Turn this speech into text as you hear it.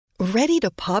Ready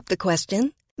to pop the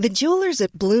question? The jewelers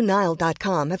at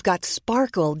BlueNile.com have got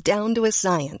sparkle down to a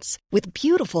science with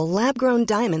beautiful lab-grown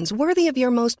diamonds worthy of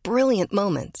your most brilliant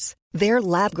moments. Their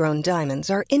lab-grown diamonds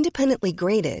are independently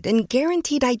graded and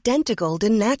guaranteed identical to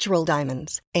natural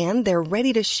diamonds, and they're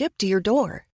ready to ship to your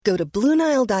door. Go to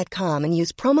BlueNile.com and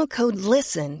use promo code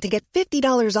LISTEN to get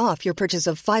 $50 off your purchase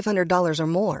of $500 or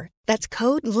more. That's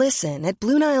code LISTEN at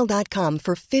BlueNile.com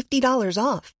for $50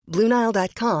 off.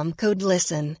 BlueNile.com, code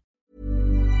LISTEN.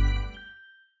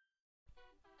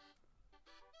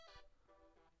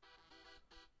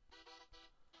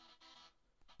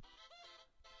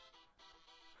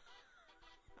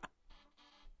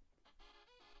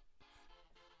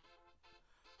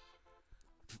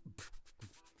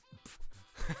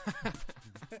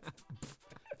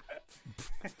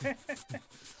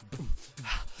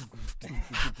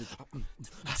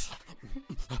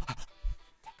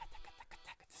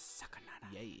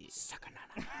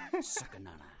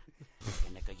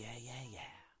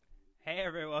 Hey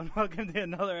everyone, welcome to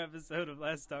another episode of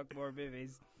Let's Talk More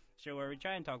Movies, show where we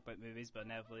try and talk about movies but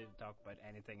inevitably talk about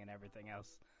anything and everything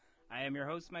else. I am your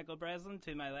host, Michael Breslin.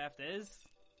 To my left is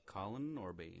Colin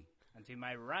Orby. And to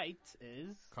my right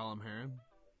is Colin Heron.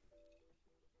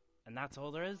 And that's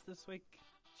all there is this week.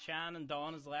 Shan and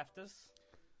Dawn has left us.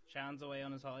 Shan's away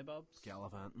on his hollybobs.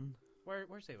 Gallivanting.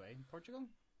 Where's he away? Portugal?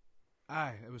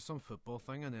 Aye, it was some football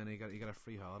thing, and then he got a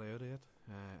free holiday out of it.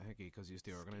 I think because he used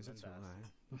to organise it. So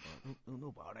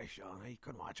nobody, Sean. You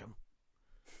couldn't watch him.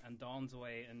 And Dawn's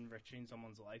away enriching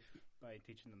someone's life by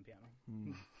teaching them piano.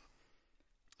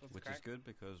 Which is good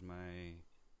because my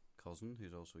cousin,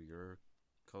 who's also your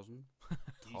cousin,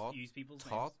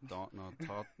 taught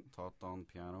Dawn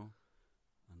piano,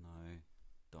 and now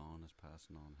Dawn is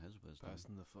passing on his wisdom.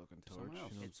 Passing the fucking to torch. someone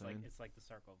else. You know It's like the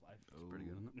circle of life. It's pretty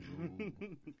good, isn't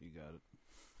it? You got it.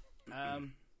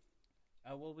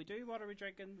 Well, we do. What are we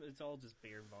drinking? It's all just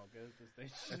beer and vodka at this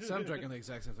stage. I'm drinking the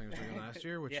exact same thing I was drinking last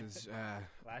year, which is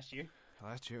last year.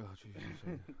 Last year, oh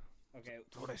jeez. Okay.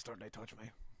 So they start, they touch me.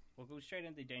 We'll go straight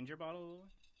into Danger Bottle.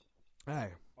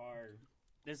 Aye. Or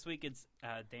this week it's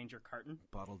Danger Carton.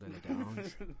 Bottled in a down.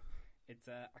 It's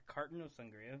a carton of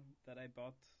sangria that I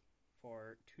bought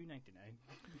for $2.99.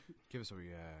 Give us a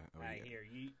wee.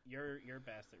 Here, you're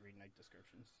best at reading out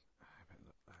descriptions.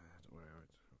 Don't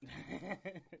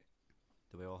worry.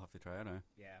 Do we all have to try it now?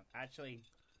 Yeah, actually,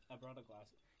 I brought a glass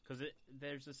because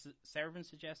there's a serving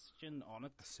suggestion on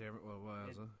it. A serve. Well, what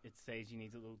is it? It says you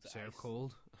need a little serve ice.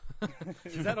 cold.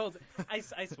 Is that all? I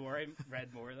swore I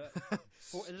read more of that.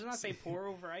 Does it not say pour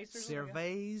over ice or something?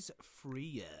 Cervez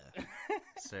fria.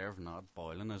 Serve not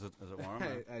boiling. Is it warm?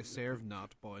 I serve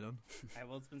not boiling.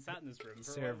 Well, it's been sat in this room for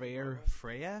Server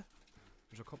freya.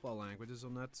 There's a couple of languages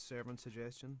on that serving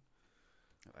suggestion.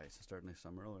 Ice is starting this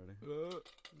summer already.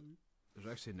 There's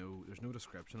actually there's no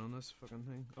description on this fucking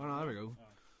thing. Oh no, there we go.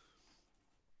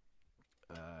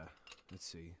 Let's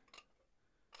see.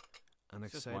 An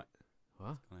exciting.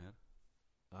 What? Go ahead.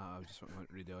 I was just want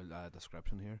to read the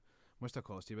description here. What's that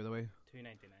cost you, by the way?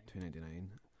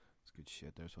 $2.99. It's good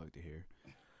shit. There's what I like to hear.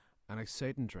 An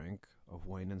exciting drink of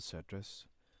wine and citrus.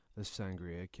 This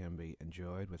sangria can be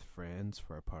enjoyed with friends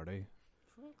for a party.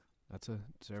 Fuck. That's a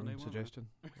serving suggestion.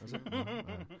 Is it? No,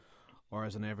 or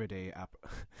as an everyday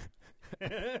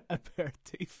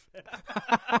aperitif.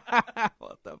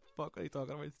 What the fuck are you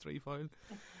talking about? It's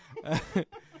 £3.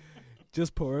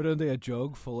 Just pour it into a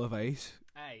jug full of ice.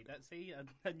 Aye,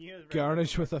 I knew it.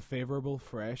 Garnish with a favourable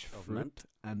fresh Of fruit mint.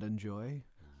 and enjoy.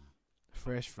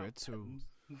 Fresh fruit, so...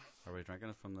 Are we drinking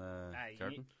it from the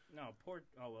carton? No, pour...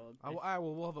 Oh, well...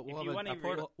 we'll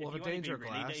have a danger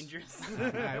glass. Really dangerous.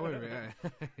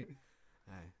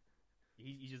 Aye.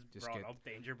 You just Just brought get- up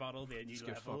Danger Bottle, the new Just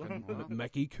get level. fucking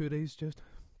Mickey cooties, just.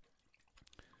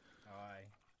 Aye.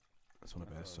 That's one of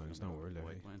the best all songs in the world,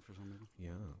 White eh? wine for some reason.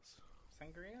 Yes.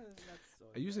 Sangria?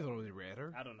 I usually thought it would be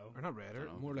redder. I don't know. Or not redder,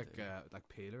 Dunno. more like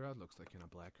paler. It looks like kind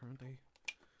of black currantly.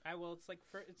 Well, it's like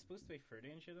it's supposed to be fruity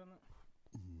and shit, isn't it?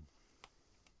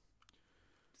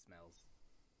 Smells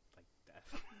like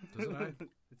death. Does it, aye?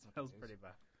 It smells pretty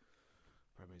bad.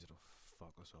 Probably means it'll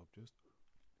fuck us up, just.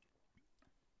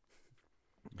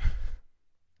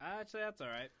 Actually, that's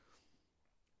alright.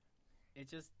 It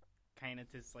just kind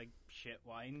of tastes like shit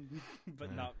wine,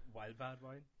 but not wild bad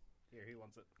wine. Here, who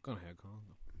wants it? Go ahead,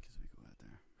 Colin. Because we go out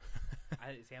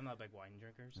there. I'm not a big wine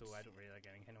drinker, so I don't really like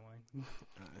any kind of wine.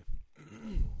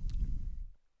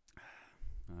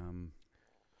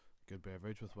 Good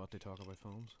beverage with what they talk about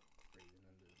films. Breathing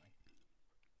into the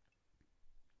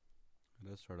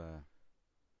mic. It is sort of...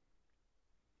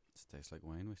 It tastes like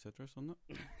wine with citrus, doesn't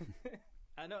it?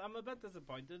 I know, I'm a bit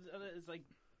disappointed. It's like,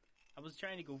 I was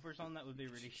trying to go for something that would be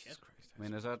really shit. Christ, I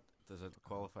mean, does it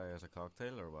qualify as a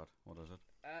cocktail or what? What is it?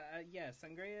 Yeah,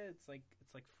 sangria. It's like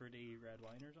fruity red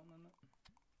wine or something.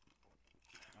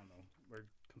 I don't know. We're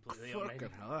completely fucking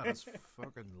hell. That's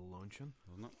fucking luncheon,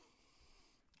 isn't it?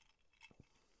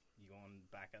 You going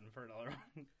back in for another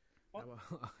one? What?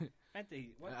 I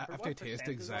have to taste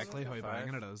exactly how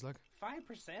banging it is. Like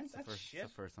 5%. That's shit.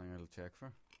 That's the first thing I'll check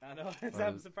for. I know.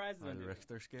 I'm surprised. Well,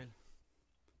 Richter scale.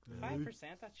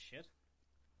 5%. That's shit.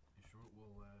 You sure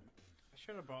we'll? I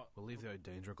should have brought. We'll leave the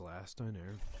danger glass down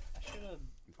there. I should have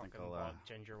fucking bought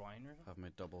ginger wine or something. Have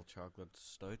my double chocolate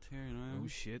stout here, you know. Oh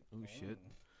shit! Oh shit!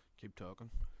 Keep talking.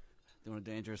 The only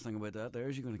dangerous thing about that there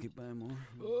is you're going to keep buying more.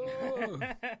 Oh,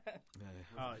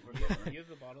 you have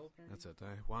the bottle opener? That's it.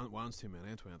 One's too many,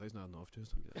 and 20's not enough.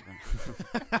 Just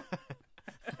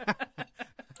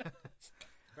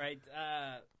right.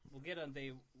 We'll get on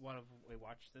to what have we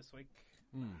watched this week.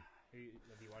 Have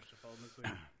you watched a film this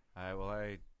week? Well,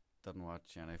 I didn't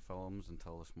watch any films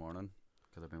until this morning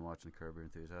because I've been watching Curb Your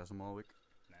Enthusiasm all week.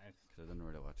 Nice. Because I didn't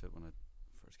really watch it when it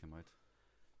first came out.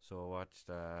 So I watched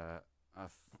a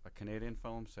Canadian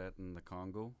film set in the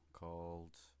Congo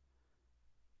called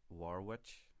War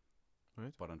Witch.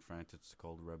 Right. But in French it's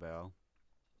called Rebelle.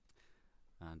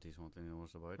 And he's wanting to know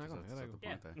what's about.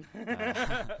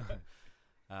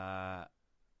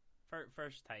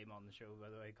 First time on the show, by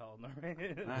the way,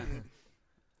 Colin.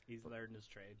 He's learned his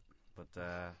trade. But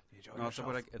no,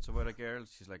 it's about a girl.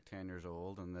 She's like 10 years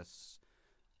old, and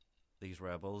these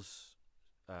rebels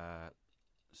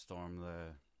storm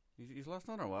the. He's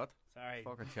listening or what? Sorry.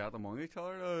 Fucking chat among each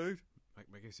other, dude.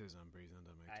 Mickey says I'm breathing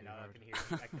into my I know.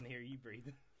 I can hear you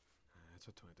breathing. It's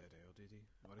a 20 day old DD.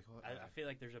 What do you call it? I feel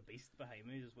like there's a beast behind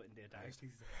me just waiting to attack.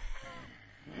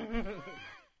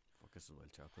 Fuck, this is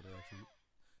wild chocolate actually.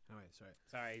 Anyway,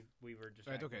 sorry, we were just.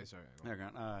 Right, okay, sorry.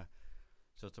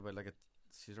 So it's about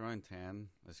she's around 10,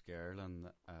 this girl, and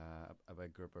a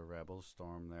big group of rebels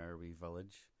storm their wee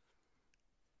village,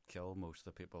 kill most of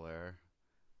the people there,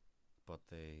 but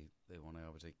they want to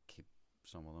obviously keep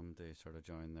some of them to sort of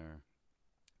join their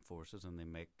forces, and they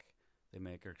make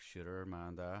her shoot her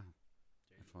man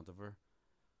in front of her,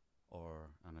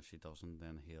 and if she doesn't,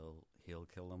 then he'll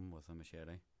kill them with a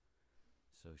machete.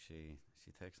 So she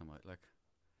takes him out, like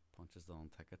punches the on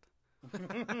ticket.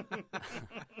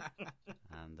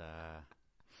 And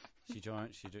she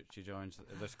joins.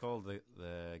 It's called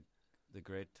the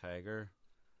Great Tiger.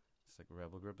 It's like a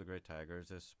rebel group. The Great Tiger is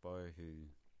this boy who.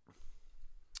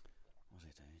 What's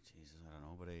he doing? Jesus, I don't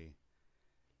know. But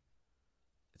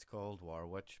it's called War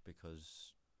Witch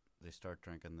because they start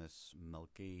drinking this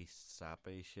milky,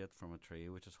 sappy shit from a tree,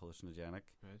 which is hallucinogenic.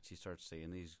 Right. She starts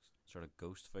seeing these sort of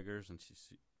ghost figures, and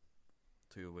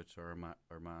two of which are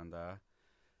Manda,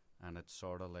 and it's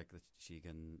sort of like that she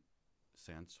can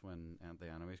sense when the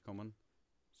enemy's coming.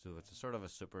 So it's a sort of a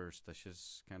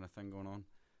superstitious kind of thing going on.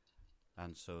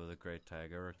 And so the Great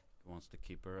Tiger wants to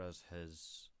keep her as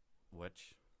his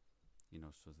witch,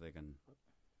 so they can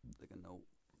know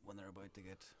when they're about to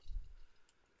get,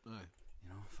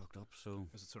 fucked up. So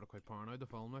is it sort of quite paranoid, the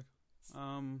film, like?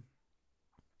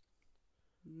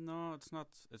 No, it's not.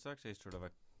 It's actually sort of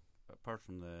apart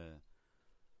from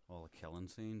all the killing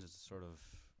scenes, it's sort of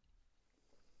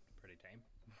pretty tame.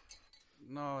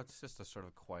 No, it's just a sort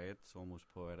of quiet, almost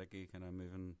poetic-y kind of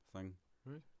moving thing.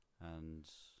 Right. And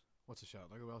what's the shot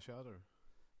like? A well shot, or?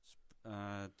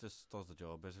 Just does the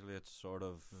job. Basically, it's sort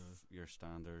of your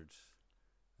standard,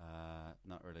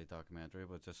 not really documentary,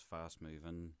 but just fast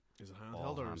moving. Is it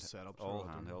handheld or set up? All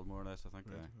handheld, more or less. I think.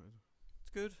 Right.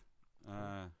 It's good.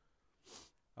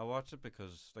 I watch it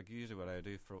because, like, usually what I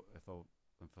do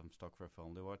if I'm stuck for a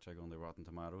film to watch, I go on the Rotten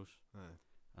Tomatoes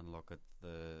and look at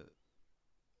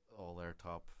all their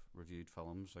top reviewed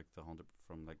films, like the 100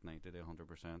 from like 90 to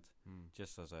 100%,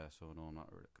 just as so no, I'm not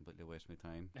completely wasting my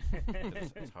time.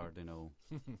 it's hard to know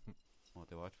what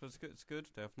to watch, but it's good. It's good,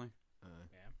 definitely.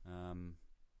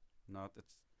 Not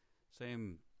it's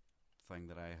same thing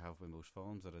that I have with most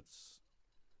films, that it's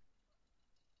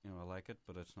I like it,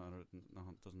 but it's not. It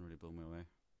doesn't really blow me away.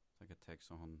 It's like it takes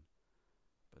something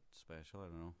a bit special. I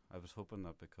don't know. I was hoping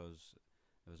that because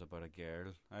it was about a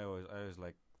girl. I always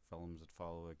like films that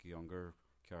follow like younger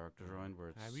characters around, where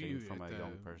it's seen from a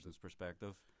young person's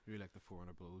perspective. You like the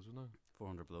 400 Blows, wasn't it?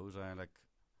 400 Blows. I like.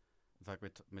 In fact,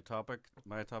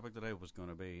 my topic today was going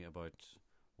to be about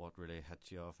what really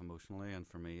hits you off emotionally, and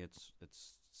for me, it's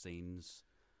scenes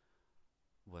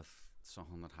with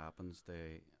something that happens to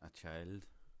a child.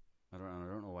 I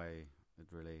don't know why it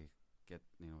really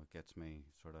gets me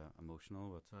sort of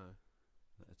emotional, but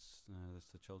it's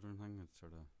the children thing. It's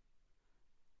sort of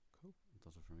cool. It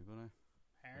does it for me, but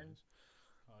Parents.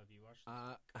 Oh, have you watched?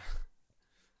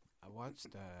 I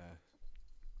watched.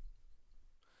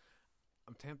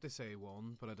 I'm tempted to say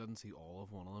one, but I didn't see all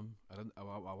of one of them.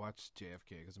 I watched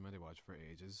JFK because I meant to watch for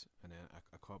ages, and then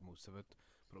I caught most of it,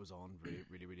 but it was on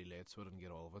really late, so I didn't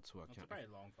get all of it. So I can't. It's a very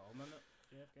long film, isn't it?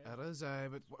 JFK. It is,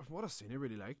 but what I've seen, I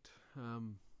really liked.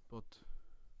 But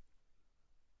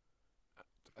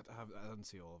I didn't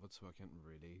see all of it, so I can't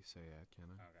really say it, can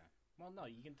I? Okay. Well, no,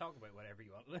 you can talk about whatever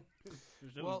you want.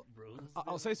 There's no Well, rules.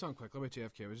 I'll say something quickly about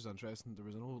JFK, which is interesting. There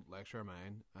was an old lecturer of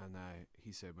mine, and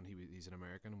he said when he's an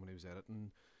American, and when he was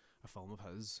editing a film of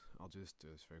his, I'll just do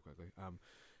this very quickly.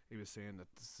 He was saying that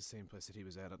it's the same place that he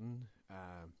was editing.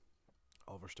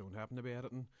 Oliver Stone happened to be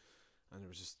editing, and there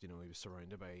was just, he was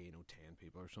surrounded by 10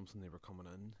 people or something. They were coming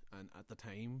in, and at the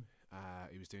time,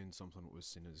 he was doing something that was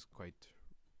seen as quite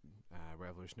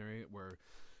revolutionary, where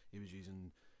he was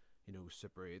using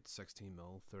Super 8,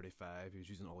 16mm, 35. He was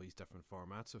using all these different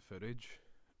formats of footage,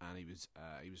 and he was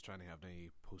trying to have any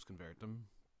post-convert them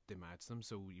to match them,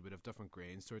 so you would have different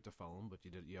grains throughout the film, but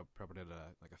you probably did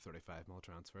a 35mm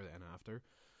transfer then after,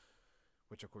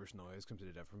 which of course now is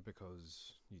completely different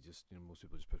because you just most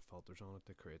people just put filters on it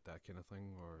to create that kind of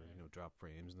thing, or drop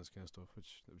frames and this kind of stuff,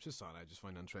 which it was just something I just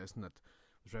find interesting. That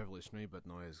was revolutionary, but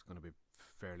now is going to be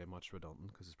fairly much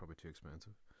redundant because it's probably too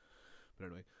expensive. But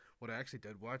anyway, what I actually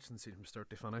did watch and see from start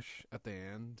to finish at the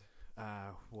end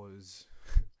was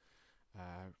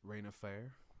Reign of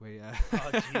Fire with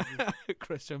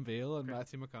Christian Bale and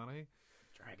Matthew McConaughey.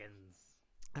 Dragons.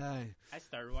 I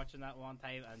started watching that one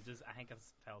time and I think I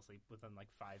fell asleep within like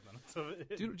 5 minutes of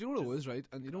it. Do you know what it was, right?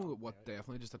 And you know what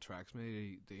definitely just attracts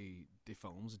me, the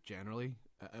films generally.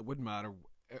 It wouldn't matter.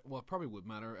 Well, it probably would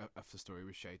matter if the story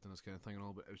was shite and this kind of thing and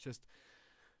all, but it was just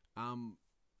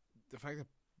the fact that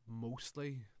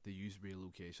mostly they use real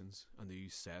locations and they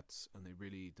use sets and they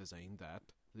really designed that.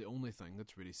 The only thing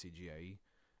that's really CGI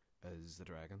is the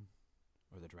dragon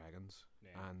or the dragons,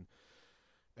 and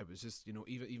it was just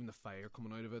even the fire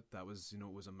coming out of it, that was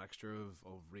it was a mixture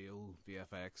of real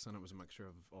VFX, and it was a mixture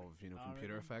of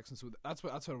computer effects, and so that's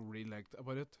what I really liked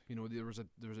about it. There was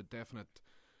a definite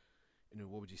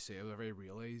what would you say, a very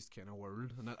realised kind of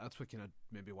world, and that's what kind of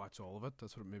made me watch all of it.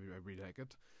 That's what maybe I really like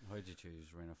it. How did you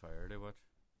choose Reign of Fire to watch?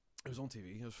 It was on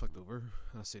TV. I was flicked over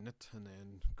and I seen it, and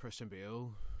then Christian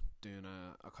Bale doing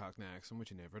a Cockney accent, which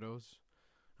he never does,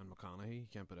 and McConaughey. You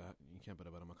can't put a bit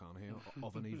of McConaughey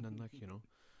of an evening,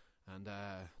 And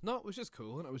no, it was just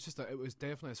cool, and it was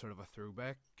definitely sort of a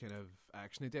throwback kind of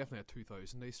action. Definitely a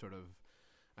 2000s sort of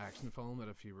action film that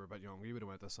if you were a bit younger you would have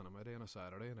went to cinema day on a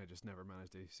Saturday, and I just never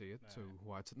managed to see it. So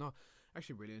watch it. No, I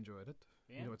actually really enjoyed it.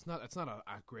 Yeah. It's not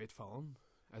a great film.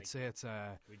 I'd say it's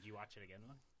would you watch it again?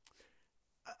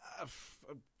 I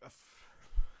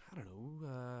don't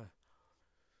know.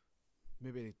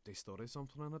 Maybe they study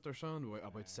something in it or something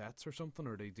about sets or something,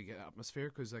 or they get atmosphere,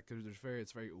 because it's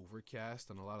very overcast,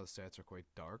 and a lot of the sets are quite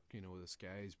dark. The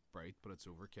sky is bright, but it's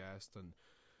overcast, and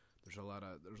there's a lot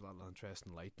of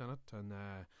interesting light in it, and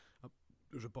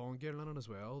there's a Bond girl in it as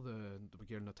well. The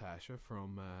girl Natasha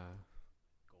from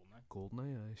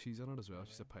Goldeneye. She's in it as well.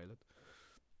 She's a pilot.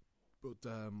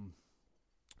 But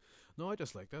no, I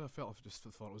just liked it. I just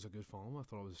thought it was a good film. I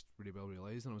thought it was really well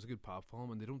realised, and it was a good pop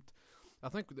film. And I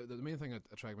think the main thing that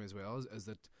attracted me as well is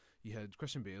that you had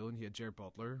Christian Bale and you had Gerard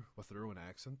Butler with their own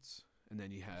accents, and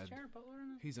then you had Gerard Butler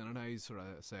in it? He's in it now. He's sort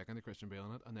of second to Christian Bale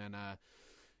in it, and then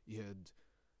you had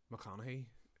McConaughey,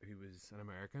 who was an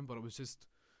American, but it was just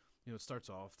it starts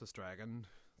off, this dragon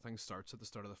thing starts at the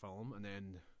start of the film, and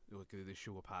then they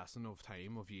show a passing of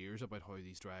time, of years, about how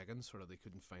these dragons they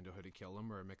couldn't find out how to kill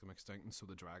them or make them extinct, and so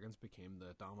the dragons became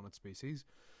the dominant species,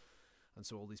 and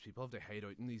so all these people have to hide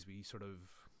out in these wee sort of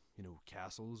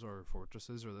castles or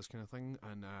fortresses or this kind of thing,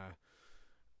 and I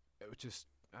just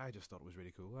thought it was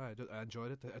really cool. I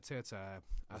enjoyed it. I'd say it's a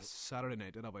Saturday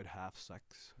night at about 6:30,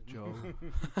 Joe.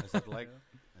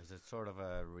 Is it sort of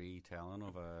a retelling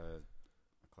of a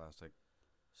classic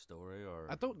story, or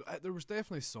there was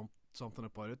definitely something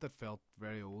about it that felt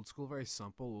very old school, very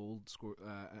simple, old school,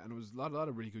 and it was a lot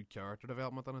of really good character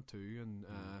development in it too, and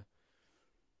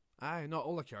not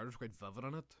all the characters were quite vivid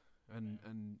in it,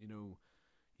 and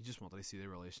you just wanted to see their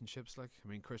relationships.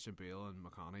 Christian Bale and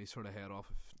McConaughey sort of head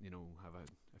off, have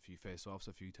a few face-offs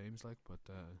a few times, but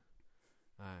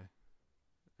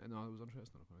no, it was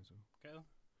interesting. So cool.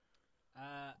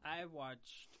 I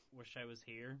watched Wish I Was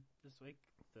Here this week,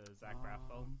 the Zach Braff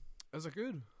film. Is it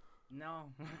good?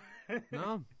 No.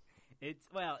 No. It's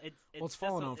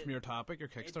falling on from your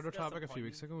Kickstarter topic a few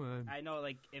weeks ago. I know,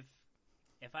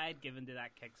 if I had given to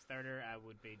that Kickstarter, I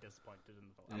would be disappointed in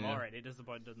the film. I'm already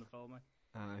disappointed in the film.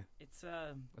 Aye. It's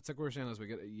like we're saying,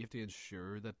 you have to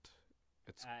ensure that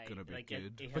it's gonna be like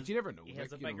good. it has, but you never know. He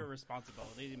has a bigger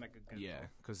responsibility to make a good. Yeah,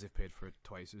 because they've paid for it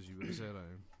twice, as you would have said.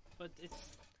 But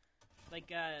it's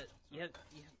like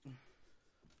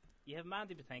you have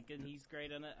Mandy Patinkin. He's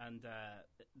great in it, and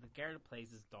the girl that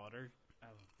plays his daughter.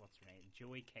 What's her name?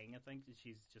 Joey King, I think.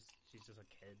 She's just a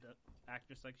kid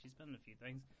actress. Like, she's been in a few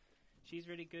things. She's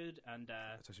really good, and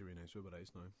it's actually really nice with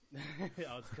eyes now.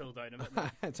 oh, it's cooled down a bit now.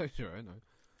 It's actually right now.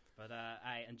 But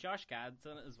and Josh Gad's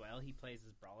in it as well. He plays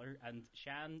his brother, and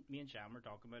me and Shan were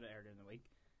talking about it earlier in the week,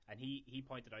 and he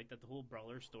pointed out that the whole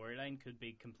brother storyline could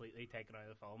be completely taken out of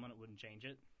the film and it wouldn't change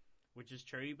it, which is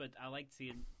true. But I liked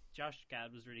seeing Josh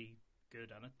Gad was really good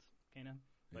in it, kind of,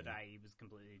 but he was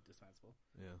completely dispensable.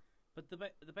 Yeah. But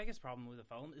the biggest problem with the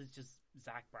film is just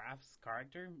Zach Braff's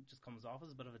character just comes off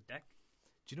as a bit of a dick.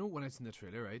 Do you know when it's in the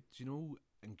trailer, right? Do you know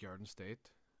in Garden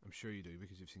State? I'm sure you do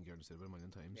because you've seen Garden State about a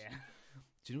million times. Yeah.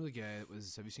 Do you know the guy that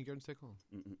was... Have you seen Garden State, Colin?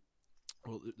 Mm-mm.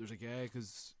 Well, there's a guy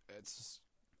because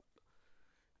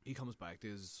he comes back to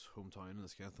his hometown and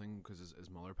this kind of thing because his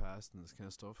mother passed and this kind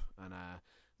of stuff. And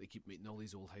they keep meeting all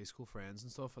these old high school friends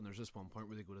and stuff. And there's this one point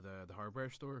where they go to the hardware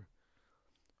store.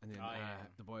 And then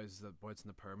the boys in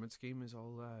the pyramid scheme is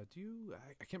all, I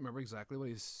can't remember exactly what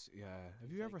he's,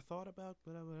 have you ever thought about,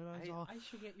 I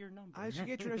should get your number. I should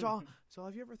get yours. So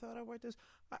have you ever thought about this?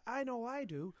 I know I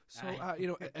do. So,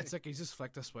 it's like he's just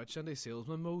flicked a switch into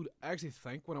salesman mode. I actually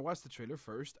think when I watched the trailer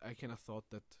first, I kind of thought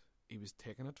that he was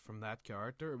taking it from that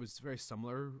character. It was very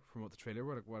similar from what the trailer,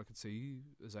 what I could see,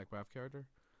 the Zach Braff character.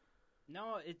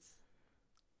 No,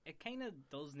 it kind of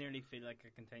does nearly feel like a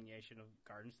continuation of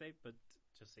Garden State, but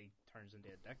just he turns into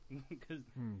a dick.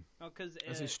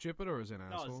 Is he stupid or is he an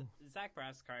asshole? Zach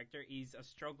Braff's character, he's a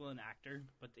struggling actor,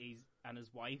 but and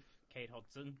his wife, Kate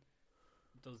Hudson,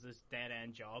 does this dead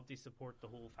end job to support the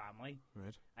whole family.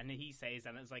 Right. And he says,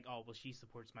 and it's like, oh well, she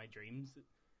supports my dreams,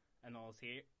 and all's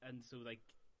here, and so like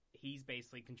he's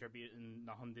basically contributing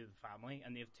nothing to the family,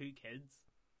 and they have 2 kids,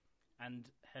 and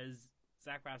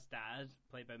Zach Braff's dad,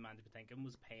 played by Mandy Patinkin,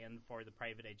 was paying for the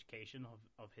private education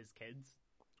of his kids.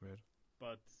 Right.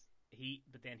 But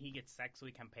then he gets sick, so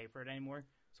he can't pay for it anymore.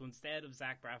 So instead of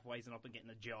Zach Braff wising up and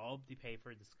getting a job to pay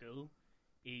for the school,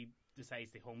 he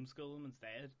decides to homeschool him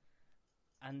instead.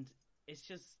 And he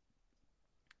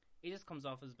just comes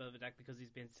off as a bit of a dick because he's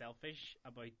being selfish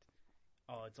about,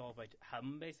 it's all about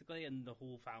him basically, and the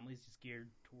whole family's just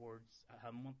geared towards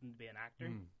him wanting to be an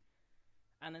actor.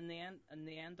 And in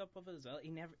the end up of it as well,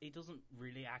 he doesn't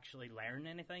really actually learn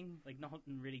anything. Like,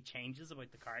 nothing really changes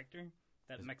about the character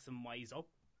that makes him wise up.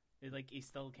 Like, he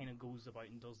still kind of goes about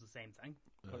and does the same thing.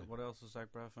 What else is Zach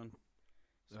Braff in?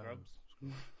 Scrubs.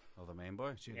 The main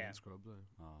boy? Yeah. Scrubs.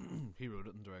 He wrote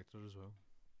it and directed it as well.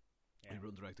 Yeah. He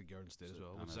wrote and directed Garden State as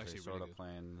well, which is actually really good.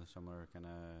 Playing similar kind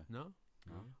of... No?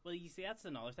 Well, you see, that's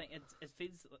another thing. It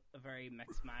feels a very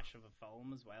mixed mash of a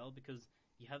film as well, because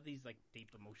you have these like deep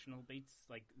emotional beats,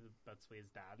 like the bits with his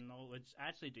dad and all, which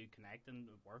actually do connect and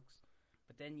it works.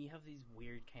 But then you have these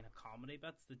weird kind of comedy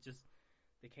bits that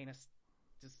they kind of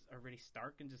just are really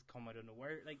stark and just come out of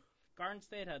nowhere. Like Garden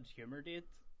State had humor to it,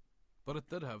 but it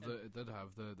did have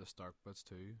the stark bits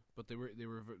too. But they were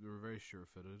very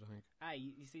sure-footed, I think.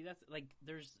 You see, that's like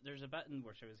there's a bit in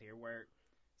Wish I Was Here where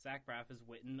Zach Braff is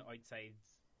waiting outside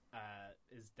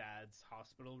his dad's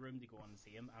hospital room to go on and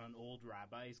see him, and an old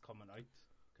rabbi is coming out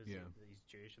because he's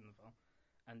Jewish in the film,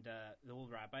 and the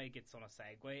old rabbi gets on a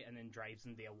Segway and then drives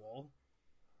into a wall,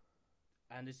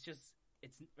 and it's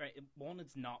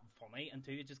not funny, and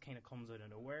 2, it just kind of comes out of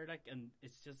nowhere, like, and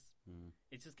it's just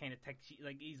kind of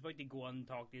like he's about to go and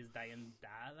talk to his dying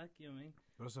dad, like, you know what I mean?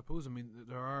 But I suppose,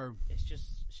 it's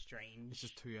just strange. It's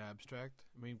just too abstract.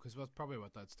 I mean, because that's probably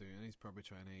what that's doing. He's probably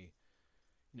trying to,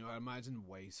 I imagine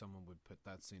why someone would put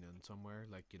that scene in somewhere,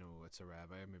 like, it's a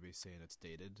rabbi, maybe saying it's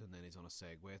dated, and then he's on a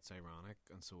Segway, it's ironic,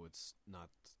 and so it's not,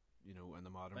 in the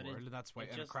modern world, and that's why,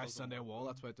 and it crashes into a wall,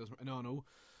 that's why it doesn't, no.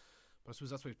 But I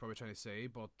suppose that's what he's probably trying to say,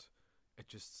 but it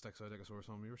just sticks out like a sore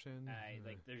thumb, you were saying.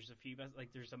 Like, there's a few bits,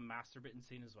 like, there's a masturbating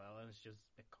scene as well, and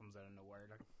it comes out of nowhere,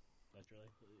 like, literally.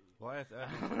 Well,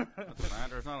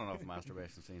 there's not enough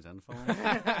masturbation scenes in film. So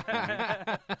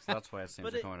that's why it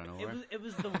seems to come out of nowhere. It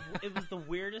was the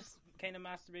weirdest kind of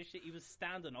masturbation. He was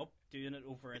standing up, doing it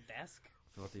over a desk.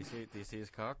 So what, do you see his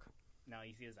cock? No,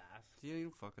 you see his ass. Do you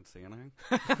even fucking see anything?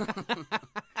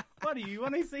 What do you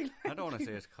want to see? I don't want to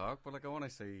see his cock, but like I want to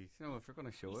see, if you're going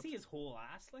to show it. See his whole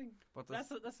ass, like. But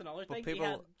that's another thing.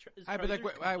 People, but like,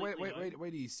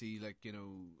 wait do you see, like,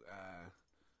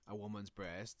 a woman's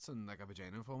breasts and like a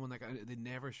vagina film, and like they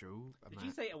never show. Did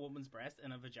you say a woman's breast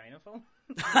in a vagina film?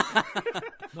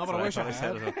 No, but I wish I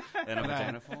said had. it in a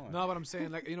vagina film. No, but I'm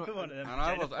saying like and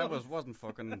wasn't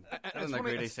fucking. I didn't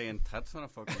agree to seeing tits in a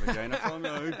fucking vagina film.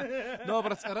 No,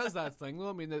 but it is that thing though.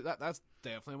 I mean, that's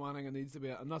definitely one thing it needs to be.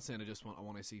 I'm not saying I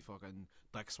want to see fucking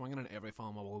dick swinging in every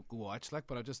film I will go watch, like,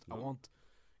 but I want.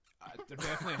 There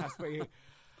definitely has to be.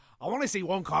 I want to see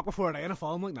one cock before it in a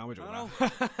film. Like, now we're doing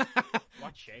that.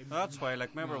 What shame? That's why, like,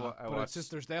 remember what I watched. It's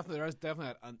just there is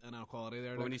definitely an inequality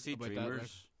there. When you see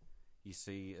Dreamers, you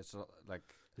see it's like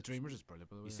the Dreamers is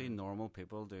brilliant. By the way, you see normal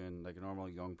people doing, like, normal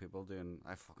young people doing.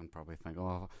 I fucking probably think,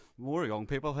 oh, more young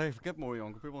people. Hey, forget more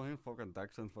young people. Hey, fucking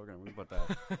dicks and fucking.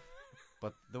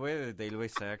 But the way they deal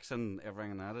with sex and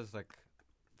everything and that is like,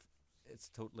 it's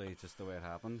totally just the way it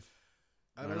happens.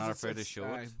 They're not afraid to show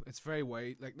it. It's very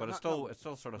white, like, but it's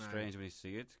still sort of strange when you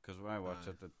see it, because when I watched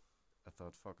it, I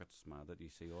thought, fuck, it's mad that you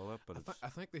see all that. But I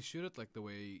think they shoot it like the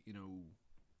way, you know,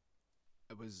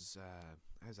 it was.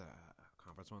 I was at a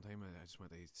conference one time. I just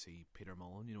went to see Peter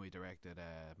Mullen. You know, he directed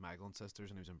Magdalene Sisters,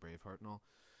 and he was in Braveheart and all.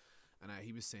 And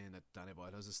he was saying that Danny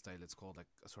Boyle has a style. It's called like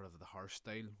a sort of the harsh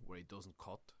style, where he doesn't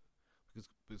cut,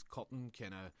 because cutting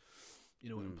kind of, you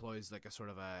know, employs like a sort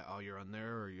of you're on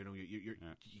there, or you know, you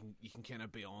can kind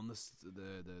of be on the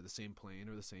same plane,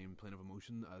 or the same plane of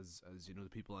emotion as you know, the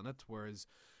people in it. Whereas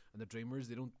in the Dreamers,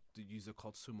 they don't use the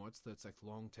cut so much that it's like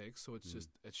long takes. So it's just,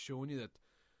 it's showing you that,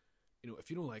 you know,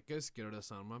 if you don't like this, get out of the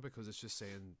Sandman, because it's just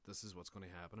saying this is what's going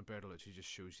to happen. And Bertolucci just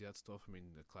shows you that stuff. I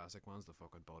mean, the classic ones, the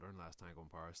fucking Butter and Last Tango in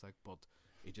Paris, like, but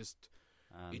he just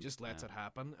lets it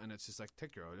happen, and it's just like,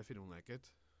 take your out if you don't like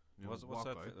it. You know, what's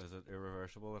that? Is it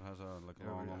Irreversible? It has a like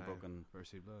long unbroken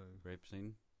rape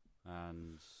scene,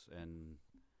 and in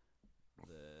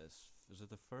is it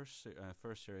the first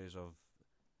series of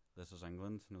This Is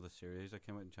England? You know, the series that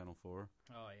came out in Channel 4.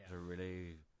 Oh yeah, it's a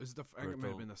really. Is it I think it might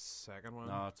have been the second one.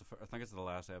 No, I think it's the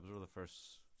last episode of the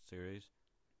first series.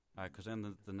 Because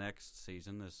then the next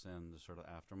season is in the sort of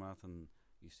aftermath, and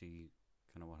you see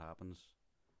kind of what happens.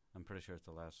 I'm pretty sure it's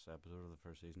the last episode of the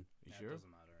first season. You sure? It doesn't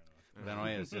matter. But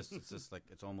anyway, it's just like,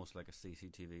 it's almost like a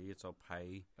CCTV. It's up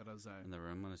high in the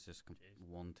room, and it's just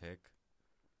one take.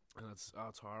 And it's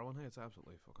horrible. Hey, it's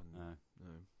absolutely fucking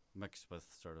mixed with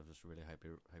sort of just really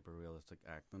hyper realistic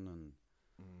acting and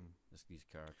just these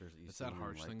characters. It's that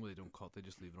harsh thing where they don't cut; they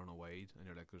just leave it on a wide, and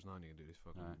you're like, "There's nothing you can do." This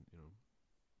fucking, you know.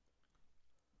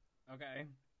 Okay,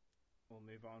 we'll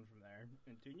move on from there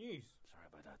into news. Sorry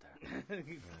about that there.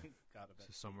 Got a bit.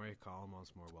 It's a summary. Colin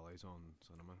wants more Willies on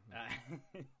cinema.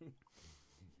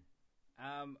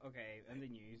 Okay, in the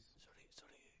news.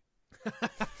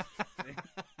 Sorry.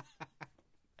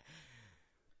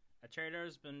 A trailer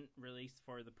has been released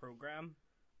for the program.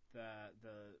 About,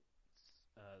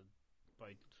 what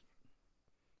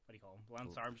do you call him?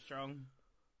 Lance Armstrong.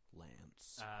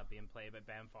 Being played by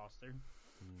Ben Foster.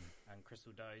 And Chris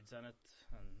O'Dowd's in it,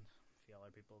 and a few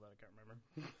other people that I can't remember.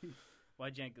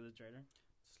 Why'd you think of the trailer?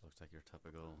 This looks like your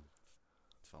typical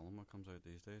film that comes out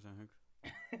these days, I think.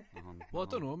 Well, I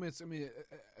don't know. I mean,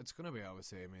 it's going to be, I would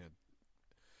say,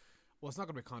 well, it's not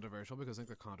going to be controversial, because I think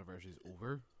the controversy is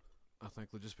over. I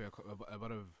think there'll just be a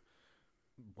bit of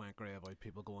wankery about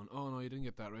people going, "Oh no, you didn't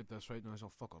get that right, that's right." No, I'll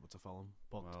fuck up. It's a film,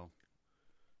 but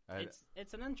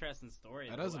it's an interesting story.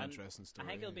 It is an interesting story.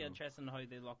 I think it'll be interesting how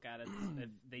they look at it. If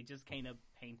they just kind of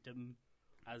paint him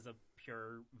as a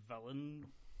pure villain,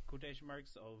 quotation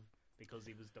marks, of because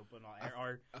he was doping,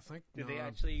 or I think did they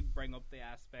actually bring up the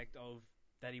aspect of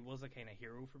that he was a kind of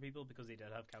hero for people because he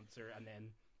did have cancer and then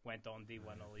went on to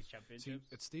win all these championships? See,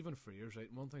 it's Stephen Frears,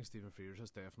 right? One thing Stephen Frears has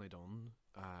definitely done,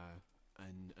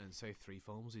 in say 3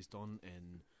 films he's done,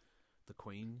 in The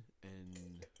Queen, in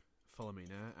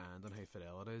Philomena, and in High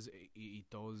Fidelity, he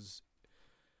does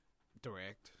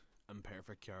direct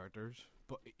imperfect characters,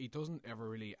 but he doesn't ever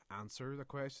really answer the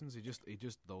questions. He just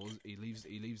does. He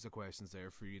leaves the questions there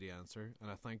for you to answer,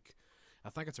 and I think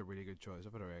it's a really good choice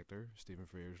of a director, Stephen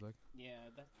Frears. Like,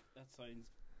 yeah, that sounds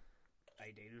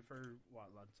ideal for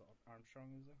what Lance Armstrong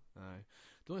is. Aye.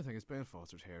 The only thing is Ben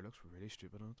Foster's hair looks really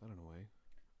stupid on it. I don't know why.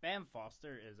 Ben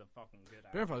Foster is a fucking good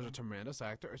actor. Ben Foster's a tremendous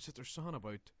actor. It's just there's something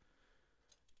about,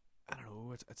 I don't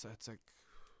know. It's like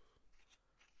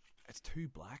it's too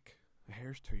black. The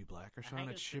hair's too black or something.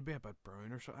 It should be a bit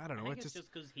brown or something. I don't know. It's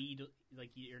just because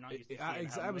you're not used to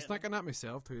seeing I was thinking that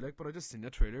myself too. Like, but I just seen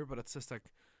the trailer. But it's just like,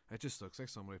 it just looks like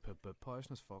somebody put bit polish in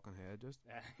his fucking head. Just,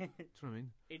 do you know what I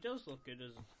mean? He does look good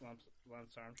as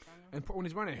Lance Armstrong. And when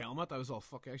he's wearing a helmet, I was all,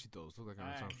 fuck, he actually does look like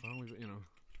Lance Armstrong. You know.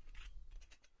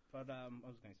 But what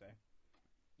was I going to say?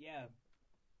 Yeah.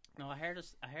 No, I heard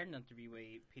an interview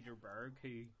with Peter Berg,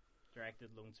 who directed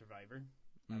Lone Survivor,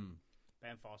 And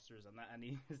Ben Foster's in that, and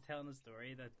he was telling a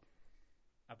story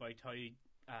about how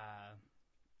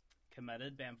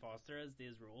committed Ben Foster is to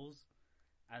his roles,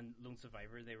 and Lone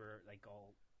Survivor, they were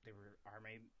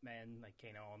army men, like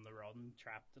kind of on the run,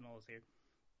 trapped and all this here.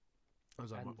 I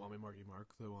was on Marky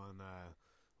Mark, the one.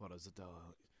 What is it?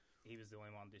 He was the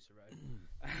only one to survive.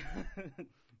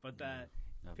 But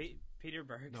Peter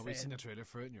Berg. No, we seen the trailer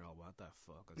for it, and you're all, what the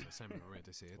fuck? It's the same right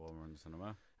to see it. Well, we're in the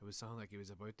cinema. It was sounding like he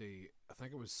was about I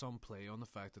think it was some play on the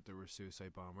fact that there were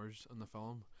suicide bombers in the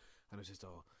film, and it was just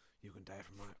you can die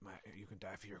for you can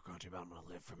die for your country, but I'm gonna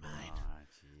live for mine. Ah,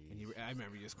 and I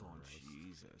remember you just going,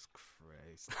 Jesus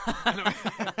Christ.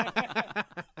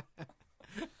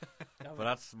 But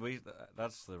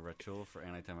that's the ritual for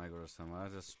any time I go to cinema. I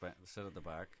just sit at the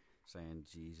back saying,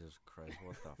 Jesus Christ,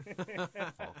 what the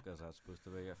fuck is that supposed to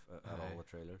be at all the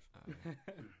trailers?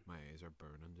 My eyes are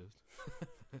burning just.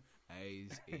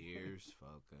 Eyes, ears,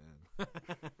 fucking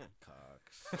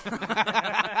cocks.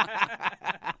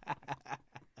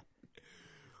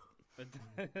 But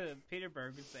Peter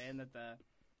Berg was saying that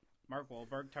Mark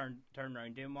Wahlberg turned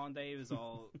around to him one day. He was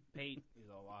all, Pete, he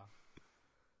was all,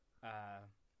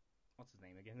 what's his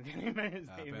name again?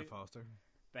 Ben Foster.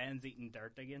 Ben's eating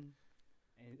dirt again.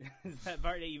 And that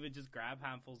part that he would just grab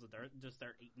handfuls of dirt and just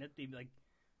start eating it. They'd be like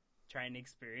trying to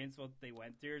experience what they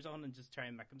went through or something and just try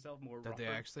and make himself more rougher. Did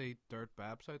they actually eat dirt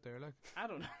babs out there? Like, I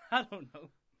don't know.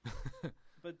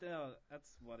 But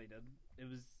that's what he did.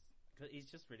 He's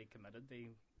just really committed to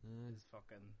his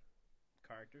fucking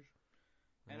characters.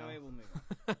 Anyway, we'll move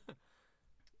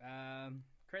on.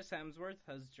 Chris Hemsworth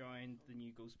has joined the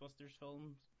new Ghostbusters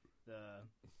films.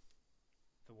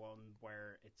 The one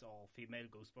where it's all female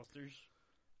Ghostbusters,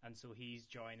 and so he's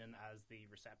joining as the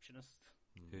receptionist.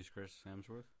 Who's Chris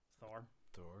Hemsworth? Thor.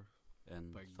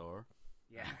 And Thor?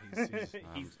 Yeah,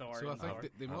 he's Thor. So I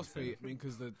think they must be. I mean,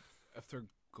 because if they're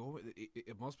going,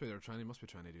 it must be they must be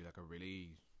trying to do like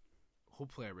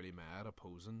hopefully a really mad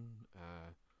opposing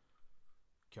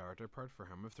character part for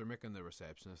him. If they're making the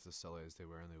receptionist as silly as they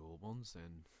were in the old ones,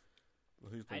 then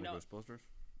who's playing the Ghostbusters?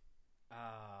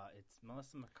 It's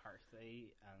Melissa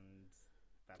McCarthy and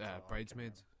that's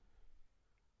Bridesmaids.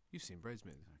 You've seen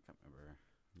Bridesmaids? I can't remember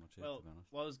much. Well, to be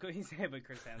honest. What I was going to say about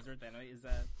Chris Hemsworth anyway is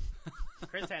that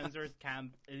Chris Hemsworth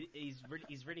he's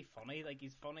really funny. Like,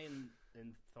 he's funny in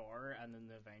Thor and in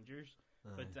the Avengers.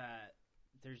 But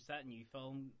there's that new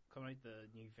film coming out, the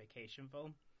new Vacation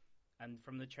film, and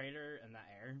from the trailer and that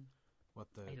air, what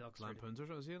the Lampoon's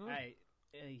or is he in it?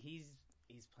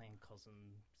 He's playing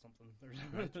cousin something.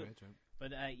 Right.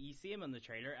 But you see him in the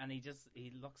trailer, and he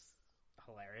looks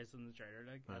hilarious in the trailer,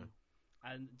 like.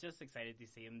 And just excited to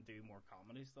see him do more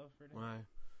comedy stuff. Really. Why?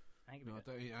 I think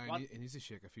he needs to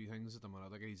shake a few things at the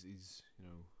moment. Like he's he's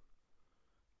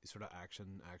sort of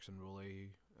action roly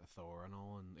Thor and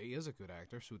all, and he is a good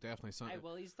actor, so definitely something.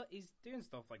 Well, he's doing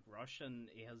stuff like Rush, and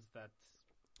he has that.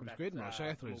 He was great in Rush.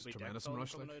 I thought he was tremendous in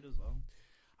Rush. Like, as well.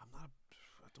 I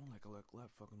don't like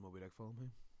that fucking Moby Dick film. Hey?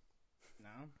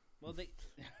 No. Well, they.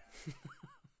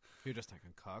 You're just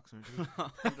thinking cocks, aren't you?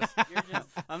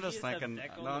 I'm just thinking.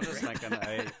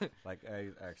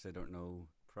 I actually don't know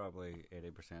probably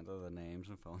 80% of the names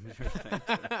and films you're saying.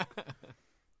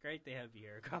 Great to have you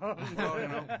here, Colin.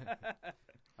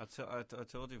 I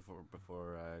told you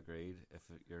before I agreed. If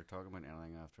you're talking about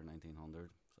anything after 1900,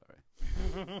 sorry.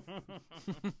 What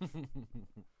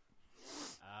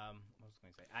was I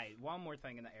going to say? One more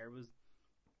thing in the air was,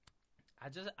 I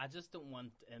just don't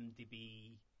want him to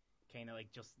be kind of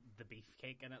like just the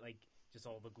beefcake in it, like just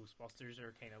all the Ghostbusters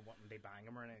are kind of wanting to bang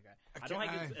him or anything. I don't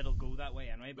think it'll go that way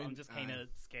anyway, but I'm just kind of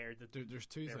scared that there's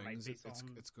two things.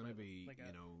 It's going to be, like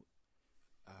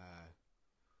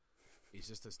he's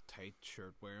just this tight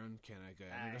shirt wearing kind of guy,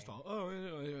 and you're just all,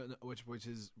 which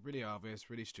is really obvious,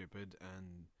 really stupid,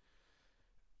 and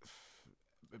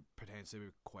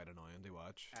potentially quite annoying to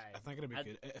watch. I think it'd be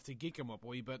good if they geek him up a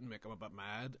wee bit and make him a bit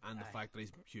mad, and the fact that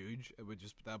he's huge,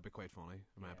 that'd be quite funny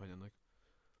in my opinion. Like,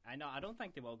 I know, I don't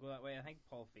think they will go that way. I think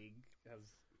Paul Feig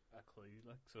has a clue,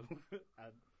 like, so I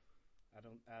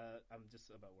don't. I'm just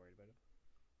a bit worried about it.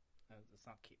 It's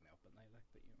not keeping me up at night, like,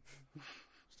 but you know.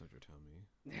 It's not your telling me.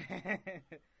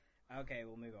 Okay,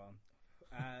 we'll move on.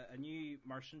 A new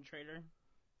Martian trailer.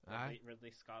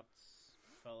 Ridley Scott's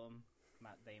film,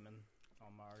 Matt Damon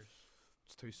on Mars.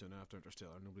 It's too soon after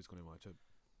Interstellar. Nobody's going to watch it.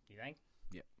 Do you think?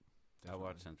 Yeah. I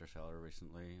watched Interstellar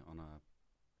recently on a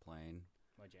plane.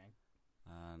 What'd you think?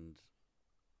 And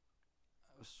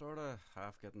I was sort of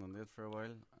half getting into it for a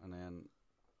while, and then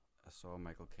I saw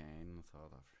Michael Caine and I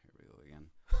thought, here we go again.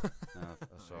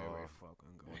 I saw,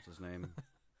 what's his name?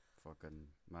 Fucking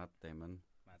Matt Damon.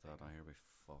 Here we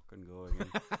fucking go again.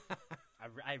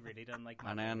 I really didn't like.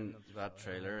 And Matt then Damon in that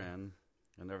trailer, Interstellar. and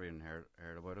I never even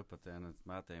heard about it. But then it's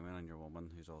Matt Damon and your woman,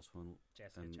 who's also in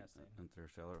Jessica Chastain.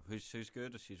 Interstellar. Who's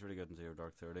good? She's really good in Zero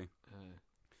Dark 30.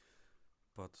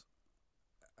 But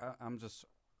I'm just,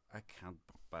 I can't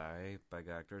buy big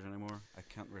actors anymore. I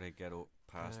can't really get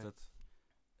past it.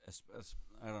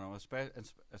 I don't know,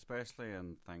 especially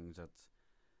in things that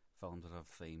films that have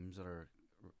themes that are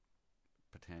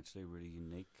potentially really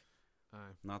unique.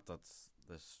 Not that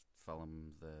this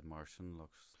film, The Martian,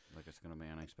 looks like it's going to be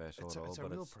anything special at all. It's a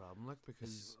but real problem, like,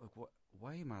 because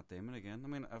why Matt Damon again? I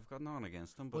mean, I've got nothing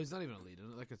against him, but he's not even a lead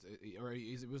in it. Like, he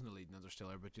wasn't a lead in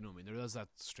Interstellar, but you know what I mean. There is that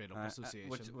straight up association,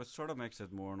 which sort of makes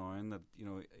it more annoying that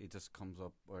he just comes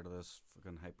up out of this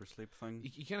fucking hypersleep thing.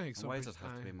 You kind of think why does it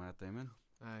have to be Matt Damon?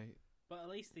 But at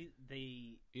least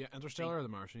Interstellar or The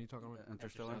Martian? You talking about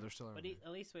Interstellar? But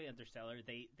at least with Interstellar,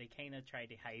 they kind of tried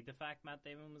to hide the fact Matt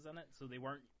Damon was in it, so they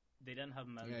didn't have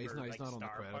him in he's for, not, like, he's not on the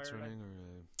star credits power, or like,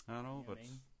 anything. I don't know, you know but what I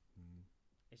mean?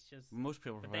 It's just most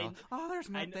people but prevail. Oh, there's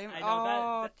Matt Damon. I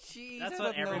know Jeez, that's I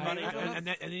what didn't know everybody that. does. And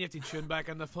then you have to tune back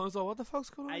in the phones. Like, what the fuck's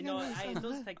going on? I know again? it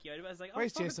does take you out of it. I was like,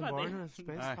 Where's fuck, it's Jason Matt Bourne Damon. in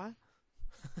space? Aye.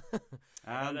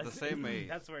 I know And the same way.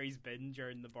 That's where he's been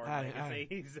during the Bourne Aye,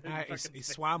 Legacy. he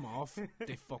swam off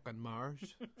the fucking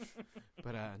Mars.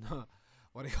 But no,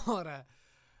 what do you call it?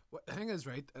 The thing is,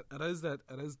 right? It is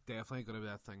definitely going to be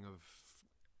that thing of,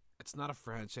 it's not a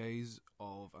franchise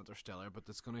of Interstellar, but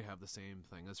it's going to have the same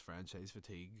thing as franchise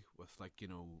fatigue with, like,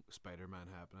 Spider-Man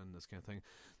happening, this kind of thing.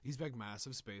 These big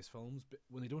massive space films,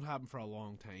 when they don't happen for a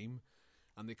long time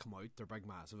and they come out, they're big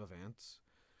massive events.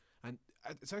 And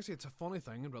it's a funny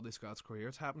thing in Ridley Scott's career.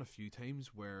 It's happened a few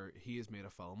times where he has made a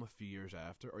film a few years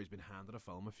after, or he's been handed a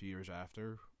film a few years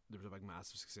after there was a big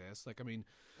massive success. Like, I mean,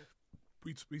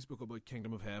 we spoke about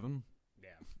Kingdom of Heaven.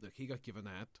 Yeah. Like, he got given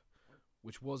that,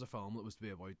 which was a film that was to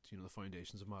be about, the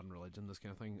foundations of modern religion, this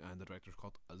kind of thing, and the director's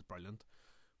cut is brilliant.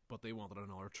 But they wanted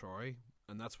another Troy,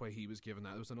 and that's why he was given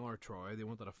that. It was another Troy. They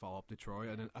wanted a follow-up to Troy,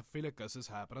 and I feel like this is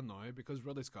happening now because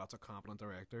Ridley Scott's a competent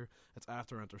director. It's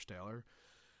after Interstellar,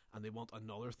 and they want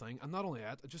another thing. And not only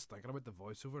that, just thinking about the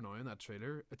voiceover now in that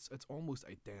trailer, it's almost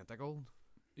identical.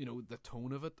 The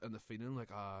tone of it and the feeling like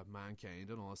mankind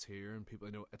and all this here and people.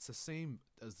 It's the same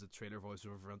as the trailer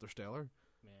voiceover for Interstellar.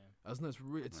 Yeah. Isn't it?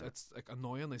 It's like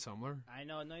annoyingly similar. I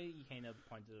know you kind of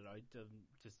pointed it out.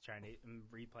 Just trying to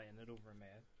replaying it over in my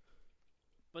head.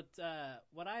 But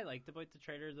what I liked about the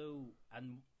trailer, though,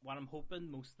 and what I'm hoping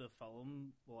most of the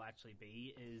film will actually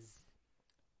be, is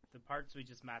the parts with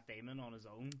just Matt Damon on his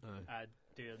own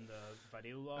doing the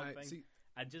video log thing.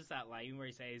 And just that line where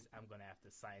he says, "I'm going to have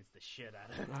to science the shit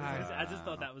out of it." I just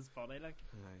thought that was funny. Like,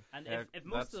 and if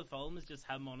most of the film is just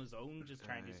him on his own, just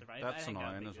trying to survive, that's I think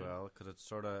annoying as good. well, because it's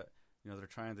sort of, they're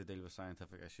trying to deal with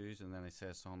scientific issues, and then he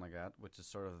says something like that, which is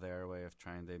sort of their way of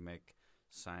trying to make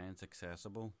science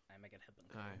accessible. I make it hip and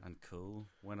cool. And cool,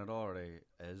 when it already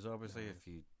is, obviously, if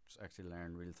you actually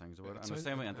learn real things about it. And the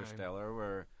same with Interstellar,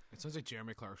 where it sounds like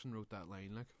Jeremy Clarkson wrote that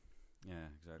line, like. Yeah,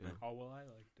 exactly. Oh well, I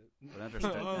liked it. But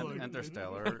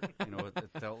Interstellar,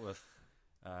 it dealt with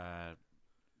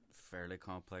fairly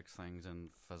complex things in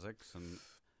physics and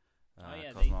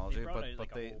cosmology,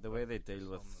 but the way they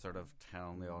deal with sort of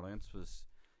telling the audience was,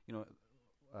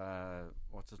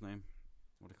 what's his name?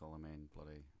 What do you call the main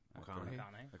bloody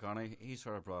McConaughey. He's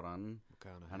sort of brought on,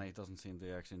 and he doesn't seem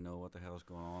to actually know what the hell is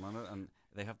going on in it, and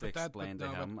they have to explain to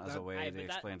him as a way to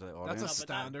explain to the audience. That's a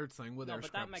standard thing with their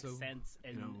scripts. But that makes sense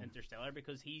in Interstellar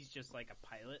because he's just like a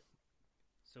pilot,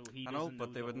 so he. I know,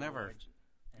 but they would never.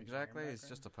 Exactly, he's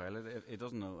just a pilot. He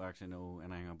doesn't actually know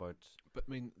anything about. But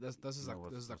I mean, this is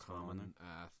a common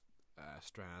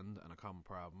strand and a common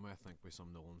problem I think with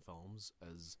some Nolan films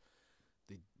is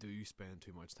they do spend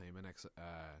too much time in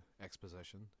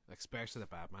exposition, especially the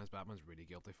Batman's. Batman's really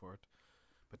guilty for it.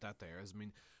 But that there is, I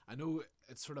mean, I know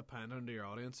it's sort of pandering to your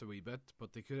audience a wee bit,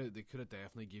 but they could have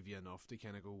definitely give you enough to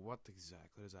kind of go, what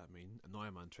exactly does that mean? And now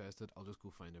I'm interested. I'll just go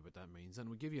find out what that means, and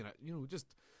we give you,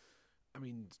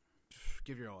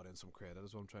 give your audience some credit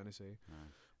is what I'm trying to say.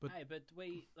 But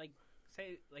wait,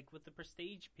 say with the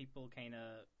Prestige, people kind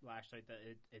of lashed out that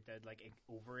it did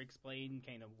over explain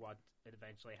kind of what it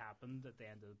eventually happened at the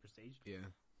end of the Prestige.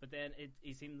 Yeah. But then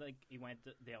it seemed like he went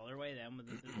the other way then with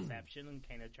the Deception and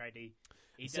kind of tried to.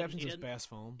 Deception's his best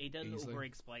film. He didn't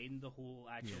over-explain the whole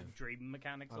actual dream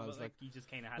mechanics of it. You just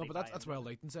kind of had. No, but that's why I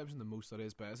liked Inception the most. That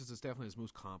is best. It's definitely his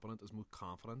most competent, his most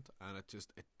confident, and it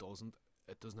doesn't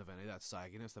have any of that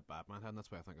sagginess that Batman had. And that's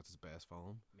why I think it's his best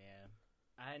film. Yeah.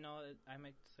 I know. I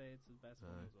might say it's his best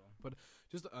film as well. But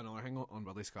just another thing on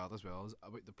Ridley Scott as well is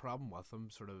about the problem with him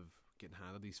sort of getting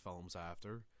handed these films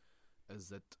after is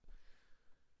that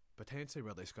potentially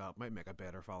Ridley Scott might make a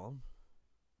better film.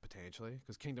 Potentially,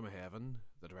 because Kingdom of Heaven,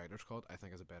 the director's cut, I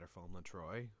think is a better film than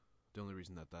Troy. The only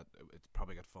reason that it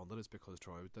probably got funded is because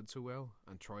Troy did so well,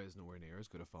 and Troy is nowhere near as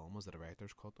good a film as the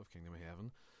director's cut of Kingdom of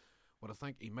Heaven. But I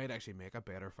think he might actually make a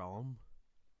better film,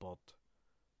 but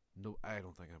no, I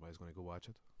don't think anybody's going to go watch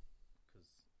it. Because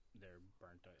they're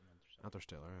burnt out in Interstellar.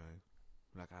 Interstellar,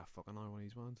 aye. Like, fucking another one of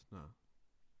these ones? No.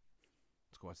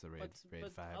 Let's go watch the Raid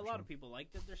 5. A lot of people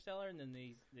liked Interstellar, and then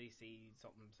they see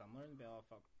something similar and be, oh,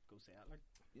 fuck, go see it. Like,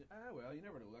 well, you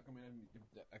never know. Like, I mean,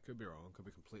 I could be wrong. Could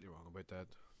be completely wrong about that.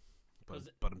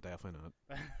 But I'm definitely not.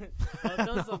 Well, it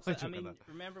does upset, I mean,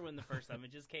 remember when the first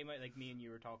images came out, like me and you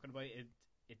were talking about it?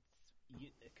 It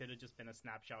could have just been a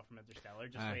snapshot from Interstellar,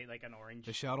 just like an orange.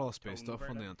 They shot all the space stuff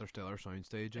on the Interstellar sound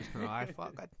stages. I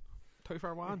fuck it. 2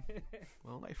 for 1.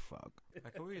 Well, they fuck.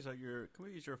 Can we use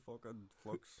your fucking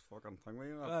flux fucking thing?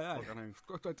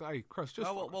 Aye, Chris,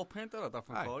 just we'll paint it a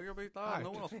different colour. You'll be that. No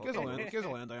one else. Gives a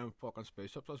land down fucking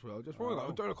spaceships as well. Just we're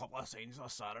going doing a couple of scenes on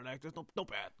Saturday. Just no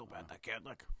bad that kid.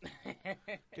 Like,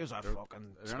 gives that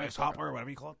fucking space hopper or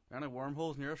whatever you call it. Any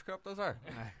wormholes in your script? Is there?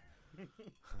 We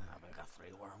got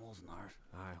 3 wormholes in ours.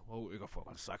 Aye, well, we got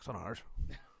fucking 6 on ours.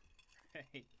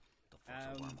 Right. The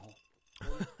fuck's a wormhole?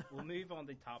 We'll move on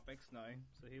to topics now.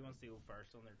 So who wants to go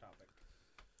first on their topic?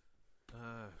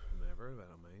 Never, I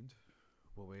don't mind.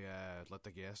 Will we let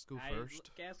the guest go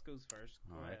first? Guest goes first.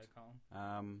 Go All right. ahead,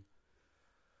 Colin.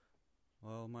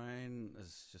 Well, mine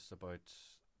is just about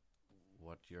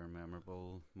what your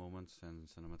memorable moments in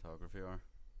cinematography are.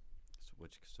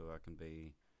 So that can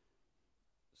be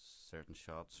certain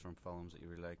shots from films that you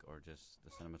really like, or just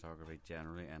the cinematography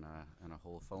generally in a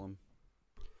whole film.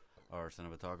 Or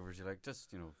cinematographers you like,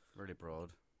 just, really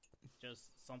broad.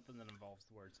 Just something that involves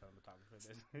the word cinematographer,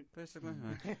 basically.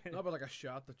 No, but like a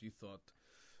shot that you thought,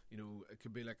 it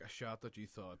could be like a shot that you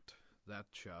thought that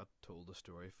shot told the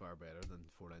story far better than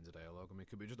 4 lines of dialogue. I mean, it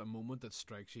could be just a moment that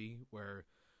strikes you where,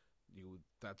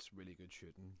 that's really good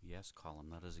shooting. Yes, Colin,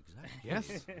 that is exactly.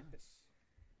 Yes.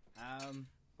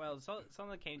 Well, something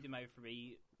that came to mind for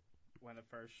me when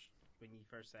you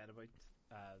first said about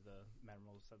the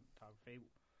memorable cinematography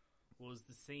was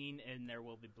the scene in There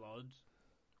Will Be Blood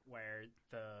where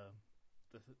the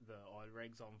oil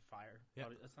rig's on fire.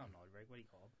 Yep. It's not an oil rig. What do you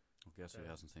call it? I guess who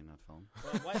hasn't seen that film?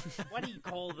 Well, what do you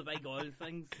call the big oil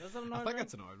things? Is it an oil I think rig?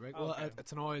 It's an oil rig. Oh, well, okay.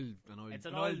 it's an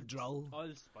oil drill.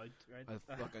 Oil spout, right?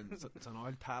 It's an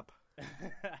oil tap.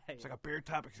 It's like a beer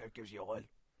tap except it gives you oil.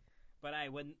 But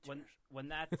when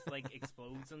that like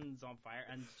explodes and is on fire,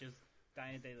 and it's just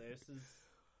Daniel Day-Lewis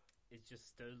is just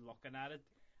stood looking at it,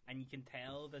 and you can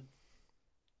tell that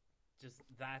just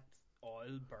that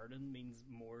oil burning means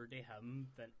more to him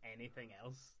than anything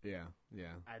else. Yeah.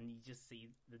 And you just see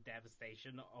the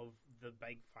devastation of the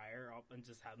big fire up, and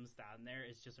just him standing there.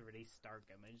 It's just a really stark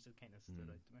image that kind of stood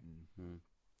out to me. Mm.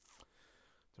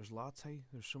 There's lots,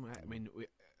 there's so many. I mean,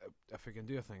 if we can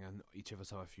do a thing and each of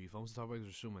us have a few films to talk about,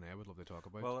 there's so many I would love to talk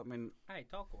about. Well, I mean... Hey,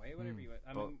 talk away, whatever you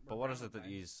want. But what is it that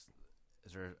is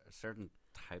there a certain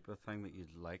type of thing that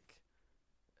you'd like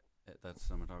that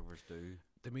cinematographers do?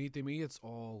 To me, it's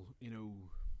all,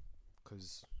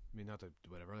 because, not to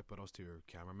whatever, but us two are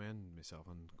cameramen, myself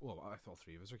and, I thought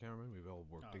 3 of us are cameramen, we've all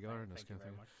worked together and this kind of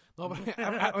thing. No, but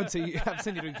I've seen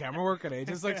you doing camera work at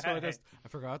ages, so I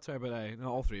forgot, sorry, but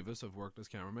all 3 of us have worked as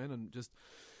cameramen, and just,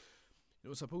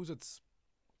 suppose it's,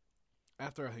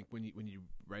 after, I think, when you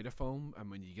write a film, and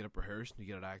when you get it rehearsed, and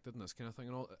you get it acted, and this kind of thing,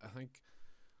 and all, I think,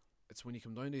 it's when you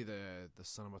come down to the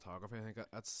cinematography, I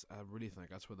really think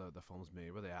that's where the film's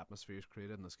made, where the atmosphere is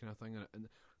created and this kind of thing. And the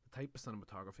type of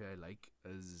cinematography I like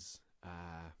is,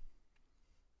 I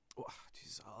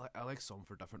like some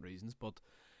for different reasons, but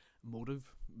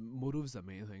motive's the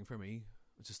main thing for me.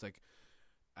 It's just like,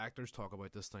 actors talk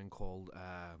about this thing called,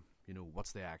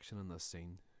 what's the action in this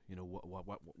scene?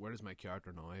 Where is my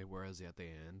character now? Where is he at the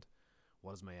end?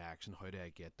 What is my action? How do I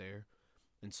get there?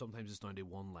 And sometimes it's down to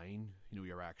one line.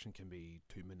 Your action can be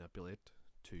to manipulate,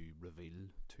 to reveal,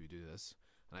 to do this.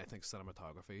 And I think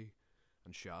cinematography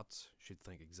and shots should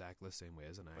think exactly the same way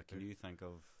as an actor. But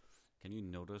can you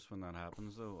notice when that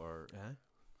happens though, or? Yeah.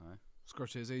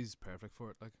 Scorsese's perfect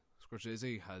for it. Like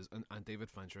Scorsese has, and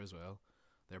David Fincher as well.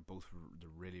 They're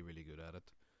really, really good at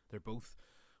it. They're both,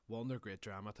 they're great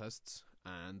dramatists,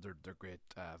 and they're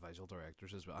great visual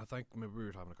directors as well. I think maybe we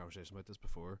were having a conversation about this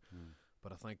before,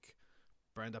 but I think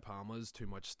Brian De Palma's too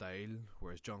much style,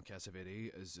 whereas John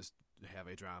Cassavetes is just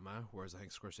heavy drama, whereas I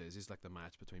think Scorsese's like the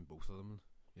match between both of them,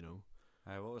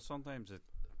 Well, sometimes it,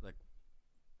 like,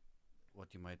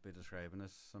 what you might be describing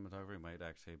as cinematography might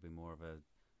actually be more of a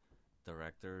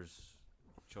director's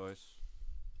choice.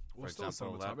 for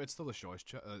example, it's still the choice.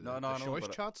 No, choice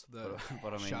shots. But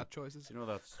I mean, shot choices. You know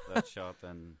that shot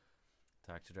in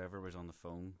Taxi Driver was on the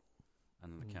phone,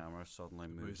 and the camera suddenly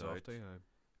moves out.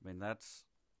 I mean,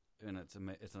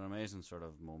 it's an amazing sort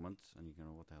of moment, and you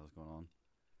know what the hell is going on.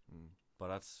 But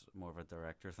that's more of a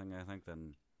director thing, I think,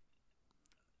 than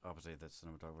obviously the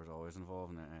cinematographer is always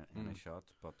involved in a shot,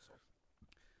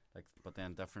 but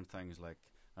then different things, like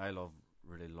I love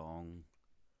really long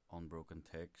unbroken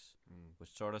takes,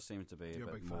 which sort of seems to be a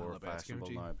bit more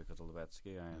fashionable now because of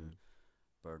Lubetsky and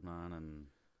Birdman and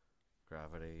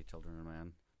Gravity, Children of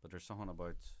Men. But there's something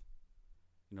about,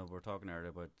 you know, we were talking earlier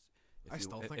about I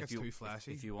still think it's too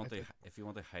flashy. If you want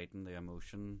to heighten the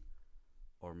emotion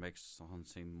or make something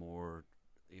seem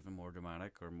even more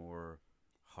dramatic or more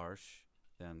harsh,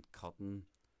 then cutting,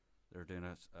 they're doing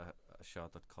a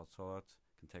shot that cuts all that,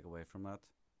 can take away from that.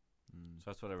 So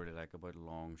that's what I really like about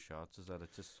long shots, is that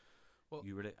it just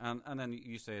you really and then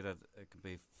you say that it can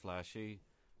be flashy.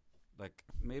 Like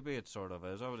maybe it sort of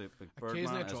is. Obviously,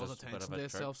 occasionally it draws attention to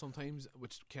itself sometimes,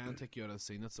 which can take you out of the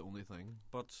scene. That's the only thing.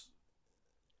 But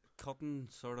cutting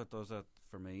sort of does that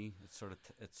for me. It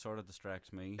sort of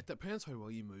distracts me. It depends how well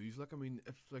you move. Like, I mean,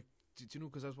 if like, did you know?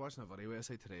 Because I was watching a video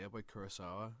essay today about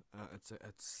Kurosawa.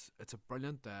 It's a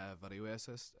brilliant video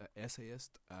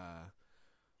essayist,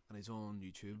 and he's on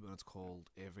YouTube, and it's called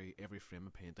Every Frame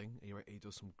of Painting. He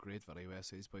does some great video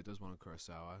essays, but he does one on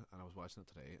Kurosawa, and I was watching it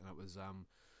today, and it was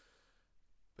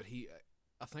but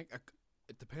I think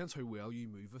it depends how well you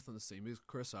move within the scene, because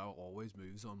Kurosawa always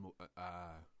moves on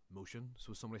motion.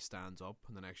 So somebody stands up,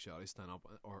 and the next shot he stand up,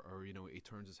 or you know, he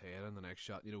turns his head, and the next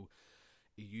shot, you know,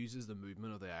 he uses the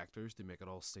movement of the actors to make it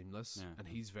all seamless, and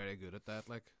he's very good at that.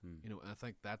 Like, you know, and I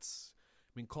think that's.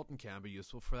 I mean, cutting can be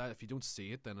useful for that. If you don't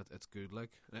see it, then it's good.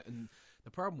 Like, and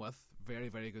the problem with very,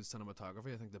 very good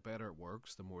cinematography, I think the better it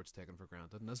works, the more it's taken for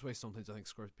granted. And that's why sometimes I think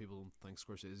people don't think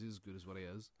Scorsese is as good as what he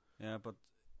is. Yeah, but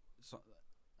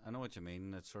I know what you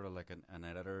mean. It's sort of like an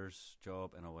editor's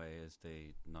job in a way, is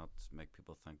they not make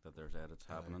people think that there's edits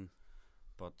happening.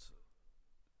 But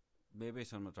maybe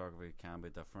cinematography can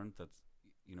be different. That,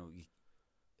 you know,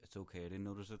 it's okay to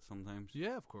notice it sometimes.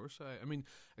 Yeah, of course. I mean,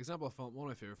 example of film, one of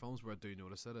my favourite films where I do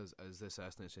notice it is The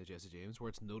Assassination of Jesse James, where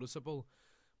it's noticeable,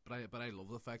 but I love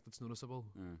the fact that it's noticeable.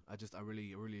 I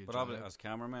really but enjoy it. As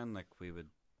cameramen, like, we would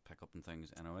pick up on things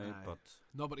anyway.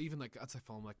 But even like, that's a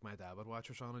film like my dad would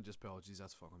watch or something and just be, oh geez,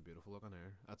 that's fucking beautiful looking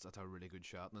there. That's a really good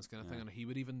shot and this kind of thing, and he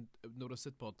would even notice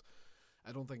it. But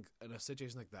I don't think in a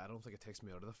situation like that, I don't think it takes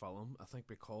me out of the film. I think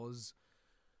because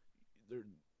there,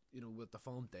 you know, what the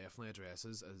film definitely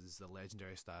addresses is the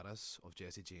legendary status of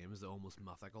Jesse James, the almost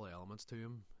mythical elements to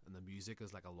him, and the music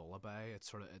is like a lullaby.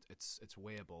 It's sort of it's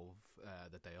way above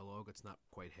the dialogue. It's not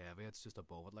quite heavy. It's just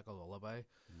above it, like a lullaby.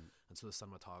 And so the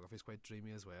cinematography is quite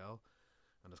dreamy as well,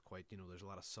 and it's quite, you know, there's a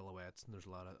lot of silhouettes and there's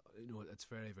a lot of, you know, it's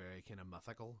very, very kind of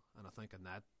mythical. And I think in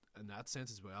that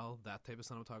sense as well, that type of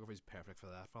cinematography is perfect for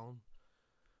that film.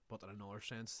 But in another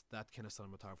sense, that kind of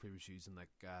cinematography was used in like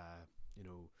you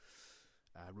know,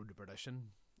 Road to Perdition,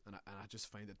 and I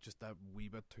just find it just that wee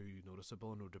bit too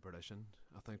noticeable in Road to Perdition.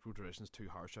 I think Road to Perdition is too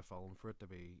harsh a film for it to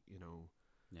be, you know,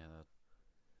 that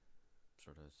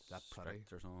sort of that pretty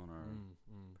or something, or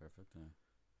perfect.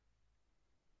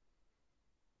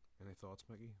 Any thoughts,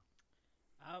 Mickey?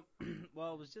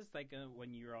 Well, it was just like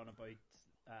when you were on about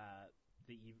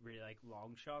that you really like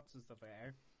long shots and stuff like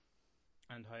that,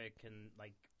 and how it can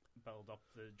like build up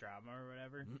the drama or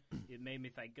whatever. It made me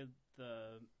think of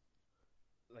the.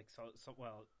 Like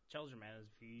well, Children of Men has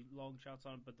a few long shots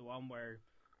on it, but the one where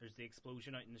there's the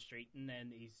explosion out in the street and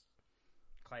then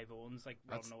Clive Owen's like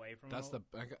running away from. That's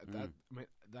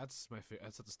that's my favorite.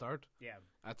 That's at the start. Yeah,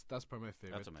 that's probably my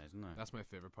favorite. That's amazing. That's my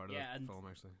favorite part of the film,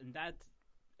 actually. And that,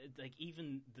 like,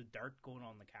 even the dirt going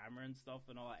on the camera and stuff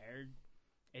and all that air,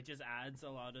 it just adds a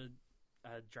lot of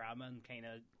drama and kind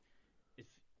of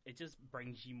it just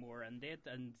brings you more into it,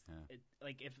 and it,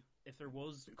 like if there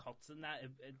was cuts in that,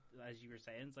 it, as you were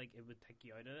saying, it's like it would take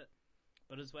you out of it.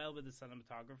 But as well with the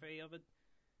cinematography of it,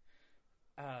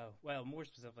 well, more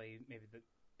specifically, maybe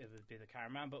it would be the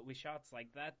cameraman. But with shots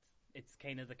like that, it's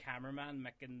kind of the cameraman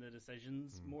making the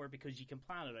decisions more, because you can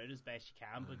plan it out as best you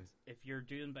can. But if you're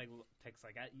doing big takes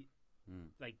like that,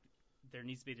 like there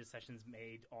needs to be decisions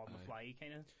made on the fly,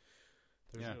 kind of.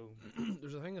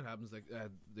 There's a thing that happens, like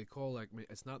they call, like,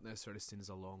 it's not necessarily seen as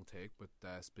a long take, but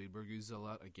Spielberg uses a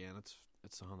lot. Again, it's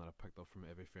something that I picked up from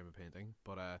Every Frame of Painting.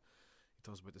 But he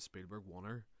talks about the Spielberg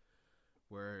oneer,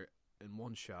 where in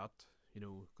one shot, you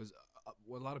know, because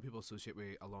what a lot of people associate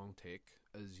with a long take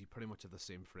is you pretty much have the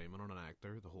same framing on an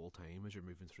actor the whole time as you're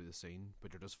moving through the scene,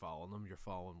 but you're just following them. You're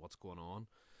following what's going on.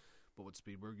 but what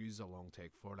Spielberg uses a long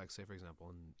take for, like say for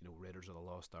example in Raiders of the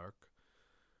Lost Ark,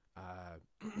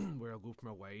 where I'll go from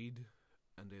a wide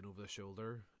and then over the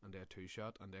shoulder and then a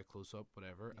 2-shot and then close up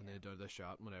whatever and then do the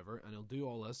shot and whatever, and he'll do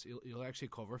all this. He'll actually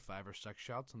cover 5 or 6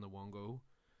 shots in the one go,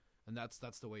 and that's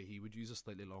the way he would use a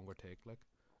slightly longer take. Like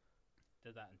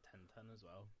did that in Tintin as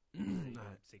well.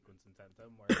 Sequence in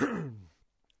Tintin where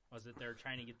was it they're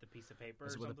trying to get the piece of paper?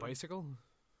 Is or it with something? a bicycle?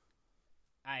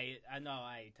 I know.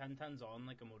 Tintin's on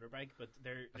like a motorbike, but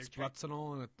they're splits and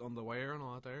all on the wire and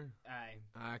all that there.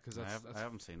 Because I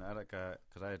haven't seen that, like,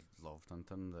 because I love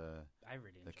Tintin, I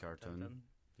really the enjoyed cartoon. Tintin.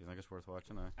 Do you think it's worth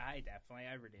watching? I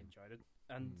really enjoyed it,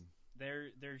 and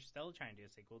they're still trying to do a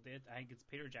sequel to it. I think it's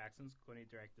Peter Jackson's going to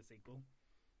direct the sequel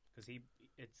because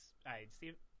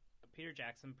Peter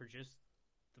Jackson produced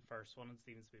the first one and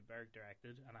Steven Spielberg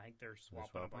directed, and I think they're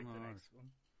swapping about the next one.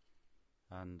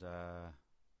 And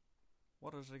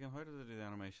what is it again? How do they do the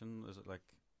animation? Is it like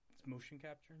it's motion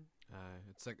capture?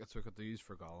 It's like what they use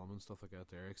for Gollum and stuff like that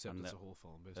there, except it's a whole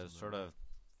film based on it's sort of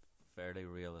fairly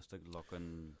realistic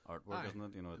looking artwork, isn't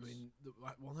it? I mean, the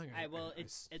one thing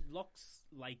it looks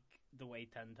like the way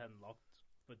Tintin looked,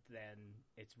 but then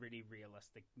it's really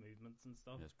realistic movements and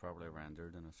stuff. Yeah, it's probably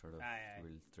rendered in a sort of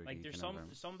real 3D like there's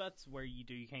some bits where you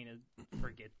do kind of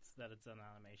forget that it's an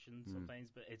animation sometimes,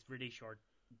 but it's really short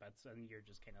bits and you're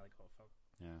just kind of like, oh fuck.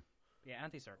 Yeah,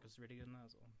 Andy Serkis is really good in that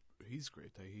as well. He's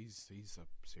great. He's a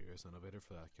serious innovator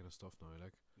for that kind of stuff now.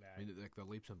 Like, I mean, like the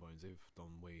leaps and bounds they've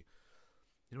done.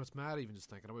 It's mad even just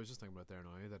thinking. I was just thinking about there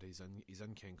now that he's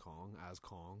in King Kong as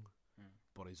Kong,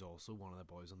 but he's also one of the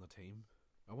boys on the team.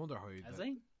 I wonder how is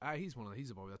he? He's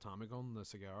the boy with the Tommy gun, the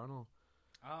cigar and all.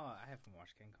 Oh, I haven't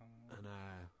watched King Kong. And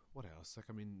what else? Like,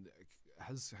 I mean,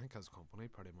 I think his company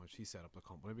pretty much. He set up the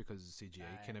company because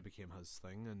CGI kind of became his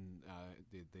thing, and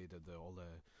they did all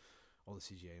the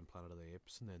CGI in Planet of the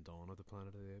Apes and then Dawn of the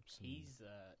Planet of the Apes. He's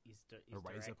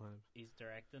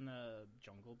directing a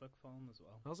Jungle Book film as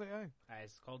well. How's it?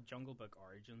 It's called Jungle Book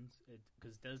Origins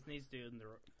because Disney's doing the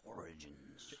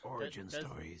origin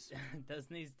stories.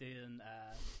 Disney's doing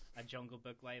a Jungle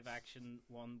Book live action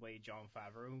one by Jon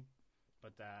Favreau,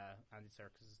 but Andy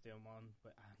Serkis is doing one,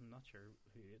 but I'm not sure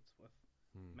who it's with.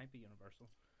 It might be Universal.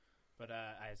 But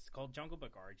it's called Jungle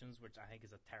Book Origins, which I think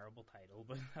is a terrible title,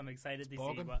 but I'm excited to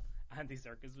see what Andy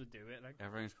Serkis would do it. Like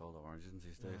everything's called Origins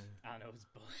these days. I know, it's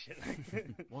bullshit.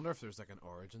 Wonder if there's like an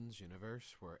Origins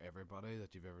universe where everybody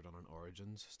that you've ever done an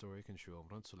Origins story can show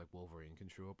up on it. So like Wolverine can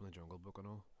show up in the Jungle Book and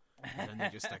all, and then they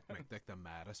just make like the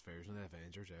maddest version of the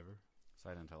Avengers ever.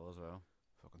 Silent Hill as well.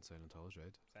 Fucking Silent Hill is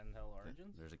right. Silent Hill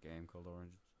Origins. There's a game called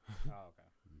Origins. Oh, okay.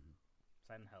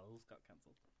 Silent Hill's got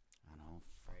cancelled. I know,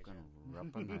 fucking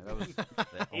ripping. That was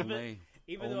the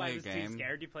even though I was too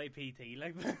scared to play PT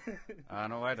like that. I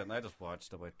know, I didn't. I just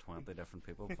watched about 20 different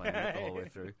people playing it the whole way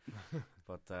through.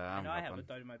 But I know I have it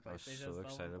down in my PlayStation. I was so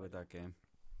excited about that game.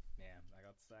 Yeah, I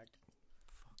got sacked.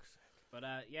 Fuck's sake. But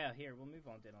yeah, here we'll move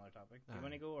on to another topic. Do you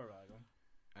want to go or will I go?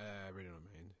 I really don't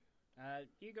mind.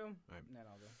 You go. Right. Then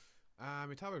I'll go.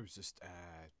 My topic was just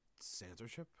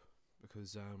censorship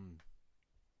because it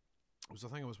was the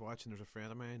thing I was watching. There's a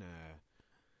friend of mine.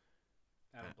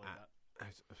 I don't believe that.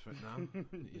 No,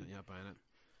 you're not buying it.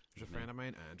 There's a friend of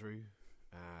mine, Andrew,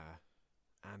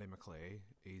 Andy McClay.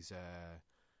 He's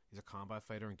a combat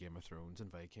fighter in Game of Thrones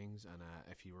and Vikings. And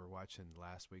if you were watching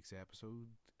last week's episode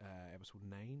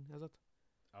 9, is it?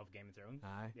 Of Game of Thrones.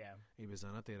 Aye, yeah. He was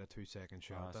in it. They had a 2-second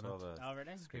shot in it.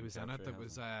 Already? He was in it. It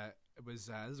was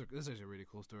this is a really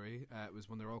cool story. It was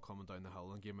when they're all coming down the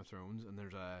hill in Game of Thrones, and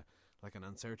there's like an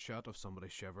insert shot of somebody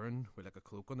shivering with like a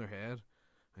cloak on their head,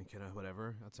 and kind of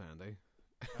whatever. That's Andy.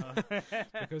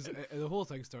 Because the whole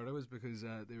thing started was because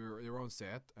they were on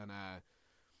set, and I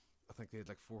think they had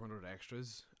like 400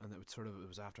 extras, and it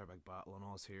was after a big battle and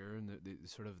all this here, and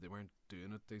they weren't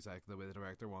doing it exactly the way the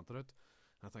director wanted it.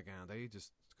 And I think Andy,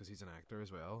 just because he's an actor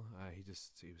as well, he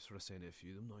was sort of saying to a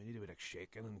few of them, no, you need to be like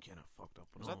shaking and kind of fucked up.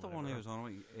 Was that the one he was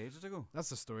on ages ago? That's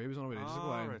the story. He was on ages ago.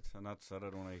 Right, and that's it.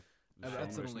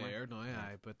 That's only aired now,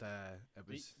 but it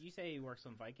was. You say he works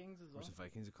on Vikings as well? Works on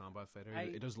Vikings, a combat fighter.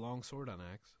 He does longsword and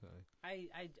axe. I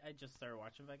just started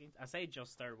watching Vikings. I say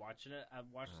just started watching it.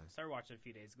 Started watching it a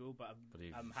few days ago, but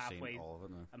I'm halfway. All of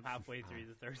it now. I'm halfway through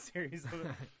the third series of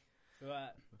it. So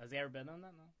has he ever been on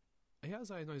that? No. He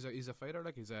has. I know he's a fighter.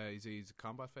 Like he's a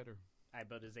combat fighter.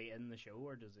 But is he in the show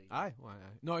or does he?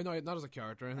 No, not as a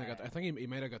character. I think he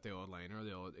might have got the odd line or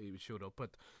he showed up.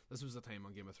 But this was the time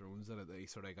on Game of Thrones that he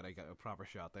sort of got to get a proper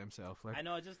shot to himself. Like. I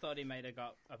know. I just thought he might have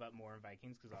got a bit more in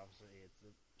Vikings because obviously it's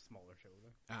a smaller show.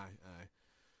 Like. Aye.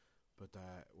 But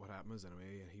what happened was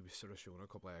anyway, he was sort of showing a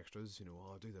couple of extras.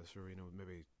 I'll do this or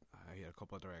maybe he had a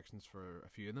couple of directions for a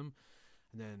few of them.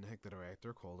 And then I think the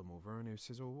director called him over and he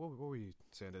says, "Oh, what were you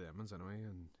saying to them anyway?"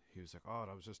 And he was like, "Oh,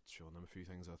 I was just showing them a few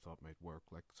things I thought might work,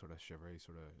 like sort of shivery,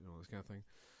 sort of, this kind of thing."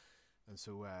 And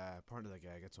so apparently the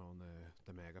guy gets on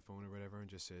the megaphone or whatever and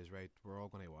just says, "Right, we're all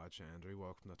going to watch Andrew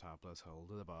walk from the top of this hill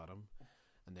to the bottom,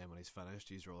 and then when he's finished,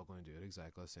 he's all going to do it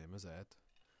exactly the same as that."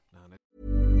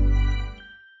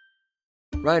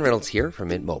 Ryan Reynolds here from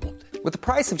Mint Mobile. With the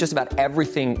price of just about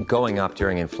everything going up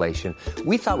during inflation,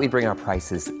 we thought we'd bring our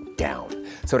prices down.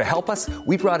 So to help us,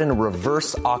 we brought in a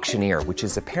reverse auctioneer, which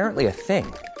is apparently a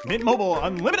thing. Mint Mobile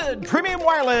Unlimited Premium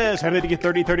Wireless. How to get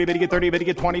 30, 30, bit to get 30, bit to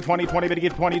get 20, 20, 20, bit to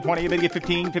get 20, 20, bit to get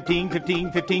 15, 15,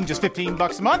 15, 15, just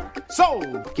 $15 a month?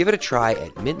 Sold! Give it a try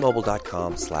at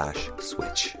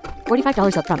mintmobile.com/switch.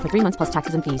 $45 up front for 3 months plus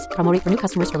taxes and fees. Promo rate for new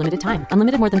customers for limited time.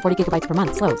 Unlimited more than 40 gigabytes per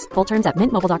month. Slows full terms at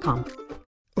mintmobile.com.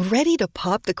 Ready to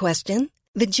pop the question?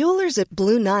 The jewelers at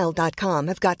BlueNile.com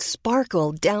have got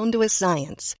sparkle down to a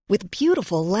science with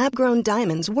beautiful lab-grown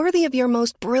diamonds worthy of your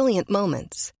most brilliant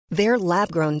moments. Their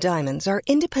lab-grown diamonds are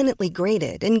independently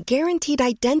graded and guaranteed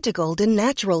identical to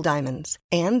natural diamonds,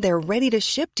 and they're ready to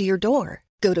ship to your door.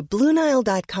 Go to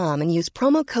BlueNile.com and use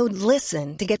promo code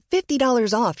LISTEN to get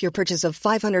 $50 off your purchase of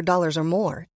 $500 or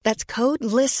more. That's code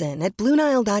LISTEN at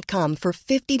BlueNile.com for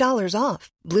 $50 off.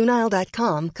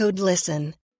 BlueNile.com, code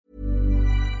LISTEN.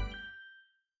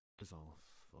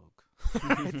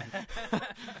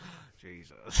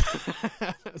 Jesus.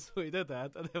 So he did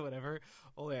that, and then whatever,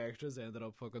 all the extras ended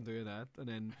up fucking doing that, and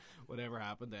then whatever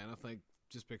happened then, I think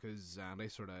just because Andy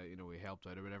sort of, we helped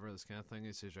out or whatever, this kind of thing,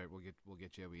 he says, "Right, we'll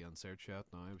get you a wee insert shot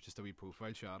now." It was just a wee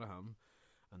profile shot of him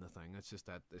and the thing. It's just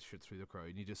that it shoots through the crowd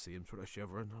and you just see him sort of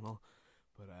shivering and all.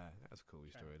 But that's a cool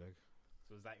story, like.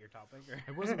 So is that your topic? Or?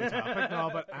 It wasn't the topic, no,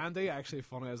 but Andy, actually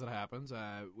funny as it happens,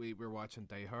 we were watching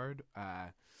Die Hard,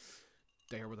 Die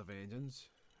Hard with a Vengeance.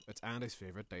 It's Andy's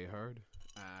favourite Die Hard.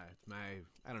 It's I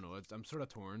don't know, I'm sort of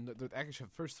torn. Actually,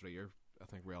 the first three are, I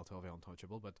think, relatively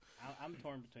untouchable, but I'm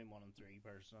torn between 1 and 3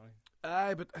 personally.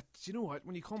 But do you know what?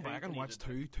 When you come back and watch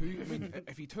two, I mean,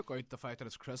 if you took out the fact that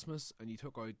it's Christmas and you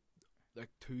took out like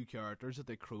 2 characters that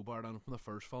they crowbarred on from the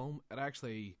first film, it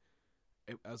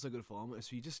was a good film.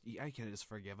 So I kind of just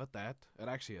forgive it. That it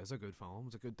actually is a good film.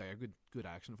 It's a good good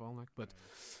action film. Like, but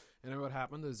what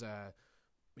happened is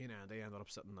me and Andy ended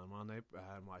up sitting on one night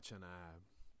and watching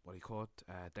what do you call it?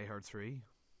 Die Hard 3.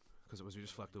 Because we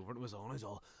just flicked over and it was on. He's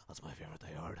all, "That's my favourite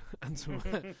Die Hard." And so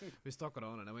we stuck it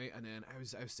on anyway. And then I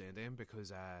was saying to him,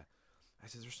 because I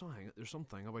said there's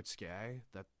something about Sky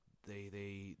that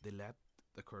they let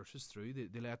the curses through.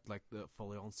 They let like the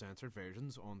fully uncensored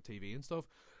versions on TV and stuff.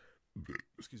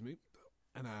 Excuse me.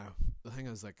 And the thing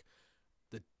is, like,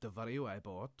 the video I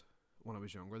bought when I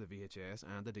was younger, the VHS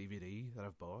and the DVD that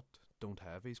I've bought, don't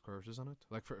have these curses on it.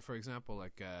 Like for example,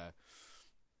 like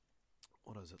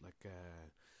what is it, like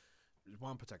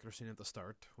one particular scene at the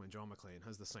start when John McClane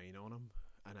has the sign on him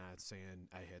and it's saying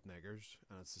 "I hate niggers,"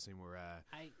 and it's the scene where I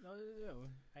hate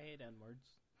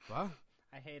N-words. What?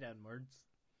 I hate N-words.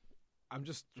 I'm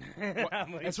just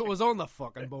it's what was on the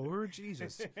fucking board.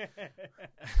 Jesus.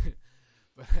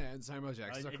 But Samuel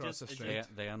Jackson's across the street.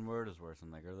 The N-word is worse than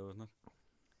nigger, though, isn't it?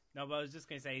 No, but I was just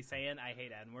going to say, saying "I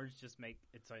hate N-words" just make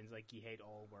it sounds like you hate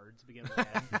all words begin with N.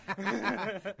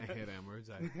 I hate N-words.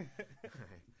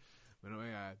 But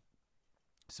anyway,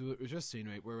 so it was just a scene,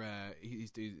 right, where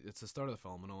it's the start of the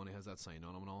film and all, and he has that sign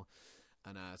on him and all,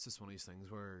 and it's just one of these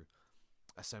things where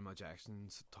Samuel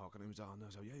Jackson's talking to him, and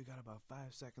he's like, "Yeah, you got about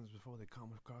 5 seconds before they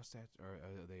come across that, or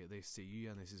they see you,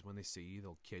 and this is when they see you,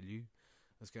 they'll kill you,"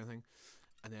 this kind of thing.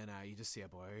 And then you just see a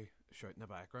boy shouting in the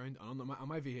background, and on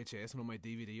my VHS and on my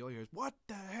DVD, all you hear is, "What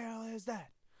the hell is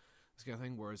that?" This kind of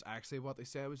thing. Whereas actually, what they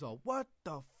said was all, "What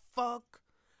the fuck?"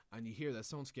 And you hear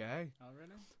this on Sky. Oh,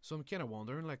 really? So I'm kind of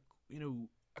wondering, like,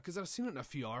 because I've seen it in a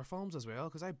few other films as well.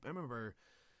 Because I remember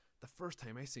the first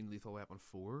time I seen Lethal Weapon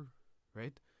 4,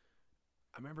 right?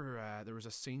 I remember there was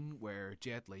a scene where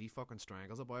Jet Li fucking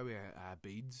strangles a boy with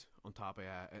beads on top of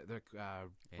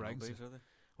rags. Beads, are they?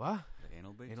 What? The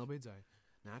anal beads? Anal beads,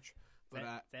 Natch.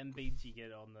 But them beads you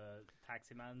get on the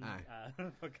taxi man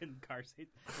fucking car seat.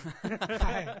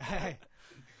 The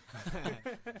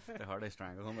hard I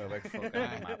strangle him, they're like fucking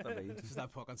map the beads. Just that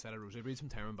fucking set of rosary beads from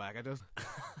tearing back. I just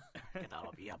get that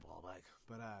up, yeah, ball back.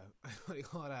 But what do you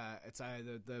call it? It's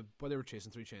the boy they were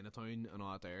chasing through Chinatown and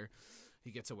all that there.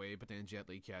 He gets away, but then Jet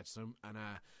Li catches him, and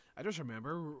I just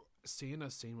remember seeing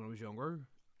a scene when I was younger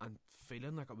and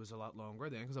feeling like it was a lot longer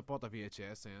then, because I bought the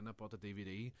VHS and I bought the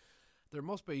DVD. There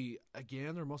must be. Did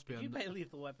you buy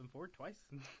Lethal Weapon 4 twice?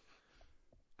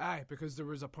 Aye, because there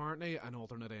was apparently an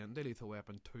alternate end to Lethal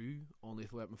Weapon 2 on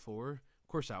Lethal Weapon 4,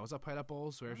 course, that was a pile of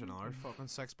balls, so there's another fucking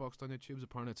 $6 down the tubes.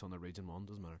 Apparently, it's on the Region 1,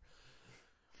 doesn't matter.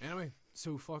 Anyway,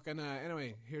 so fucking,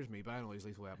 anyway, here's me buying all these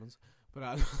lethal weapons.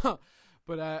 But,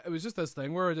 it was just this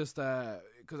thing where I just,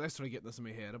 because I started getting this in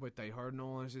my head about Die Hard and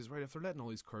all, and I says, right, if they're letting all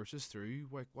these curses through,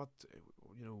 like, what's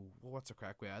the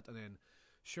crack with that? And then,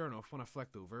 sure enough, when I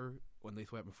flicked over, when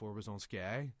Lethal Weapon 4 was on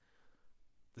Sky,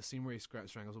 the scene where he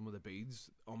strangles him with the beads,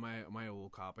 on my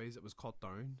old copies, it was cut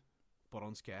down. But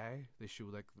on Sky, they show,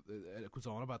 like, it goes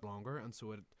on a bit longer, and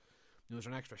so there's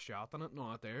an extra shot in it,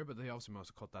 not there, but they obviously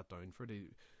must have cut that down for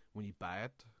when you buy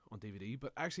it on DVD.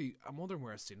 But actually, I'm wondering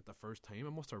where I seen it the first time. I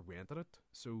must have rented it.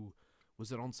 So,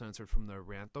 was it uncensored from the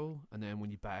rental, and then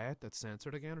when you buy it, it's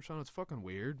censored again or something? It's fucking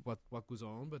weird what goes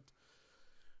on, but...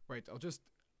 Right, I'll just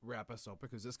wrap us up,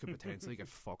 because this could potentially get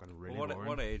fucking really boring.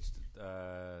 What age...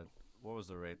 what was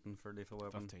the rating for Lethal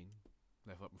Weapon? 15.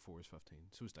 Lethal Weapon 4 is 15.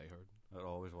 So is Die Hard. It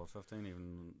always was 15,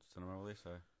 even cinema release.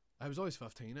 I was always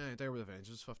 15. There with Avengers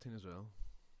was 15 as well.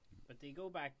 But do you go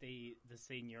back the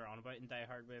scene you're on about in Die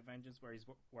Hard with Avengers, where he's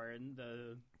wearing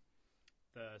the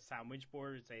sandwich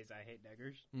board that says "I hate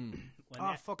niggers"?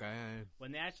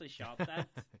 When they actually shot that,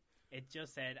 it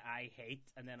just said "I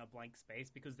hate" and then a blank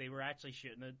space, because they were actually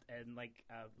shooting it in like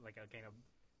a kind of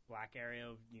black area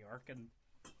of New York, and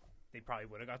they probably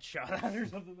would have got shot at or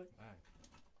something like that.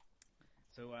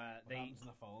 So they happens in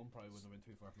the film probably wouldn't have been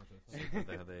too far from the truth.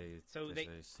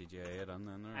 they CGI it on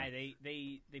then.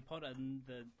 They put in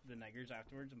the niggers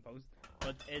afterwards in post,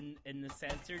 but in the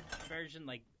censored version,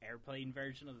 like airplane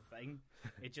version of the thing,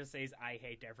 it just says "I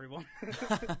hate everyone."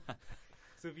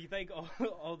 So if you think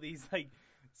all these like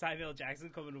Samuel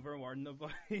Jackson coming over and warning them,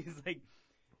 he's like,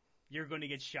 you're going to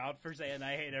get shot for saying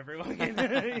 "I hate everyone." You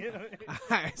know?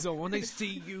 So when they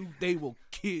see you, they will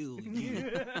kill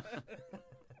you.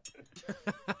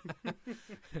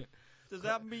 Does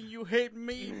that mean you hate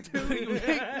me too? You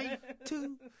hate me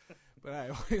too.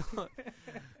 But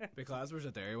because there's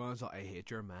a dairy one, so I hate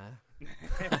your ma.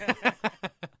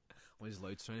 When he's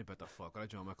loud sounding about the fuck out of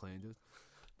John McClane just.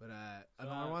 But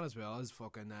another one as well is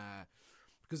fucking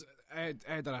because I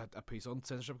did a piece on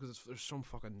censorship, because there's some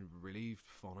fucking really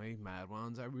funny mad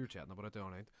ones. We were chatting about it the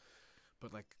other night.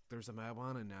 But like there's a mad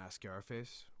one in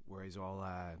Scarface where he's all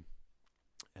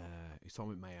he's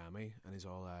talking about Miami, and he's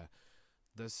all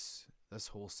this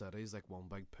whole city's like one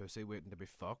big pussy waiting to be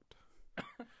fucked.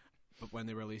 But when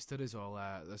they released it, he's all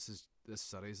this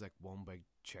city's like one big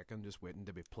chicken just waiting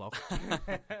to be plucked.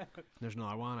 There's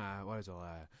another one what is all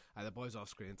the boy's off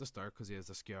screen at the start because he has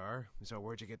the scar. He's all,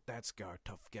 "Where'd you get that scar,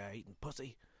 tough guy eating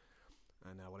pussy?"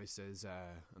 And what he says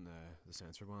in the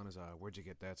censored one is, "Where'd you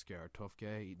get that scar, tough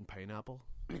guy eating pineapple?"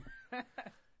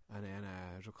 And then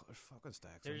there's fucking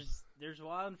stacks. There's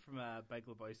one from Big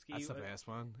Lebowski. That's the best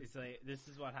one. It's like, "This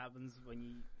is what happens when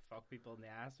you fuck people in the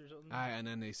ass" or something. And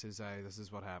then he says, "This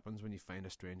is what happens when you find a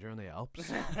stranger in the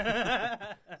Alps."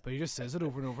 But he just says it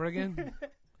over and over again.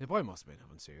 The boy must have been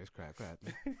having serious crack, right?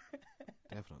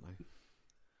 Definitely.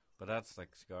 But that's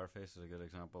like Scarface is a good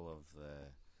example of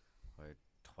how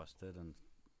twisted and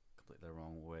completely the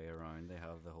wrong way around they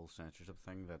have the whole censorship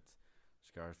thing. That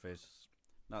Scarface,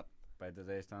 not by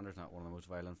today's standards, not one of the most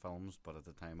violent films, but at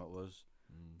the time it was.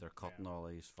 They're cutting all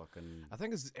these fucking. I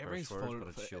think everything's full.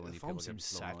 The film seems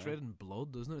saturated in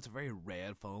blood, doesn't it? It's a very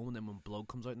red film, and then when blood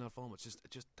comes out in that film, it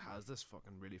just has this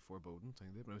fucking really foreboding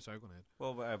thing. But I'm sorry, go ahead.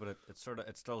 Well, but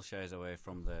it still shies away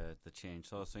from the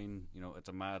chainsaw scene. You know, it's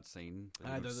a mad scene.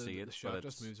 The shot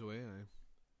just moves away.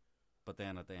 But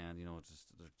then at the end, you know, it's just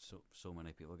there's so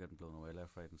many people getting blown away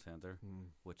left, right, and centre,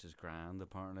 which is grand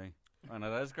apparently, and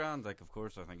it is grand. Like, of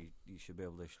course, I think you should be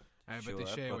able to. But they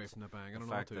shy away from the bang. I don't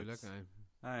know too. Like,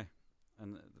 aye,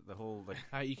 and the whole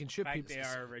like. You can shoot people.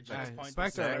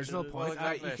 Back to the original point.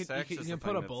 Well, exactly, you can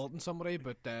put a bullet in somebody,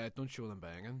 but don't show them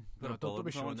banging. Don't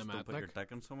be showing them at. Don't put your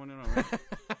dick in someone, you know.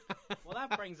 Well,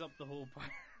 that brings up the whole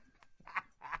point.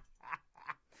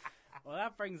 Well,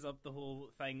 that brings up the whole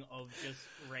thing of just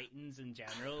ratings in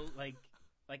general. Like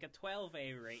a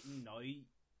 12A rating now,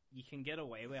 you can get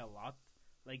away with a lot.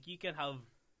 Like, you can have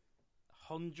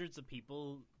hundreds of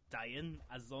people dying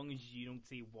as long as you don't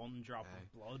see one drop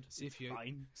of blood.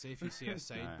 Fine. Say if you see a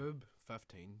side boob,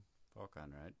 15.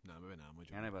 Fucking right. No, maybe not. Would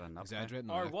you? Anybody not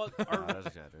exaggerating? Or what? Or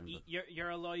exaggerating,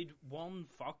 you're allowed one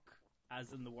fuck,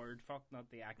 as in the word fuck, not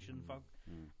the action fuck.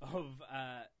 Of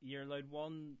you're allowed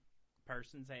one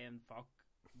person saying fuck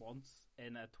once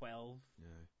in a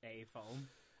 12A film,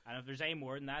 and if there's any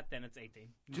more than that, then it's 18.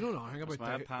 Do you know nothing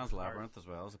about Pan's Labyrinth as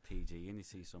well as a PG, and you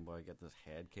see somebody get this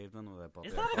head caved in with a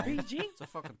bucket. Is that a PG? It's a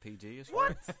fucking PG.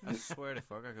 What? I swear to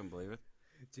fuck, I can believe it.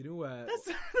 Do you know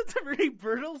that's a really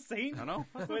brutal scene. I know.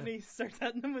 When he starts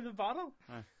hitting him with a bottle.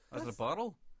 That's a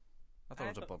bottle. I thought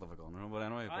it was a butt of a gun, but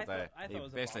anyway. I But thought he it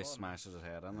was a basically bottle. smashes his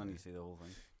head in, and you see the whole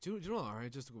thing. Do you know what,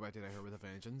 alright, just to go back to that here with a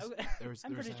vengeance.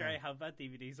 I'm pretty sure I have that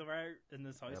DVD somewhere in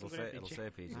this house. It'll say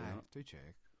PG. do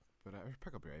check. But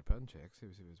pick up your iPad and check, see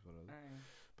what it is.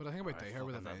 But I think about Die Hard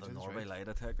with a Vengeance, the Norway right? lie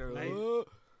detector.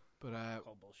 But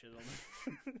Call bullshit on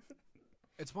it.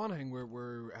 it's one thing where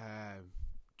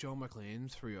John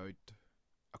McClane threw out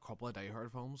a couple of Die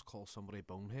Hard films called Somebody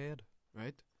Bonehead,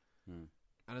 right?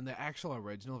 And in the actual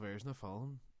original version of the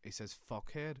film, he says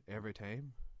fuckhead every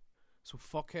time. So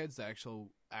fuckhead's the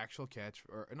actual catch,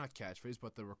 or not catchphrase,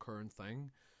 but the recurring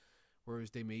thing. Whereas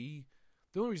the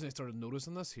only reason I started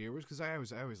noticing this here was because I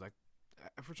was like,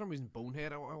 for some reason,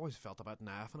 bonehead. I always felt a bit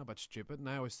naff and a bit stupid, and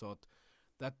I always thought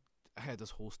that I had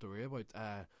this whole story about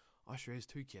Usher has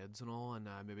 2 kids and all, and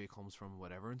maybe it comes from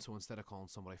whatever. And so instead of calling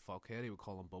somebody fuckhead, he would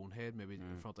call them bonehead, maybe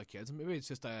in front of the kids. And maybe it's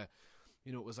just it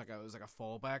was like a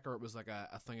fallback, or it was like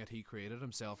a thing that he created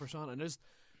himself or something. And just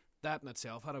that in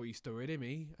itself had a wee story to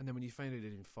me. And then when you find out he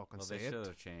didn't fucking say they it, should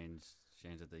have changed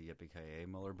it to Yippee-ki-yay,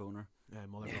 Muller Boner.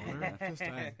 Muller Boner, just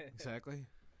exactly.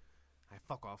 I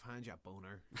fuck off, hand you a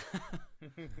boner.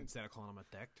 Instead of calling him a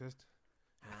dick, just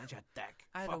hand you a dick.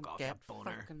 I fuck don't off, get you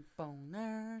boner. fucking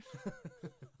boners.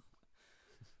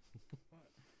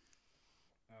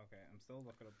 Okay, I'm still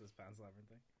looking up this Pan's Labyrinth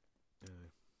thing.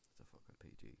 It's a fucking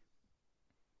PG.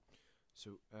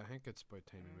 So I think it's about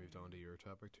time we moved on to your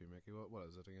topic too, Mickey. What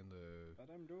is it again? But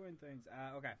I'm doing things.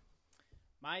 Okay,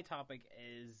 my topic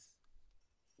is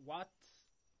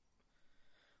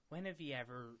when have you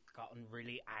ever gotten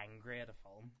really angry at a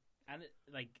film? And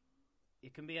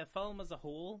it can be a film as a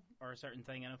whole, or a certain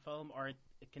thing in a film, or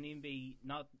it can even be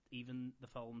not even the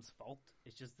film's fault.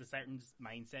 It's just the certain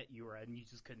mindset you were in. You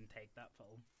just couldn't take that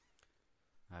film.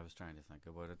 I was trying to think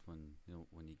about it when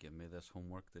you give me this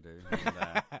homework to do. And,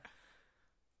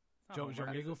 do you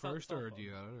want me to go first, or do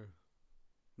you got it? Or?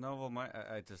 No, well,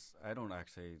 I don't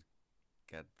actually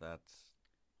get that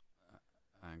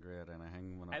angry at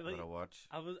anything when I watch.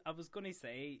 I was going to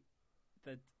say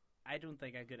that I don't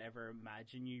think I could ever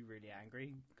imagine you really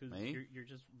angry, because you're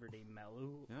just really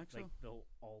mellow,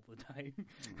 all the time.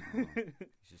 You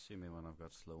should see me when I've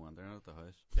got slow internet at the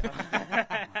house.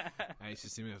 You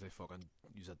should see me if they fucking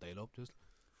use a dial-up, just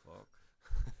fuck.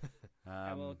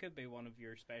 Well, it could be one of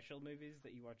your special movies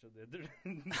that you watch on the internet.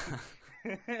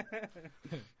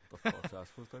 The fuck's that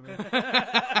supposed to mean?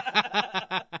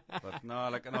 But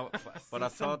no, but I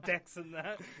thought dicks in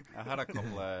that. I had a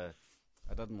couple of.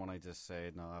 I didn't want to just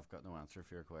say no. I've got no answer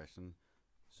for your question.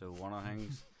 So one of the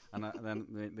things, and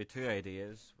then the 2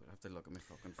 ideas. We have to look at my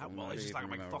fucking phone. Well, it's just like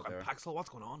my fucking Pixel. What's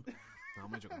going on? No,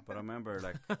 I'm joking. But I remember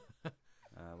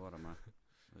what am I?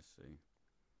 Let's see.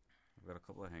 I've got a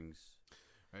couple of things.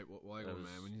 Right, well, I go,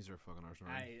 man. When you're fucking arse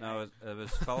around. No, it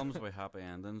was films with happy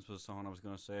endings was something I was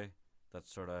going to say. That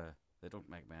sort of, they don't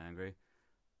make me angry.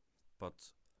 But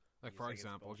like, for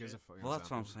example, give us a fucking well, that's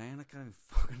what I'm saying. I can't even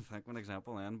fucking think of an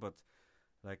example then, but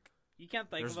you can't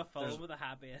think of a film with a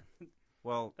happy ending.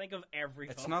 Well, think of every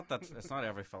film. It's not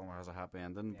every film has a happy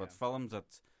ending, but films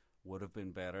that would have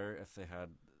been better if they had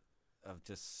have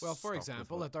just. Well, for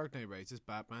example, The Dark Knight Rises,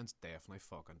 Batman's definitely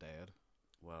fucking dead.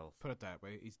 Well, put it that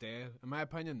way, he's dead. In my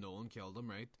opinion, Nolan killed him,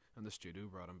 right? And the studio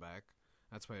brought him back.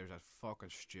 That's why there's that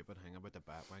fucking stupid thing about the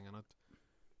Batwing in it.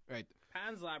 Right.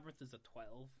 Pan's Labyrinth is a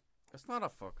 12. It's not a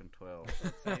fucking 12.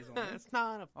 It's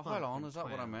not a fucking 12. Hold on, is that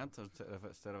what I meant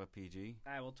instead of a PG?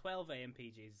 Well, 12A and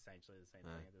PG is essentially the same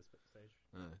thing at this stage.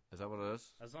 Is that what it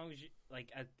is? As long as you,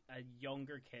 a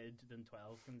younger kid than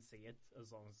 12 can see it,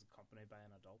 as long as it's accompanied by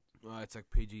an adult. It's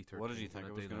like PG-13. What did you think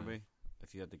it was going to be?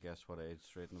 If you had to guess what age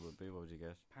rating it would be, what would you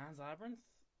guess? Pan's Labyrinth?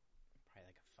 Probably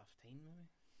like a 15, maybe.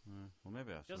 Well, maybe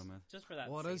that's what I meant. Just for that.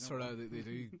 Well, it is sort of, they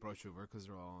do brush over because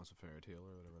they're all a fairy tale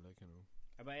or whatever,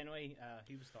 But anyway,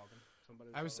 he was talking.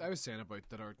 I was saying about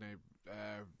The Dark Knight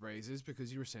Rises,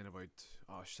 because you were saying about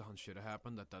something should have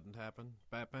happened that didn't happen.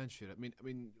 Batman should have. I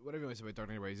mean, whatever you want to say about Dark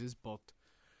Knight Rises, but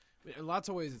in lots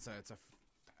of ways,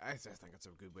 I think it's a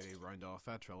good way to round off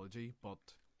that trilogy. But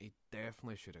he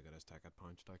definitely should have got his ticket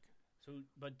punched, like. So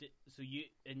you,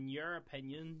 in your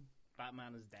opinion,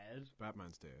 Batman is dead?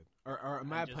 Batman's dead. Or in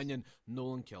my opinion,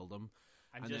 Nolan killed him.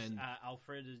 And then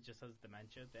Alfred just has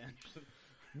dementia then.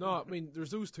 No, I mean, there's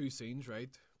those 2 scenes,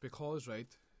 right? Because, right,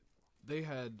 they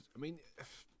had, I mean,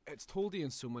 it's told you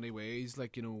in so many ways,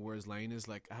 like, where his line is,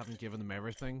 like, I haven't given them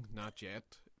everything, not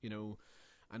yet, and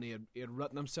he had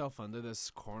written himself into this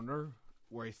corner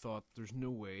where he thought, there's no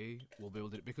way we'll be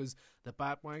able to, because the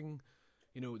Batwing,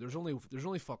 you know, there's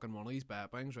only fucking one of these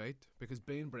Batwings, right? Because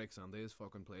Bane breaks into his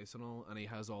fucking place and all, and he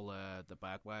has all the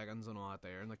bat wagons and all that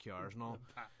there, and the cars and all.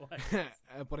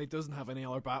 But he doesn't have any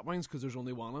other Batwings because there's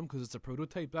only one of them, because it's a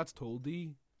prototype. That's told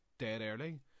thee dead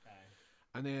early.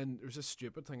 And then there's this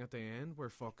stupid thing at the end where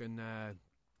fucking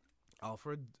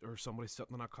Alfred or somebody's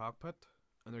sitting in a cockpit,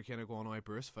 and they're kind of going, "Oh,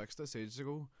 Bruce fixed this ages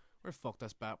ago. Where the fuck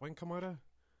this Batwing come out of?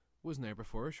 Wasn't there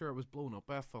before? Sure, it was blown up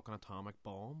by a fucking atomic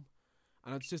bomb."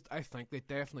 And it's just, I think they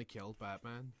definitely killed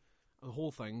Batman. The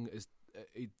whole thing is,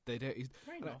 he's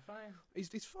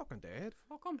fucking dead.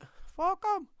 Fuck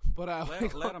him. But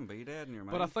let him be dead in your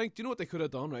mind. But I think, do you know what they could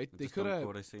have done, right? They could have. Don't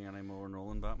go to see any more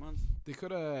Nolan Batmans. They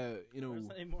could have, you know.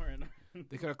 There's any more in it.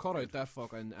 They could have cut out that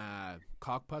fucking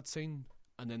cockpit scene,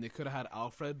 and then they could have had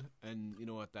Alfred and, you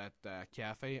know, at that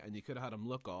cafe, and you could have had him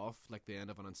look off like the end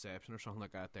of an Inception or something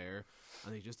like that there,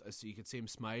 and he just, so you could see him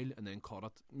smile and then cut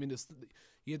it. I mean,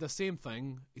 he had the same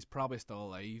thing. He's probably still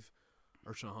alive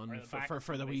or something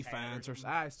for the wee fans or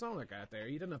something like that there.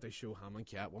 You didn't have to show him and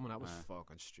Catwoman. That was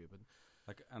fucking stupid.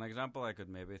 Like an example I could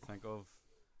maybe think of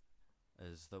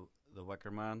is the Wicker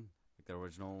Man. Like the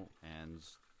original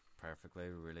ends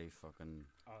perfectly, really fucking.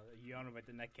 Oh, you on about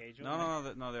the Nick Cage one?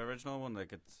 No, the original one.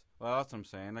 Like it's, well, that's what I'm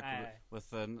saying. Like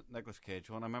with the Nicolas Cage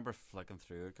one, I remember flicking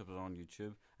through it because it was on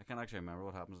YouTube. I can't actually remember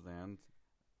what happens at the end.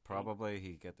 Probably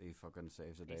he fucking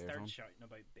saves the day or something. He starts shouting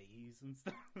about bees and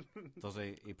stuff. Does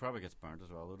he? He probably gets burnt as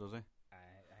well, though, does he?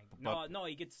 No,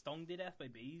 he gets stung to death by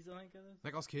bees, I think it is.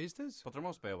 Nicolas Cage does? But there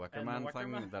must be a Wicker Man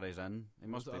thing that he's in. He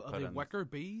must be put in. Wicker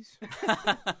bees?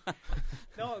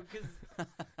 No,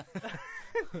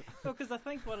 because I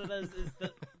think what it is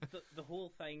that the whole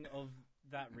thing of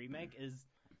that remake is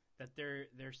that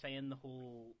they're saying the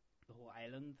whole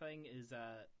island thing is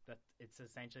that it's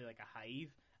essentially like a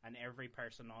hive, and every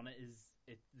person on it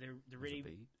they're really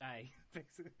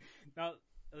basically not.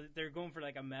 They're going for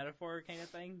like a metaphor kind of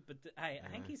thing, but I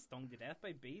think he's stung to death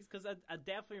by bees, because I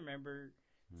definitely remember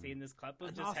seeing this clip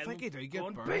of just him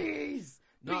going, bees!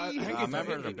 No, I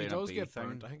think he does get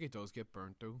burnt. I think he does get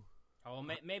burnt though. Oh,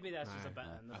 maybe that's just a bit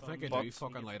in the I film. think I do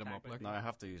fucking light him up like. No, I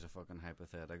have to use a fucking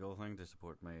hypothetical thing to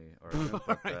support my argument.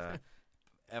 But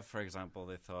if, for example,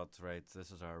 they thought, right, this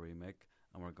is our remake,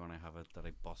 and we're going to have it that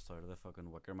he busts out of the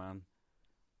fucking Wicker Man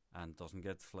and doesn't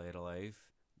get flayed alive,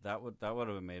 that would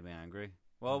have made me angry.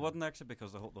 Well, it wouldn't actually,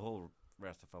 because the whole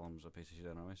rest of the film's a piece of shit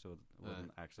anyway, so it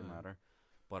wouldn't actually matter.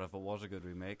 But if it was a good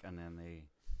remake and then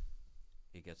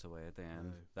he gets away at the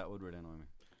end, that would really annoy me.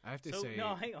 I have to say...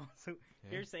 No, hang on. So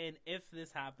you're saying if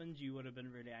this happened, you would have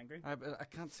been really angry? I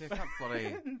can't say, I can't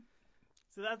bloody...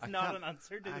 So that's not an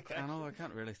answer to the question. I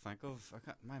can't really think of...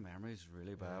 my memory's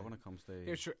really bad when it comes to...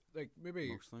 Yeah, sure. Like, maybe...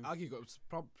 most things.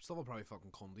 Stuff will probably fucking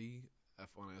Cundy if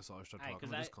when I start talking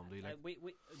about this Cundy. Like, wait,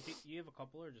 do you have a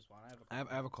couple or just one? I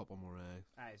have a couple more.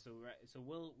 Aye, so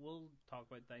we'll talk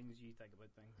about things, you think about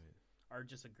things, or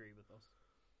just agree with us.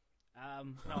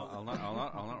 No, I'll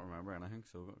not remember anything,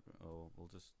 so we'll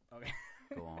just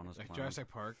go on as like planned. Jurassic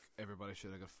Park. Everybody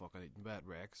should have got fucking eaten by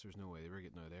Rex. There's no way they were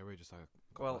getting out of there. We just had a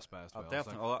couple of spaced wells.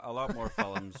 Definitely, a lot more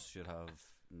films should have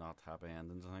not happy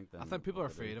endings. I think people are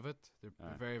afraid of it. They're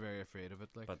very, very afraid of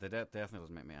it. Like, but they definitely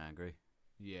doesn't make me angry.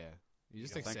 Yeah. You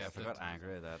just accept it. If I got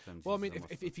angry at that, then well, I mean,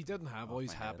 if you didn't have all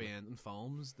these happy ending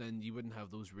films, then you wouldn't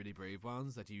have those really brave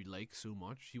ones that you like so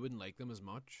much. You wouldn't like them as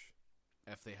much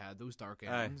if they had those dark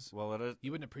endings. Well, it is.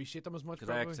 You wouldn't appreciate them as much.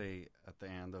 Because I actually, at the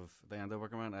end of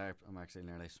Wicker Man, I'm actually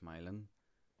nearly smiling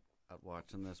at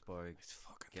watching this boy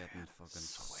getting fucking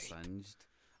singed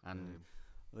and.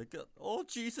 Like, oh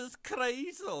Jesus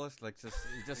Christ! Oh, it's like you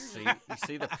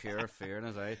see the pure fear in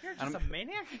his eye. You're just a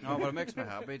maniac. No, but it makes me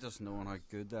happy just knowing how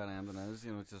good that ending is.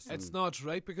 You know, it's not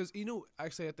right, because you know,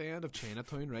 actually at the end of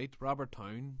Chinatown, right? Robert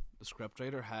Towne, the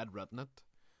scriptwriter, had written it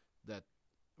that.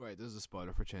 Right, this is a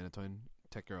spoiler for Chinatown.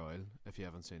 Take your oil if you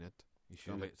haven't seen it. You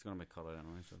should. It's gonna be cut out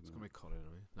anyway. It's gonna be cut out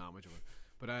anyway. No, I'm joking.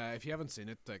 But if you haven't seen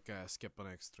it, like skip the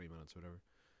next 3 minutes, or whatever.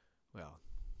 Well.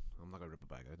 I'm not gonna rip it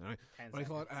back out. Anyway,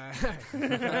 what I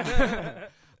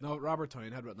thought. No, Robert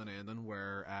Towne had written an ending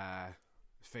where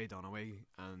Faye Dunaway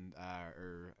and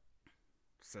her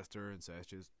sister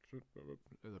incestuous,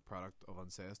 the product of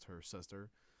incest, her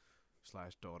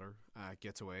sister/daughter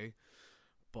gets away,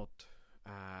 but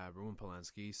Roman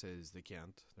Polanski says they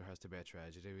can't. There has to be a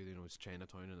tragedy. You know, it's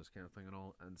Chinatown and this kind of thing and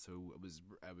all. And so it was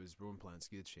Roman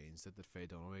Polanski that changed it, that Faye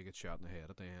Dunaway gets shot in the head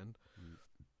at the end,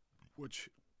 which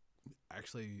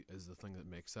actually is the thing that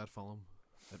makes that film.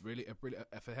 It really, if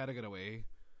it had to get away,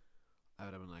 I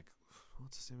would have been like, well,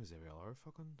 it's the same as every other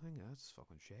fucking thing. That's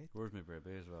fucking shit. Where's my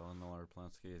baby as well? And Laura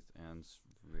Polanski ends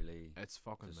really. It's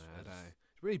fucking mad. It's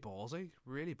really ballsy.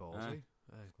 Really ballsy.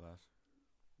 Class.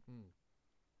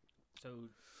 So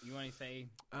you want to say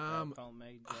film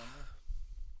made genre?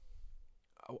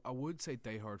 I would say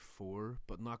Die Hard 4,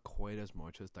 but not quite as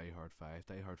much as Die Hard 5.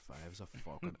 Die Hard 5 is a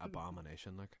fucking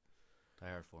abomination. Like Die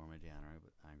Hard 4 made you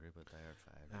angry, but Die Hard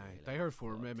 5. Really Die Hard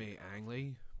 4 made me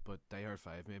angry, but Die Hard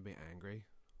 5 made me angry.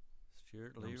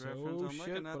 Stuart Lee reference. I'm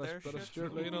looking at their shit.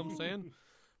 Stuart Lee, you know what I'm saying?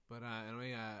 But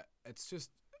anyway, it's just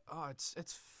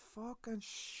it's fucking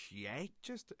shite.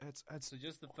 Just it's so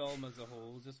just the film as a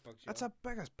whole just fucks you It's up. a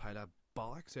biggest pile of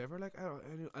bollocks ever. Like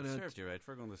I served you right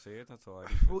for going to see it. That's all.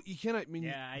 Well, you cannot. I mean,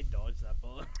 yeah, I dodged that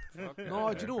bullet. No,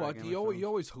 do you know what? You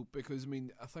always hope, because I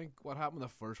mean, I think what happened with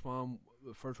the first one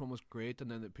was great,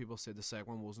 and then people said the second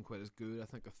one wasn't quite as good. I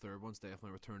think the third one's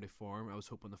definitely returned to form. I was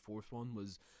hoping the fourth one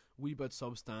was a wee bit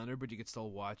substandard, but you could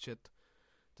still watch it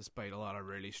despite a lot of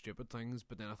really stupid things.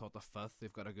 But then I thought the fifth,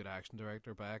 they've got a good action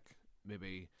director back.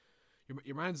 Maybe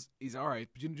your man's, he's alright,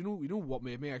 but you know what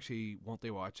made me actually want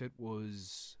to watch it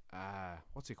was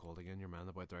what's he called again? Your man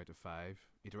that directed 5.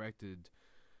 He directed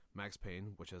Max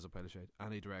Payne, which is a pile of shit,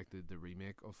 and he directed the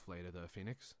remake of Flight of the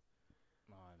Phoenix.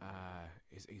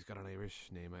 He's got an Irish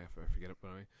name, I forget it, but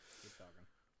anyway. Keep talking.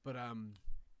 But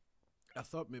I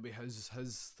thought maybe his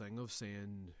thing of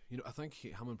saying, you know, I think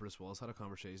him and Bruce Willis had a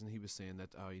conversation. He was saying that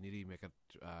you need to make it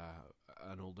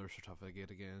an older certificate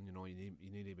again. You know, you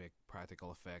need to make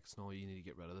practical effects. No, you need to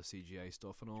get rid of the CGI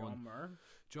stuff and all.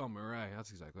 John Murray,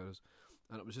 that's exactly what it is.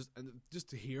 And it was just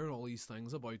to hear all these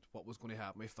things about what was going to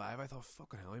happen with 5. I thought,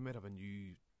 fucking hell, he might have a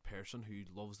new person who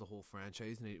loves the whole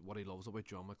franchise and what he loves about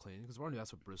John McClane. Because apparently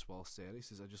that's what Bruce Willis said. He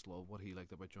says, I just love what he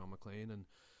liked about John McClane, and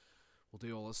we'll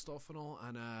do all this stuff and all.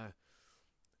 And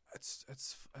it's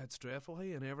dreadful,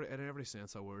 hey, in every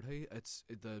sense of the word, hey.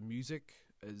 The music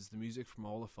is the music from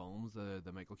all the films,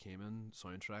 the Michael Kamen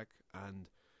soundtrack, and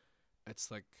it's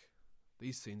like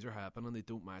these scenes are happening, they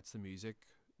don't match the music.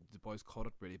 The boys cut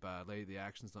it really badly. The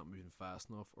action's not moving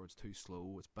fast enough, or it's too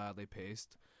slow. It's badly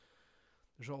paced.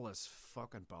 There's all this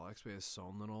fucking bollocks with his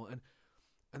son and all, and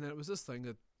then it was this thing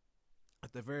that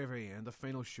at the very, very end, the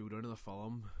final showdown of the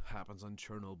film happens in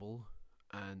Chernobyl,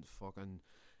 and fucking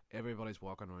everybody's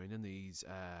walking around in these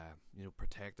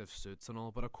protective suits and all.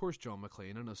 But of course, John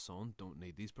McClane and his son don't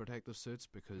need these protective suits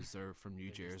because they're from New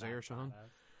Jersey or something.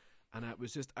 And it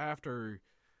was just after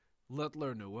little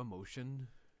or no emotion,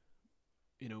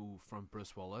 you know, from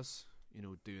Bruce Willis, you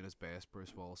know, doing his best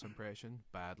Bruce Willis impression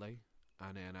badly,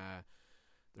 and then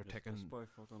they're taking. This boy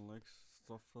fucking likes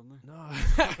stuff, doesn't he? No,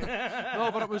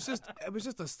 no, but it was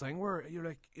just this thing where you're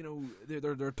like, you know,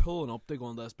 they're tooling up to go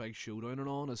on this big showdown and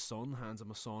all, and his son hands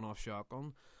him a sawn-off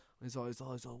shotgun, and he's always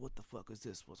what the fuck is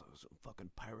this? What's a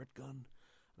fucking pirate gun?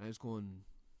 And I was going,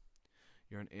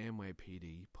 you're an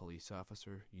NYPD police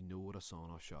officer, you know what a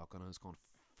sawn-off shotgun is. Going,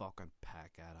 fucking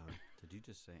pack at him. Did you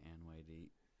just say NYD?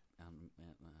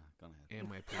 Go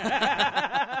ahead.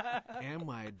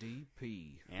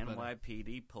 NYDP.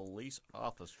 NYPD police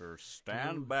officer,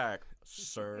 stand back,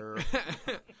 sir.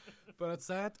 But it's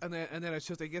that, and then it's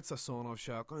just, it gets a sawn-off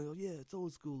shotgun. I go, yeah, it's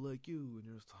old school like you, and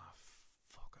you're just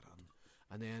fuck it on.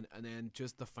 And then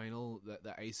just the final,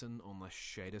 the icing on the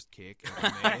shitest cake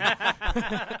ever made.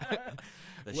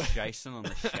 The shicing on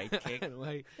the shite cake.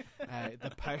 Like,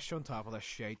 the pish on top of the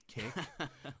shite cake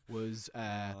was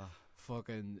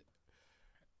fucking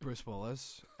Bruce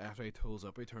Willis. After he tools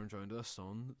up, he turns around to the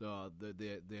son,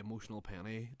 the emotional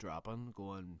penny dropping,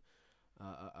 going,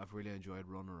 I've really enjoyed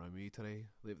running around me today.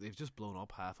 They've just blown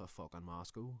up half of fucking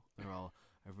Moscow. They're all,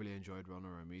 I've really enjoyed running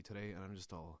around me today, and I'm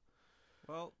just all,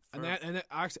 well, and then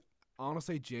actually,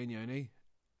 honestly, genuinely,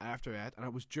 after that, and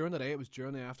it was during the day, it was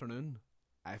during the afternoon,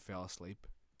 I fell asleep.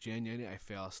 Genuinely, I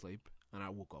fell asleep, and I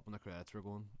woke up and the credits were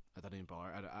going. I didn't even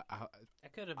bother.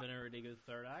 That could have been a really good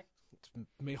third act.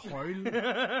 Me howl.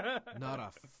 Not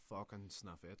a fucking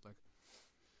snuff it. Like,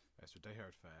 so Die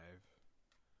Hard 5,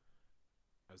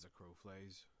 As the Crow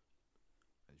Flies,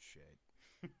 and shit.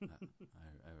 I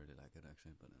really like it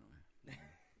actually, but anyway.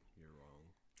 You're wrong.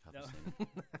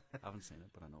 Haven't seen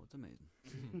it, but I know it's amazing.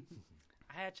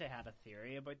 I actually had a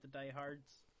theory about the Die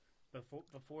Hards before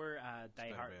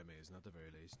Die Hard. Very amazing, at the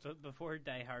very least. Before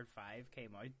Die Hard 5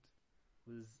 came out,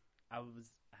 I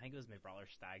think it was my brother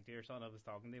Stag Do or something. I was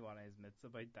talking to one of his mates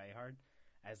about Die Hard.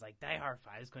 I was like, Die Hard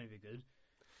 5 is going to be good.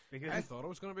 Because I thought it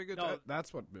was going to be good. No,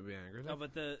 that's what made me angry. No,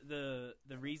 but the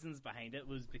reasons behind it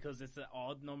was because it's an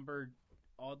odd numbered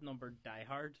Die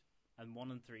Hard, and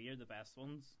 1 and 3 are the best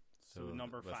ones. So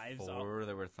number 5's up. 4,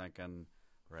 they were thinking,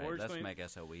 right, let's make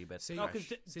us a wee bit. See,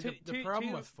 the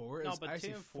problem with 4 is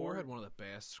actually 4 had one of the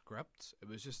best scripts.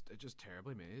 It just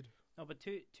terribly made. No, but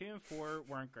 2 and 4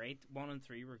 weren't great. 1 and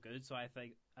 3 were good. So I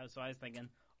was thinking,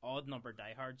 odd number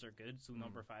diehards are good, so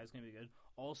number 5 is going to be good.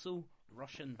 Also,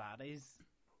 Russian baddies.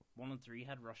 1 and 3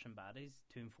 had Russian baddies.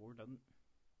 2 and 4 didn't.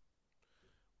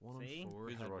 1 See? and 4.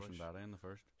 Who's had the Russian baddie in the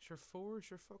first? Sure, 4.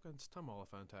 Sure, fucking it's Tom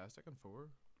Fantastic and 4.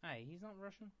 Aye, he's not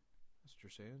Russian. That's what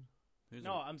you're saying. Who's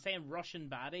No, I'm saying Russian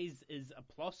baddies is a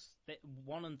plus.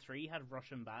 1 and 3 had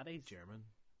Russian baddies.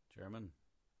 German.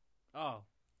 Oh.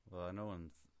 Well, I know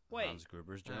Wait. Hans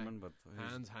Gruber's German, but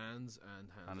Hans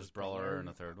and his brother in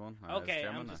the third one. Okay,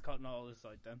 German, I'm just cutting all this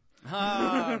out then.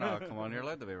 No, come on, you're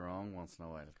allowed to be wrong once in a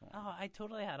while. Come on. Oh, I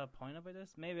totally had a point about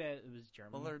this. Maybe it was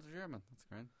German. Well, they're German. That's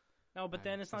great. No, but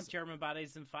then it's not German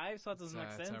baddies in 5, so that doesn't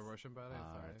make sense. It's a Russian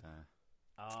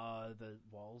baddie. The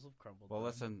walls have crumbled. Well,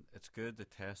 listen, it's good to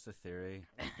test the theory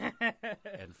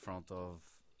in front of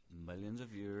millions of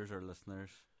viewers or listeners.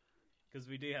 Because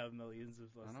we do have millions of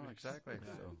listeners. I know, exactly.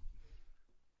 So,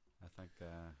 I think...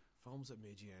 films that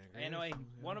made you angry. Anyway,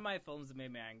 one of my films that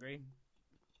made me angry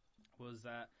was,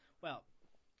 well,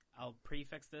 I'll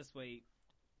prefix this way.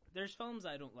 There's films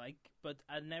I don't like, but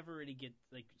I never really get,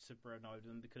 like, super annoyed with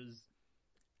them because,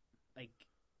 like,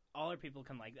 other people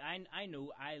can like... I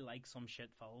know I like some shit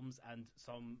films and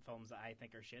some films that I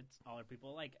think are shit. Other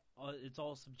people like... it's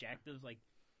all subjective. Like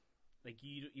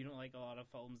you don't like a lot of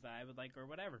films that I would like or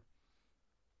whatever.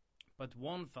 But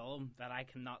one film that I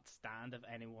cannot stand if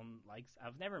anyone likes...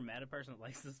 I've never met a person that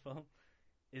likes this film,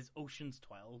 is Ocean's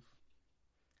 12.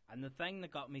 And the thing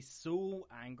that got me so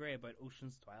angry about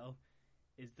Ocean's 12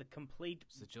 is the complete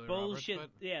bullshit.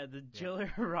 The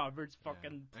Julia Roberts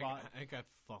fucking plot. I got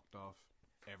fucked off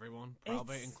everyone,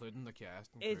 probably including the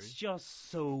cast and crew. It's just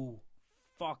so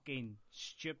fucking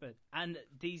stupid. And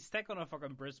they stick on a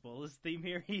fucking Bruce Willis theme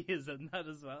here. He is in that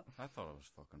as well. I thought it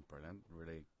was fucking brilliant.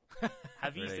 Really.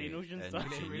 Have you seen Ocean's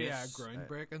 12? Really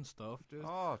groundbreaking stuff.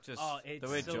 Just the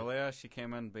way Julia, she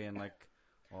came in being like...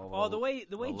 the way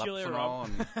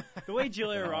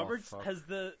Julia Roberts has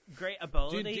the great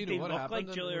ability to look like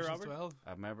Julia Roberts.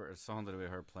 I remember it's something to do with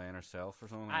her playing herself or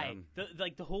something.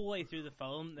 The whole way through the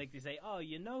film, like they say, "Oh,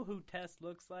 you know who Tess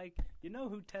looks like? You know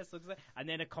who Tess looks like?" And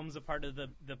then it comes a part of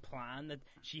the plan that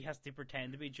she has to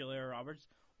pretend to be Julia Roberts.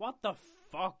 What the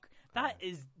fuck? That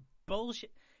is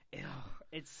bullshit. Ugh,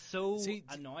 it's so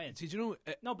annoying. See, do you know?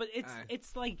 No, but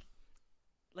it's like.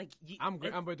 I'm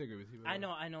about to agree with you. I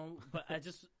know, but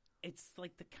it's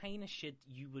like the kind of shit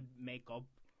you would make up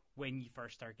when you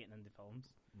first start getting into films.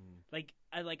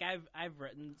 I've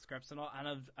written scripts and all, and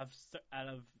I've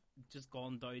just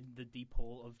gone down the deep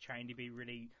hole of trying to be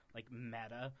really like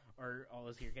meta or all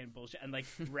this here kind of bullshit and like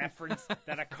reference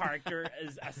that a character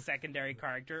is a secondary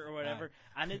character or whatever,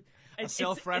 and a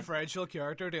self-referential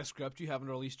character to a script you haven't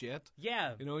released yet.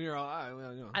 Yeah, you know, you're all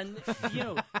and you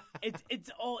know. It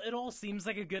all seems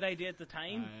like a good idea at the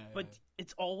time, but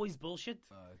it's always bullshit.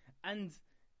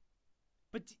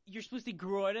 But you're supposed to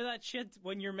grow out of that shit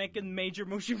when you're making major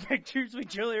motion pictures with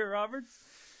Julia Roberts.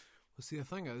 Well, see, the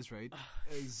thing is, right,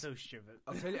 is so stupid.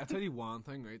 I'll tell you one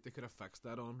thing, right? They could have fixed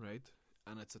that on, right,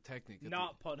 and it's a technique.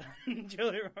 Not put on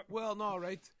Julia Roberts. Well, no,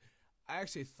 right. I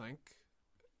actually think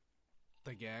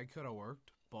the gag could have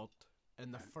worked, but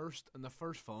in the first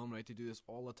film, right, they do this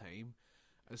all the time.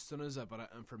 As soon as a bit of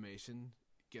information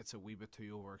gets a wee bit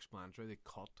too over-explanatory, they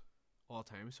cut all the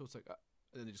time. So it's like,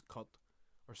 then they just cut,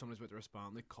 or somebody's about to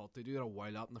respond, they cut. They do that a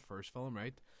while out in the first film,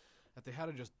 right? If they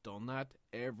had just done that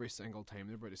every single time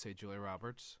they're about to say Julia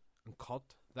Roberts and cut,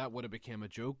 that would have become a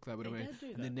joke. That would have been,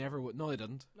 and they never would. No, they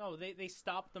didn't. No, they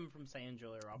stopped them from saying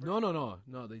Julia Roberts.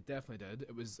 No, they definitely did.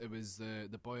 It was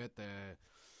the boy at the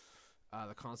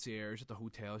concierge at the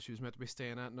hotel she was meant to be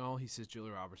staying at and all. He says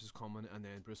Julia Roberts is coming, and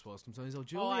then Bruce Willis comes in. He's like,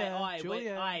 Julia,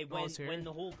 when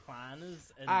the whole plan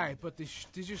is. But they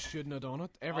just shouldn't have done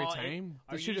it every time.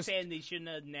 Are you saying they shouldn't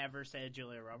have never said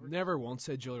Julia Roberts? Never once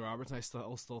said Julia Roberts, and I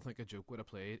still think a joke would have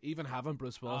played. Even having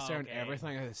Bruce Willis there and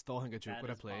everything, I still think a joke would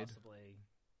have played. Possibly.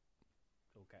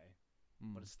 Okay.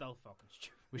 But it's still fucking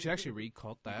stupid. We should actually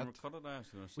recut that.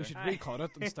 We should recut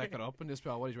it and stick it up and just be,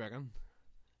 what do you reckon?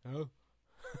 No.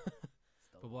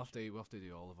 But we'll have to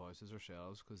do all the voices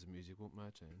ourselves because the music won't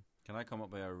match in. Can I come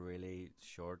up with a really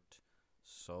short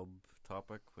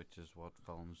sub-topic, which is what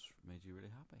films made you really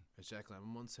happy? As Jack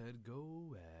Lemmon once said,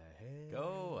 go ahead.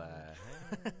 Go ahead.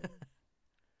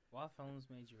 What films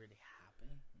made you really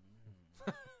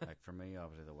happy? Like for me,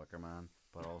 obviously The Wicker Man,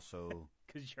 but also...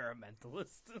 Because you're a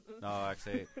mentalist. No,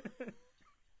 actually...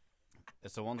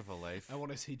 It's a Wonderful Life. I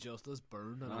want to see Justice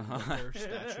burn on a wicker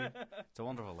statue. It's a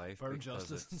Wonderful Life. Burn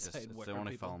Justice it's the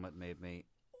only film that made me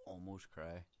almost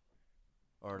cry,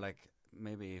 or like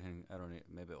maybe even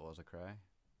maybe it was a cry.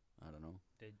 I don't know.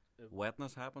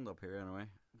 Wetness happened up here anyway,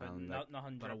 but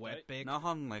nothing. But a wet bake.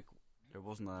 Nothing like there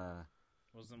wasn't a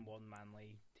Wasn't one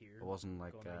manly tear. It wasn't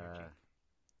like going down your cheek.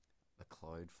 the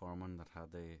cloud forming that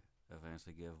had to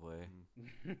eventually give way.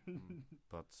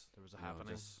 But There was a you know,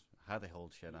 happening. just had to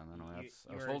hold shit in. Anyway. I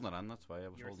you was were- holding it in. That's why I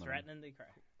was You were holding it in. threatening to cry.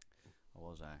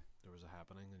 Was I? There was a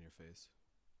happening in your face.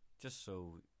 Just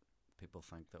so people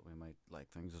think that we might like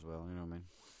things as well. You know what I mean?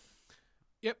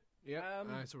 Yep. Yeah.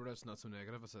 Um, So that's not so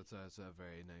negative. It's a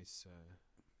very nice,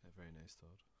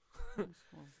 thought. Well,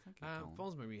 thank you, Colin.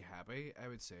 Films made me happy. I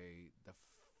would say the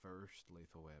first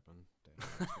Lethal Weapon.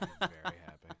 Definitely made me very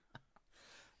happy.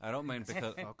 I don't mean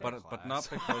because, Fucking but not class.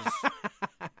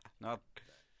 because,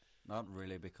 not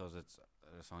really because it's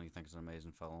only think it's an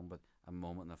amazing film, but a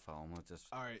moment in the film that just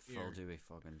All right, filled you with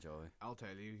fucking joy. I'll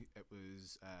tell you, it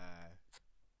was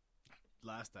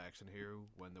Last Action Hero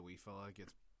when the wee fella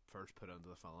gets first put into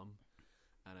the film,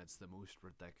 and it's the most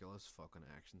ridiculous fucking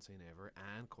action scene ever,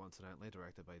 and coincidentally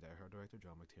directed by Die Hard director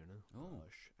John McTiernan. Oh.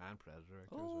 Gosh, and Predator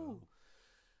director as well.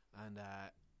 And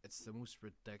it's the most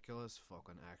ridiculous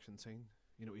fucking action scene.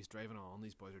 You know, he's driving on,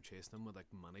 these boys are chasing him with like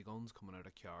money guns coming out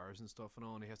of cars and stuff and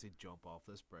all, and he has to jump off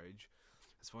this bridge.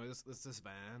 It's funny, this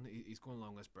van, he's going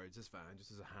along this bridge, this van just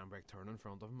has a handbrake turn in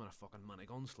front of him and a fucking money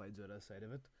gun slides out of the side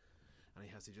of it, and he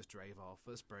has to just drive off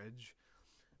this bridge,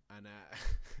 and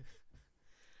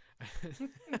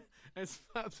it's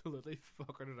absolutely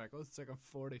fucking ridiculous. It's like a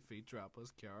 40 feet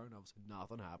dropless car, and obviously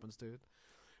nothing happens to it.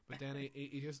 But then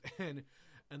he just in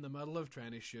the middle of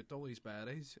trying to shoot all these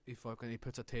baddies, he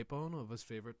puts a tape on of his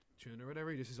favorite tune or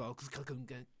whatever. He just is all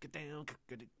get down,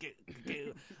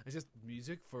 it's just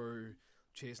music for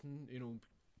chasing, you know,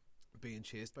 being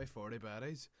chased by 40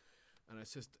 baddies, and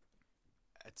it's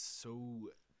so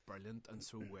brilliant and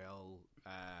so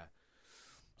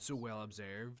well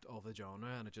observed of the genre,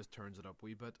 and it just turns it up a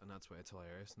wee bit, and that's why it's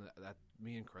hilarious. And that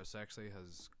me and Chris actually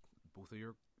has both of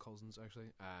your cousins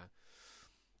actually.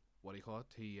 What do you call it?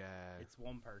 It's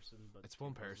one person, but it's two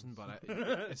one person, cousins.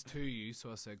 but it's two you.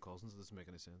 So I said cousins. It doesn't make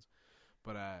any sense.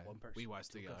 But One person, we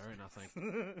watched two together, cousins.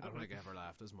 and I don't think I ever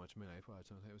laughed as much when I watched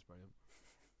it. I think it was brilliant.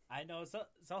 I know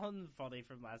something funny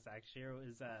from Last Action Hero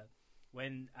is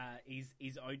when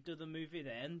he's out of the movie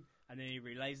then, and then he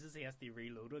realizes he has to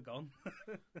reload a gun.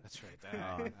 That's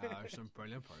right. There's some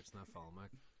brilliant parts in that film.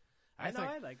 I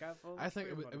like that film. I think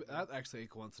It's pretty funny. that actually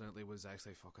coincidentally was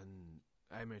actually fucking.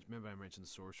 Remember I mentioned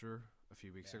Sorcerer a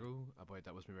few weeks ago about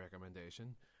that was my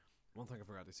recommendation. One thing I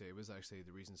forgot to say was actually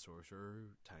the reason Sorcerer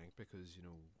tanked, because, you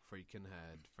know, Friedkin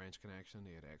had French Connection,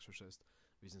 he had Exorcist.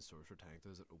 The reason Sorcerer tanked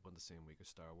is it opened the same week as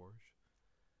Star Wars.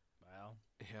 Well,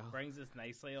 Yeah. brings us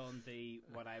nicely on to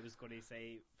what I was going to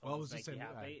say. Well, I was Films just make you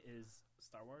saying, happy is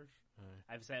Star Wars.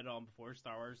 Aye. I've said it on before.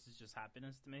 Star Wars is just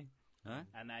happiness to me, Huh?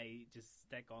 and I just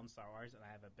stick on Star Wars, and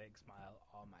I have a big smile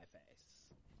on my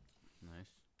face. Nice.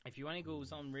 If you want to go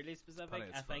something really specific, But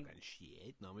it's I think fucking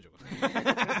shit. No, I'm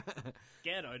joking.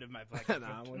 get out of my black. Nah,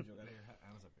 I'm joking.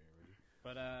 I was a beer.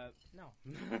 But no.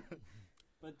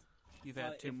 But You've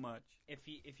Well, had too much.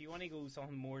 if you want to go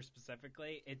something more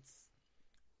specifically, it's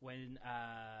when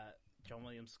John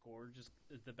Williams score, just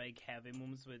the big heavy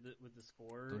moments with the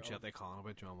score. Don't shut that con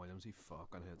about John Williams. He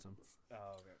fucking hits him. Oh,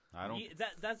 okay. I don't.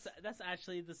 That's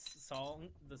actually the sound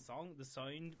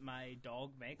my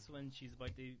dog makes when she's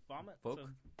about to vomit. Folk? So,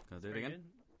 Can I do very it again?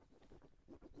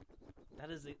 good. That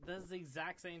is the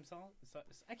exact same song. So,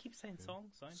 I keep saying song.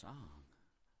 Song.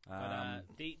 But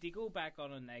they go back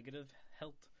on a negative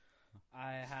hilt.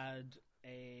 I had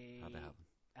How'd that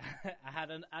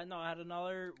happen? I had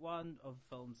another one of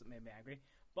films that made me angry,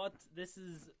 but this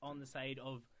is on the side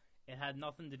of it had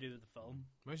nothing to do with the film.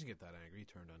 Imagine you get that angry,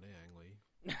 turned on to Ang Lee.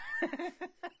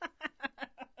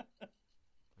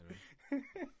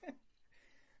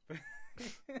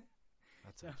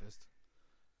 That's it, just.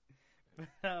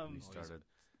 He Um, started.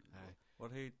 Aye.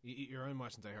 What he You're on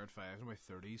watching Die Hard 5, and my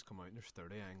 30s come out, and there's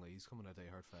 30 Ang Lees coming out of Die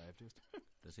Hard 5, just.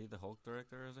 is he the Hulk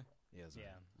director? Is he? Yes,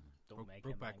 yeah, don't make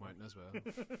him Brokeback angry. Mountain as well.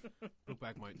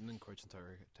 Brokeback Mountain and Crouching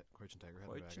Tiger had a Crouching dragon.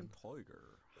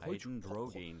 Tiger. Hayden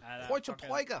Drogen. Crouching fucking-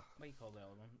 Tiger! What do you call the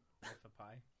other one? Life of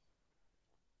Pi.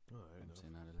 Oh, I I haven't know.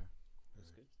 seen that either.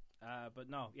 That's good. But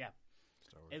no, yeah,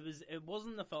 Star Wars. it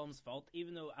wasn't the film's fault.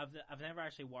 Even though I've never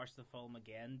actually watched the film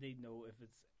again to know if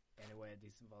it's anyway a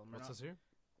decent film or What's not. this here?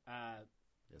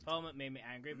 The film that made me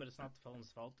angry, but it's not the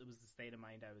film's fault. It was the state of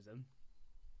mind I was in.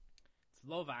 It's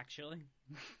Love Actually,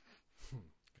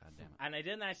 God damn it. and I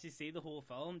didn't actually see the whole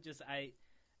film. Just I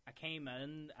came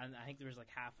in, and I think there was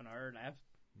like half an hour left,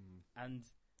 and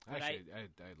but Actually,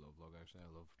 I love Love Actually.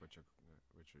 I love Richard.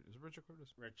 Is it Richard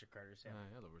Curtis? Richard Curtis, yeah.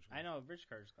 Aye, I love Richard. I know Richard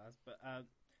Curtis class, but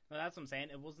no, that's what I'm saying.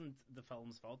 It wasn't the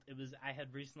film's fault. It was I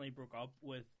had recently broke up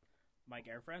with my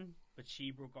girlfriend, but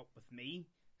she broke up with me,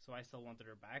 so I still wanted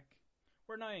her back.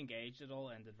 we're now engaged. It all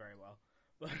ended very well,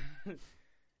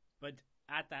 but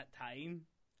at that time,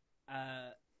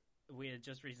 we had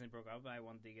just recently broke up, and I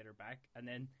wanted to get her back. And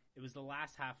then it was the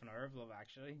last half an hour of Love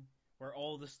Actually, where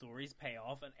all the stories pay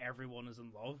off and everyone is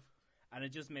in love, and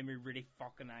it just made me really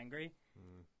fucking angry.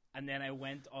 And then I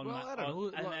went on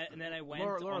and then I went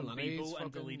on Bebo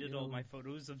and deleted all my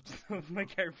photos of my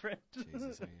girlfriend.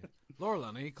 Jesus, Laura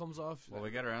Linney comes off. Well,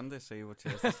 we get her in to see what she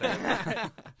has to say.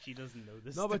 She doesn't know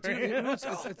this. No, but story.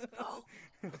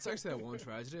 It's actually that one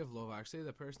tragedy of Love Actually.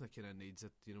 The person that kind of needs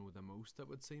it, the most, it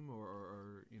would seem,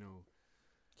 or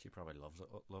she probably loves it.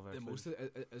 Love Actually. The most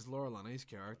is Laura Linney's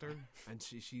character, and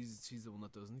she's the one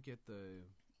that doesn't get the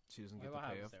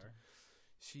payoff.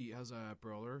 She has a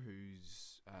brother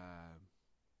who's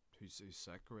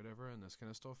sick or whatever, and this kind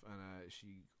of stuff, and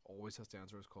she always has to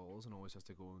answer his calls and always has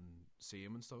to go and see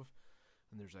him and stuff.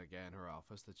 And there's a guy in her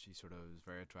office that she sort of is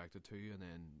very attracted to, and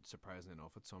then surprisingly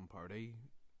enough, at some party,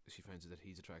 she finds out that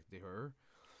he's attracted to her.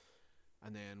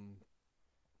 And then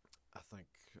I think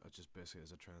just basically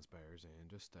as it transpires, and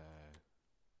just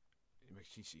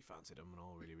she fancied him and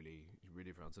all, really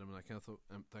fancied him and that kind of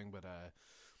thing, but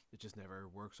it just never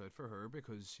works out for her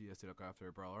because she has to look after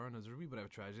her brother, and there's a wee bit of a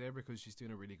tragedy there because she's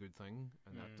doing a really good thing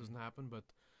and that doesn't happen. But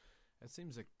it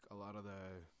seems like a lot of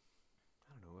the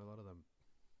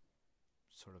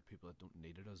sort of people that don't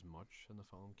need it as much in the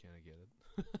film kind of get it.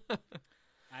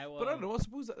 But I don't know, I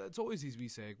suppose it's always these wee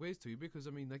segues too, because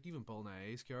I mean, like, even Bill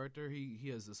Nye's character, he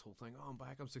has this whole thing, I'm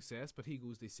back, I'm success, but he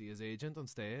goes to see his agent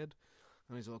instead.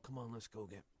 And he's like, come on, let's go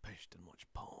get pished and watch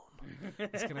porn.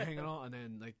 It's kind of hanging on, and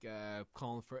then like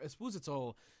calling for. I suppose it's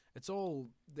all.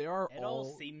 They are. It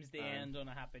all seems to end on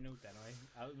a happy note. Anyway,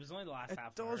 it was only the last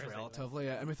half. It does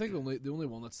relatively. I mean, I think the only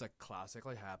one that's like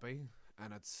classically happy,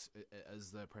 and it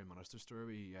is the Prime Minister's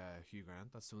story, Hugh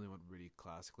Grant. That's the only one really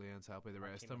classically ends happy. The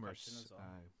rest of them are.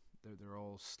 They're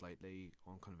all slightly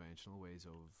unconventional ways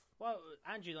of. Well,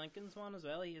 Andrew Lincoln's one as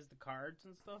well. He has the cards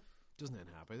and stuff. Doesn't end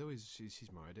happy though. She's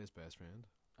married to his best friend.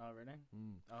 Oh really?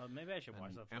 Oh, maybe I should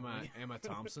watch that. Emma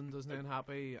Thompson doesn't end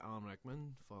happy. Alan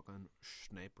Rickman, fucking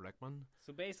Snape Rickman.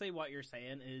 So basically, what you're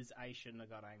saying is I shouldn't have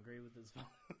got angry with this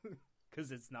film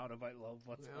because it's not about love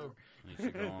whatsoever. You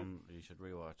should go on. You should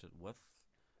rewatch it with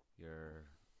your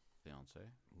fiance.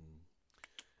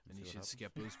 And you should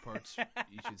skip those parts.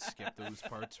 You should skip those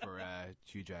parts where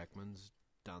Hugh Jackman's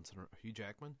dancing. Hugh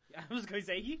Jackman. I was going to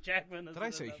say Hugh Jackman. Did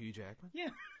I say Hugh Jackman? Yeah.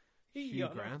 Hugh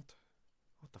Grant.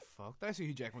 What the fuck? Did I say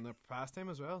Hugh Jackman in the past time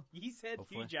as well? You said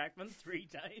Hugh Jackman 3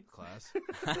 times. Class.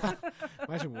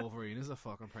 Imagine Wolverine is a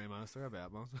fucking Prime Minister. I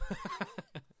bet, man.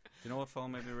 Do you know what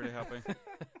film made me really happy?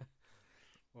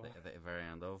 The very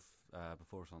end of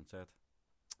Before Sunset.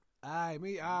 Aye,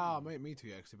 me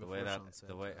too. Actually, Before Sunset.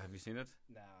 Have you seen it?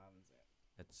 No, I haven't seen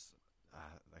it. It's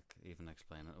like, even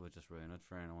explain it would just ruin it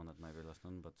for anyone that might be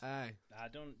listening. But aye,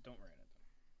 don't ruin it.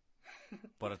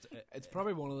 But it's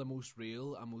probably one of the most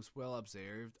real and most well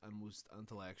observed and most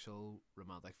intellectual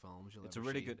romantic films you'll ever see. It's a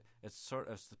really good. It's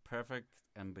the perfect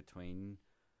in between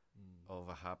of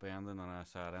a happy ending and a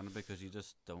sad ending, because you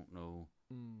just don't know.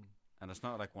 And it's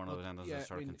not like one of those endings that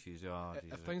sort of confuse you.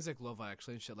 Things like Love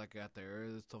Actually and shit like that,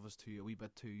 the stuff is a wee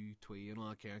bit too twee and all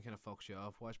that kind of fucks you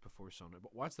off. Watch Before Sunrise,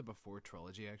 but watch the Before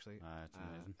trilogy actually. It's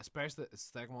amazing. Especially the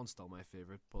second one's still my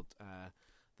favourite, but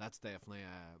that's definitely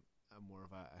a more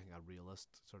of a realist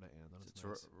sort of ending. It's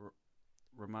nice.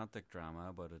 Romantic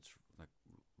drama, but it's like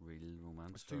real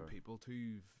romance. It's two people,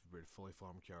 two fully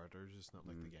formed characters. It's not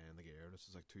like the guy and the girl. This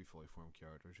is like two fully formed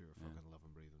characters who are fucking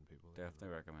living, breathing people.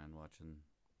 Definitely recommend watching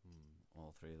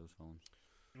all three of those films.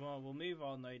 Well, we'll move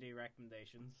on now to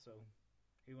recommendations. So,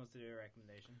 who wants to do a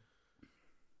recommendation?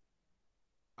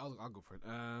 I'll go for it.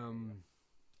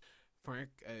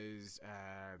 Frank is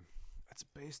it's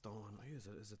based on who is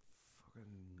it? Is it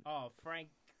fucking Frank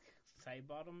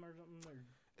Sidebottom or something? Or?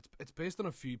 It's based on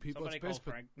a few people. Somebody it's based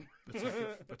called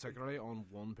Frank. particularly on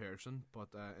one person. But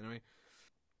anyway,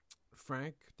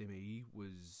 Frank to me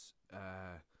was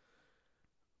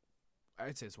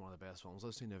I'd say it's one of the best films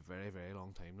I've seen in a very, very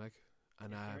long time. Like,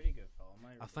 and it's a really good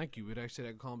film. I think you would actually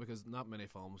like Colin, because not many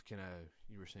films kind of,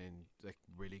 you were saying, like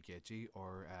really get you,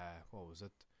 or what was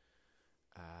it?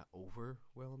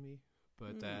 Overwhelm me.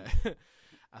 But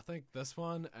I think this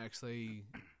one actually,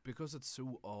 because it's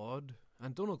so odd,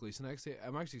 and Donald Gleeson actually,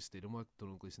 I'm actually stating what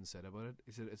Donald Gleeson said about it.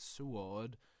 He said it's so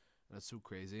odd and it's so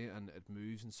crazy and it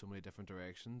moves in so many different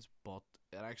directions, but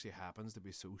it actually happens to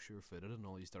be so sure-footed in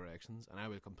all these directions. And I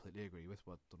would completely agree with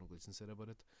what Donald Gleeson said about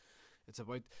it. it's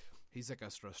about he's like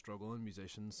a sort of struggling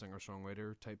musician, singer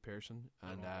songwriter type person,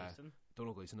 and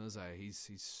Donald Gleeson is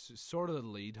he's sort of the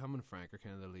lead. Him and Frank are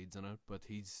kind of the leads in it, but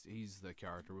he's the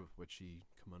character with which he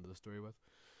come into the story with.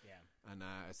 Yeah, and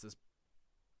it's this.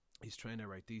 He's trying to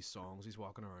write these songs. He's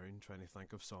walking around trying to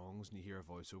think of songs, and you hear a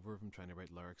voiceover of him trying to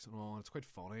write lyrics and all. And it's quite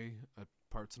funny at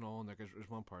parts and all. And there's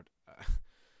one part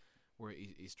where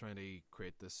he's trying to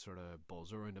create this sort of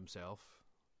buzz around himself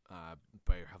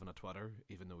by having a Twitter,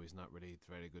 even though he's not really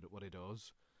very good at what he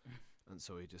does. And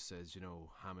so he just says,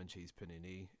 ham and cheese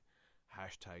panini,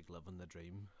 # living the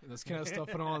dream, and this kind of stuff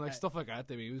and all, like stuff like that.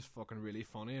 To me, was fucking really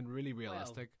funny and really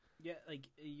realistic. Well, yeah, like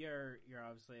you're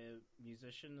obviously a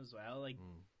musician as well. Like,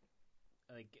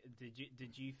 like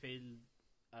did you feel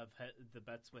I've hit the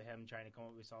bits with him trying to come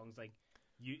up with songs like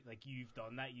you've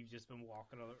done that? You've just been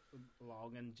walking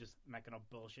along and just making up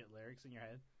bullshit lyrics in your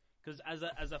head. Because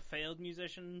as a failed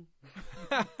musician,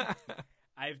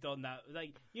 I've done that.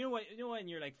 Like you know when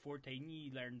you're like 14,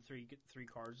 you learn three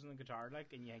chords on the guitar,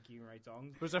 like, and you think you can write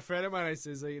songs. There's a friend of mine who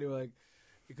says that, like,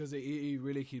 because he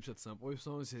really keeps it simple with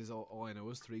songs. He says all I know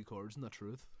is 3 chords and the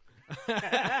truth.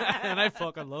 And I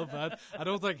fucking love that. I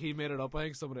don't think he made it up. I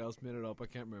think somebody else made it up. I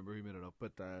can't remember who made it up.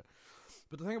 But the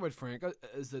thing about Frank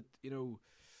is that, look,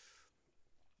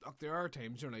 there are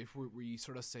times in your life where you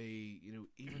sort of say,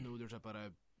 even though there's a bit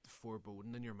of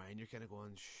foreboding in your mind, you're kind of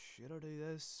going, should I do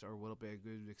this, or will it be a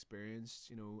good experience?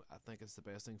 I think it's the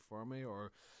best thing for me.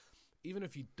 Or even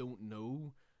if you don't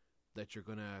know that you're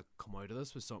gonna come out of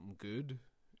this with something good,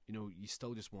 you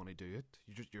still just want to do it.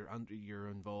 You're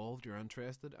involved, you're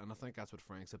interested, and I think that's what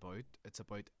Frank's about. It's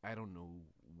about, I don't know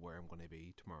where I'm going to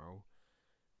be tomorrow,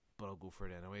 but I'll go for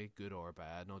it anyway, good or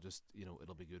bad, and I'll just,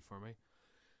 it'll be good for me.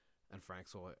 And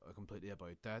Frank's all completely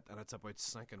about that, and it's about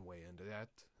sinking way into that,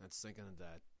 and sinking into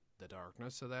that, the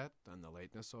darkness of that, and the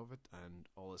lightness of it, and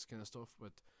all this kind of stuff.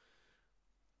 But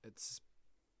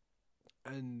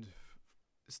and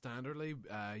standardly,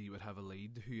 you would have a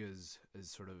lead who is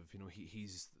sort of,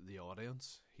 he's the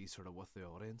audience, he's sort of with the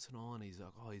audience and all, and he's like,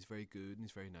 oh, he's very good, and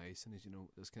he's very nice, and he's,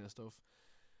 this kind of stuff.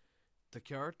 The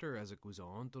character, as it goes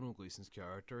on, Donald Gleeson's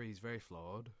character, he's very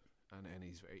flawed, and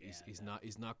he's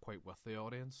not quite with the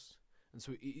audience, and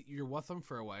so you're with him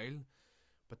for a while,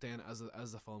 but then as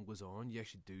the film goes on, you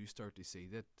actually do start to see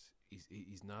that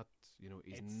he's not,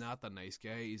 he's not the nice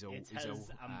guy. His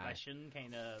ambition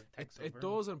kind of takes over. It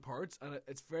does in parts, and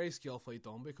it's very skillfully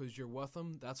done, because you're with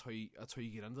him. That's how you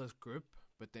get into this group.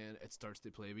 But then it starts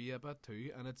to play with you a bit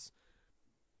too, and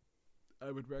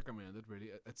I would recommend it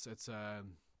really. It's a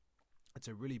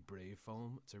really brave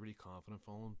film. It's a really confident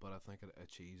film, but I think it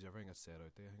achieves everything it set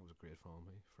out there. I think it was a great film,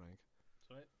 Frank.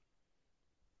 Sweet.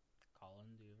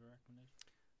 Colin, do you have a recommendation?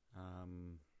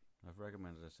 I've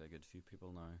recommended this to a good few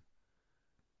people now.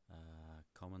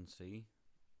 Come and See.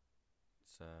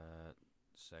 It's a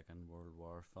Second World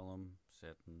War film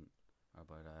set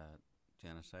about a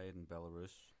genocide in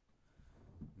Belarus.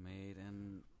 Made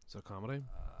in. Is it a comedy?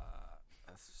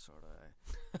 Sort of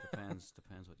depends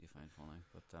what you find funny.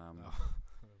 But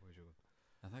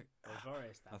I think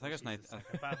it's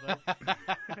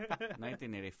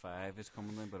 1985 is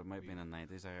coming in, but it might be in the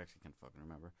 90s. I actually can't fucking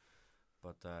remember.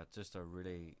 But just a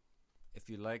really, if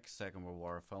you like Second World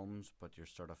War films, but you're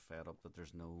sort of fed up that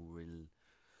there's nothing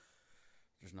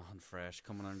fresh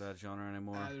coming into that genre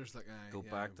anymore. Go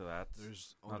back to that.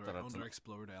 There's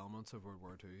underexplored elements of World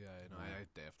War II. I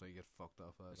definitely get fucked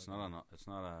off that. It's not an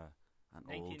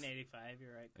 1985.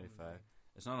 You're right. 85.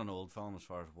 It's not an old film as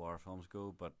far as war films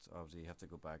go, but obviously you have to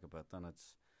go back a bit. And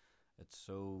it's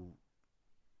so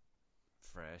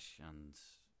fresh, and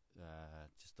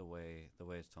just the way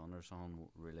it's done. There's something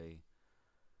really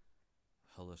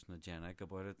hallucinogenic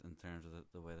about it in terms of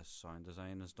the way the sound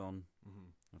design is done.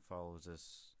 Mm-hmm. It follows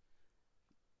this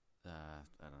I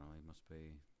don't know, he must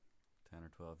be 10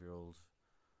 or 12-year-old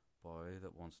boy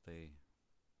that wants to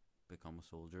become a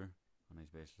soldier, and he's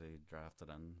basically drafted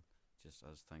in just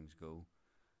as things go,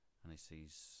 and he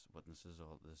witnesses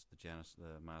all this, the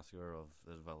massacre of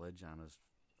this village and his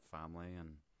family,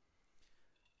 and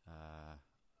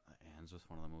it ends with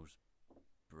one of the most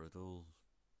brutal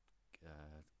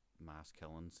mass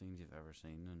killing scenes you've ever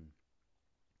seen, and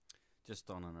just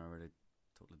done in a really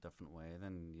totally different way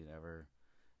than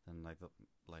like the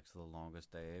likes of The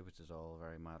Longest Day, which is all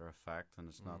very matter of fact, and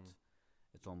it's not.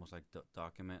 It's almost like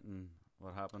documenting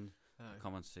what happened.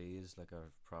 Come and See is like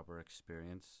a proper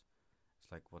experience.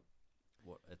 It's like what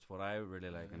I really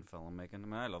like in filmmaking. I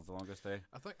mean, I love The Longest Day.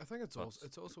 I think it's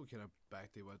also kind of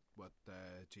back to what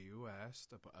Gio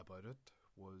asked about it,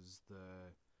 was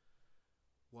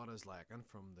what is lacking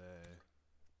from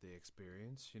the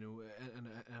experience, you know, and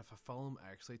if a film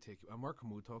actually and Mark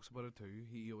Kermode talks about it too.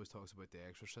 He always talks about The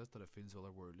Exorcist, that it feels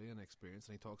otherworldly and experience,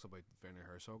 and he talks about Werner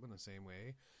Herzog in the same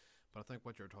way. But I think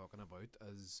what you're talking about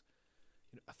is,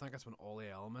 you know, I think it's when all the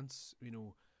elements, you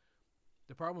know,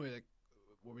 the problem with, like,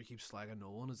 what we keep slagging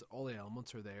Nolan is all the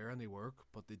elements are there and they work,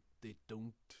 but they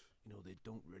don't, you know, they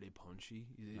don't really punch you.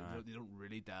 They don't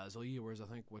really dazzle you. Whereas I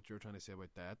think what you're trying to say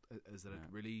about that is that it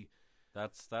really.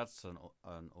 That's an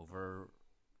over.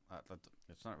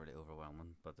 It's not really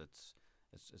overwhelming, but it's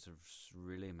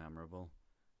really memorable,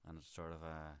 and it's sort of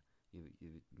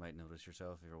you might notice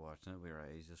yourself if you're watching it with your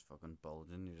eyes just fucking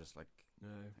bulging. You're just like,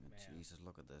 Jesus,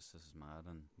 look at this. This is mad.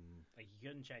 And like, you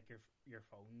couldn't check your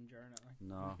phone during it. Like.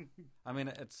 No, I mean,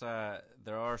 it's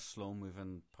there are slow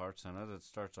moving parts in it. It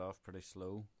starts off pretty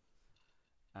slow,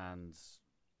 and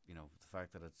you know, the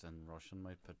fact that it's in Russian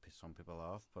might put some people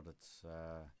off, but it's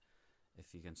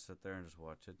if you can sit there and just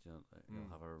watch it, you'll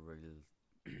have a real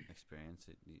experience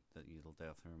that you'll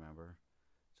definitely remember.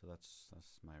 So that's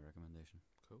my recommendation.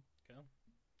 Cool.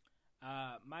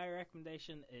 My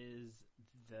recommendation is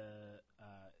the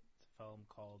film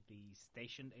called The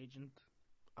Station Agent.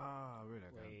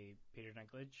 Really? With Peter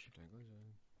Dinklage.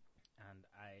 And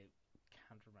I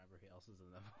can't remember who else is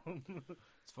in the film.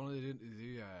 It's funny they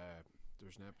do.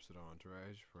 There's an episode of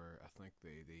Entourage where I think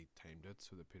they timed it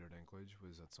so that Peter Dinklage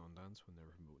was at Sundance when they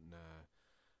were promoting a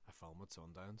film at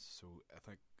Sundance. So I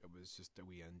think it was just a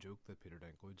wee in joke that Peter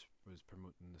Dinklage was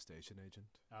promoting The Station Agent.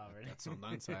 Oh, really? At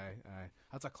Sundance.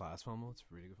 That's a class film. It's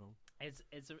a really good film. It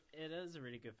is a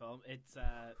really good film. It's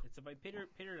about Peter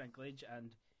Dinklage,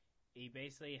 and he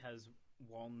basically has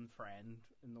one friend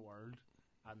in the world,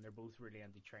 and they're both really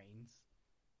into trains.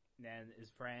 And then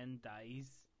his friend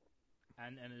dies.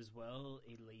 And as well,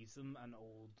 he leaves them an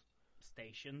old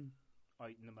station out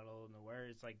in the middle of nowhere.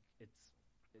 It's like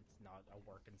it's not a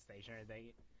working station or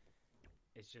anything.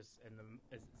 It's just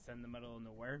in the middle of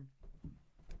nowhere.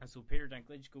 And so Peter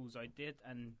Dinklage goes out to it,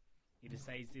 and he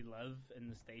decides to live in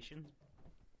the station.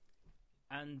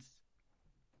 And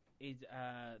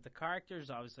the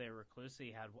character's obviously a recluse.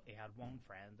 He had one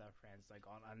friend. That friend's like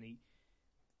on, and he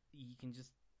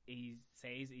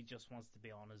says he just wants to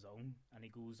be on his own, and he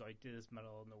goes out to this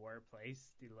middle of nowhere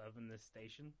place to live in this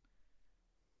station.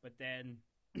 But then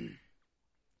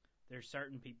there's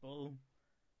certain people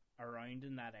around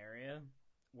in that area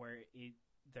where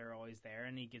they're always there,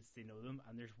 and he gets to know them.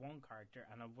 And there's one character,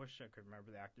 and I wish I could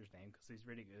remember the actor's name because he's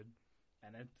really good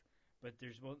in it. But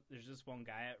there's this one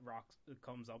guy that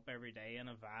comes up every day in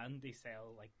a van. They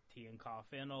sell like tea and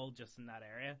coffee and all just in that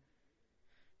area.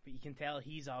 But you can tell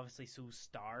he's obviously so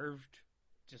starved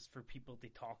just for people to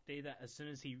talk to that as soon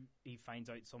as he finds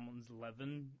out someone's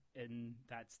living in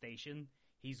that station,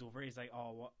 he's over. He's like,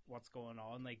 oh, what's going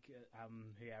on? Like,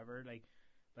 whoever, like,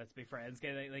 let's be friends.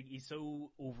 Like he's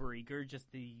so overeager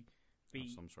just to be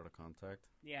have some sort of contact.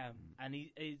 Yeah, and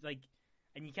he's like,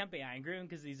 and you can't be angry at him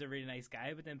because he's a really nice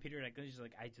guy. But then Peter Dinklage is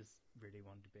like, I just really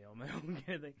want to be on my own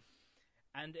kind of thing.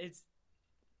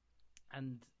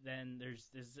 And then there's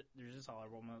this other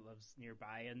woman that lives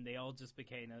nearby, and they all just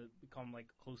become like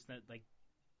close knit. Like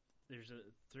there's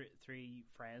three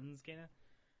friends kind of,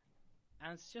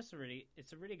 and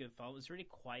it's a really good film. It's a really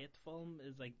quiet film.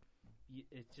 It's like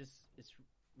it's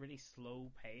really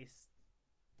slow paced,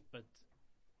 but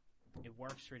it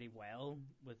works really well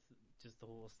with just the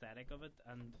whole aesthetic of it,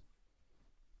 and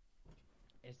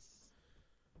it's.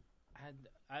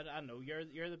 I don't know.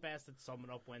 You're the best at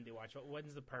summing up when to watch.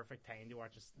 When's the perfect time to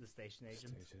watch The Station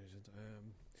Agent? Station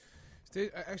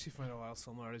Agent. I actually find a lot of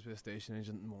similarities with The Station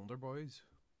Agent and Wonder Boys.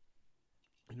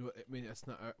 You know, I mean, it's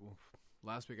not.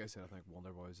 Last week I said I think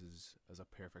Wonder Boys is a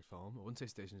perfect film. I wouldn't say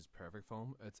Station is a perfect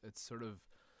film. It's sort of.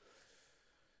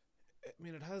 I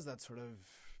mean, it has that sort of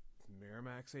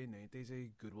Miramax-y, 90s-y,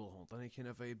 Good Will Hunting kind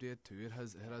of vibe to it too. It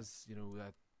has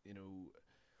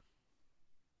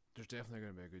there's definitely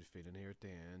going to be a good feeling here at the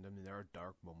end. I mean, there are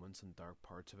dark moments and dark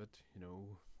parts of it,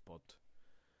 but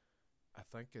I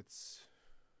think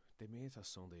they made it a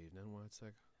Sunday evening when it's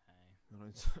like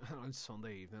on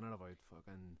Sunday evening at about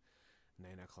fucking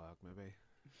 9 o'clock maybe.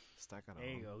 Stick it on.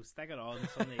 There you go, stick it on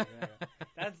Sunday evening.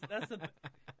 I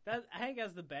think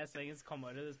that's the best thing that's come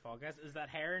out of this podcast is that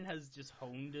Heron has just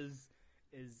honed his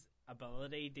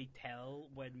ability to tell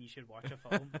when you should watch a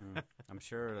film. I'm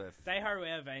sure if Die Hard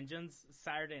Way of Vengeance,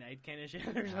 Saturday night kind of shit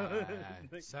or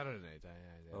something. Saturday night.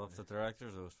 Well, if the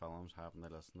directors of those films happen to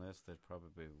listen to this, they'd probably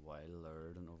be wild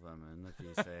lured and over the moon if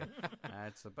you say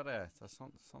it's a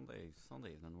Sunday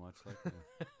evening watch.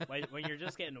 Like, when you're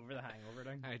just getting over the hangover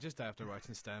thing. Just after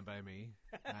watching Stand By Me,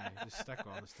 just stick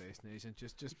on The Station Agent.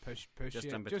 Just push just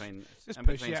you, in between, just in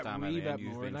push between you Stand By a wee Me bit and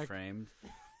You've more, Been like. Framed.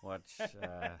 watch.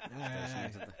 Aye.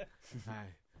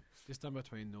 Just in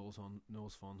between Noel's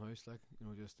Funhouse, like, you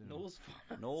know, just... You know.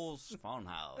 Noel's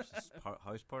Funhouse. It's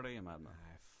house party, you madman.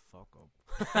 Aye, fuck up.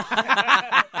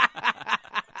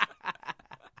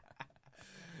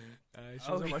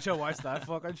 She's much I watched that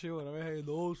fucking show and I'm hey,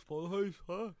 Noel's Funhouse,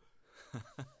 huh?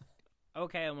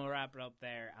 Okay, and we'll wrap it up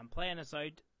there. I'm playing us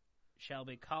out. Shall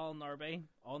be Colin Norby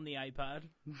on the iPad.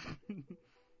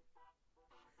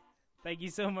 Thank you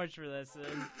so much for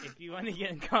listening. If you want to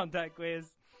get in contact with us,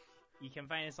 you can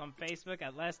find us on Facebook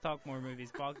at Let's Talk More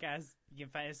Movies Podcast. You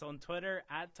can find us on Twitter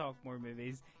at Talk More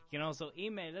Movies. You can also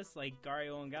email us like Gary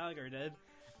Owen Gallagher did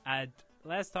at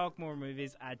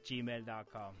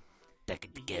letstalkmoremovies@gmail.com.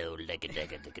 Chicken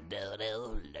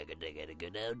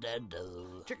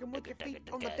with your feet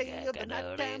on the day of the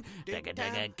night.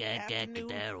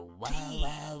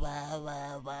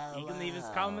 You can leave us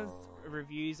comments,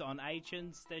 reviews on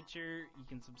iTunes, Stitcher. You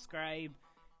can subscribe.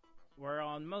 We're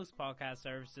on most podcast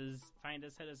services. Find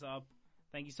us, hit us up.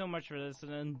 Thank you so much for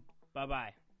listening.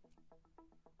 Bye-bye.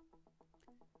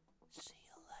 See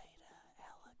you later,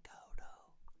 Alicoto.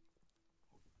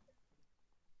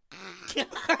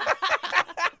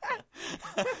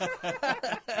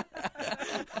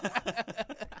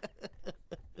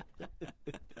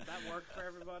 Does that work for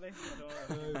everybody? I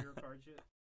don't know your card shit.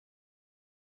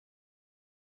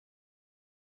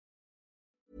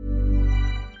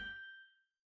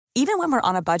 Even when we're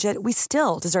on a budget, we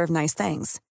still deserve nice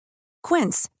things.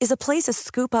 Quince is a place to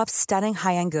scoop up stunning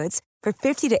high-end goods for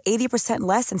 50 to 80%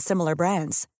 less than similar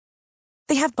brands.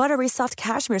 They have buttery soft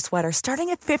cashmere sweaters starting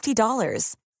at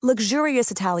 $50,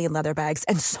 luxurious Italian leather bags,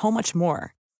 and so much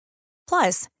more.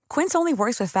 Plus, Quince only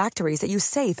works with factories that use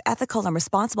safe, ethical, and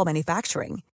responsible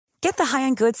manufacturing. Get the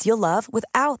high-end goods you'll love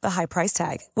without the high price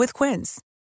tag with Quince.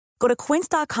 Go to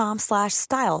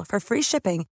quince.com/style for free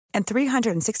shipping and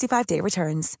 365-day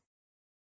returns.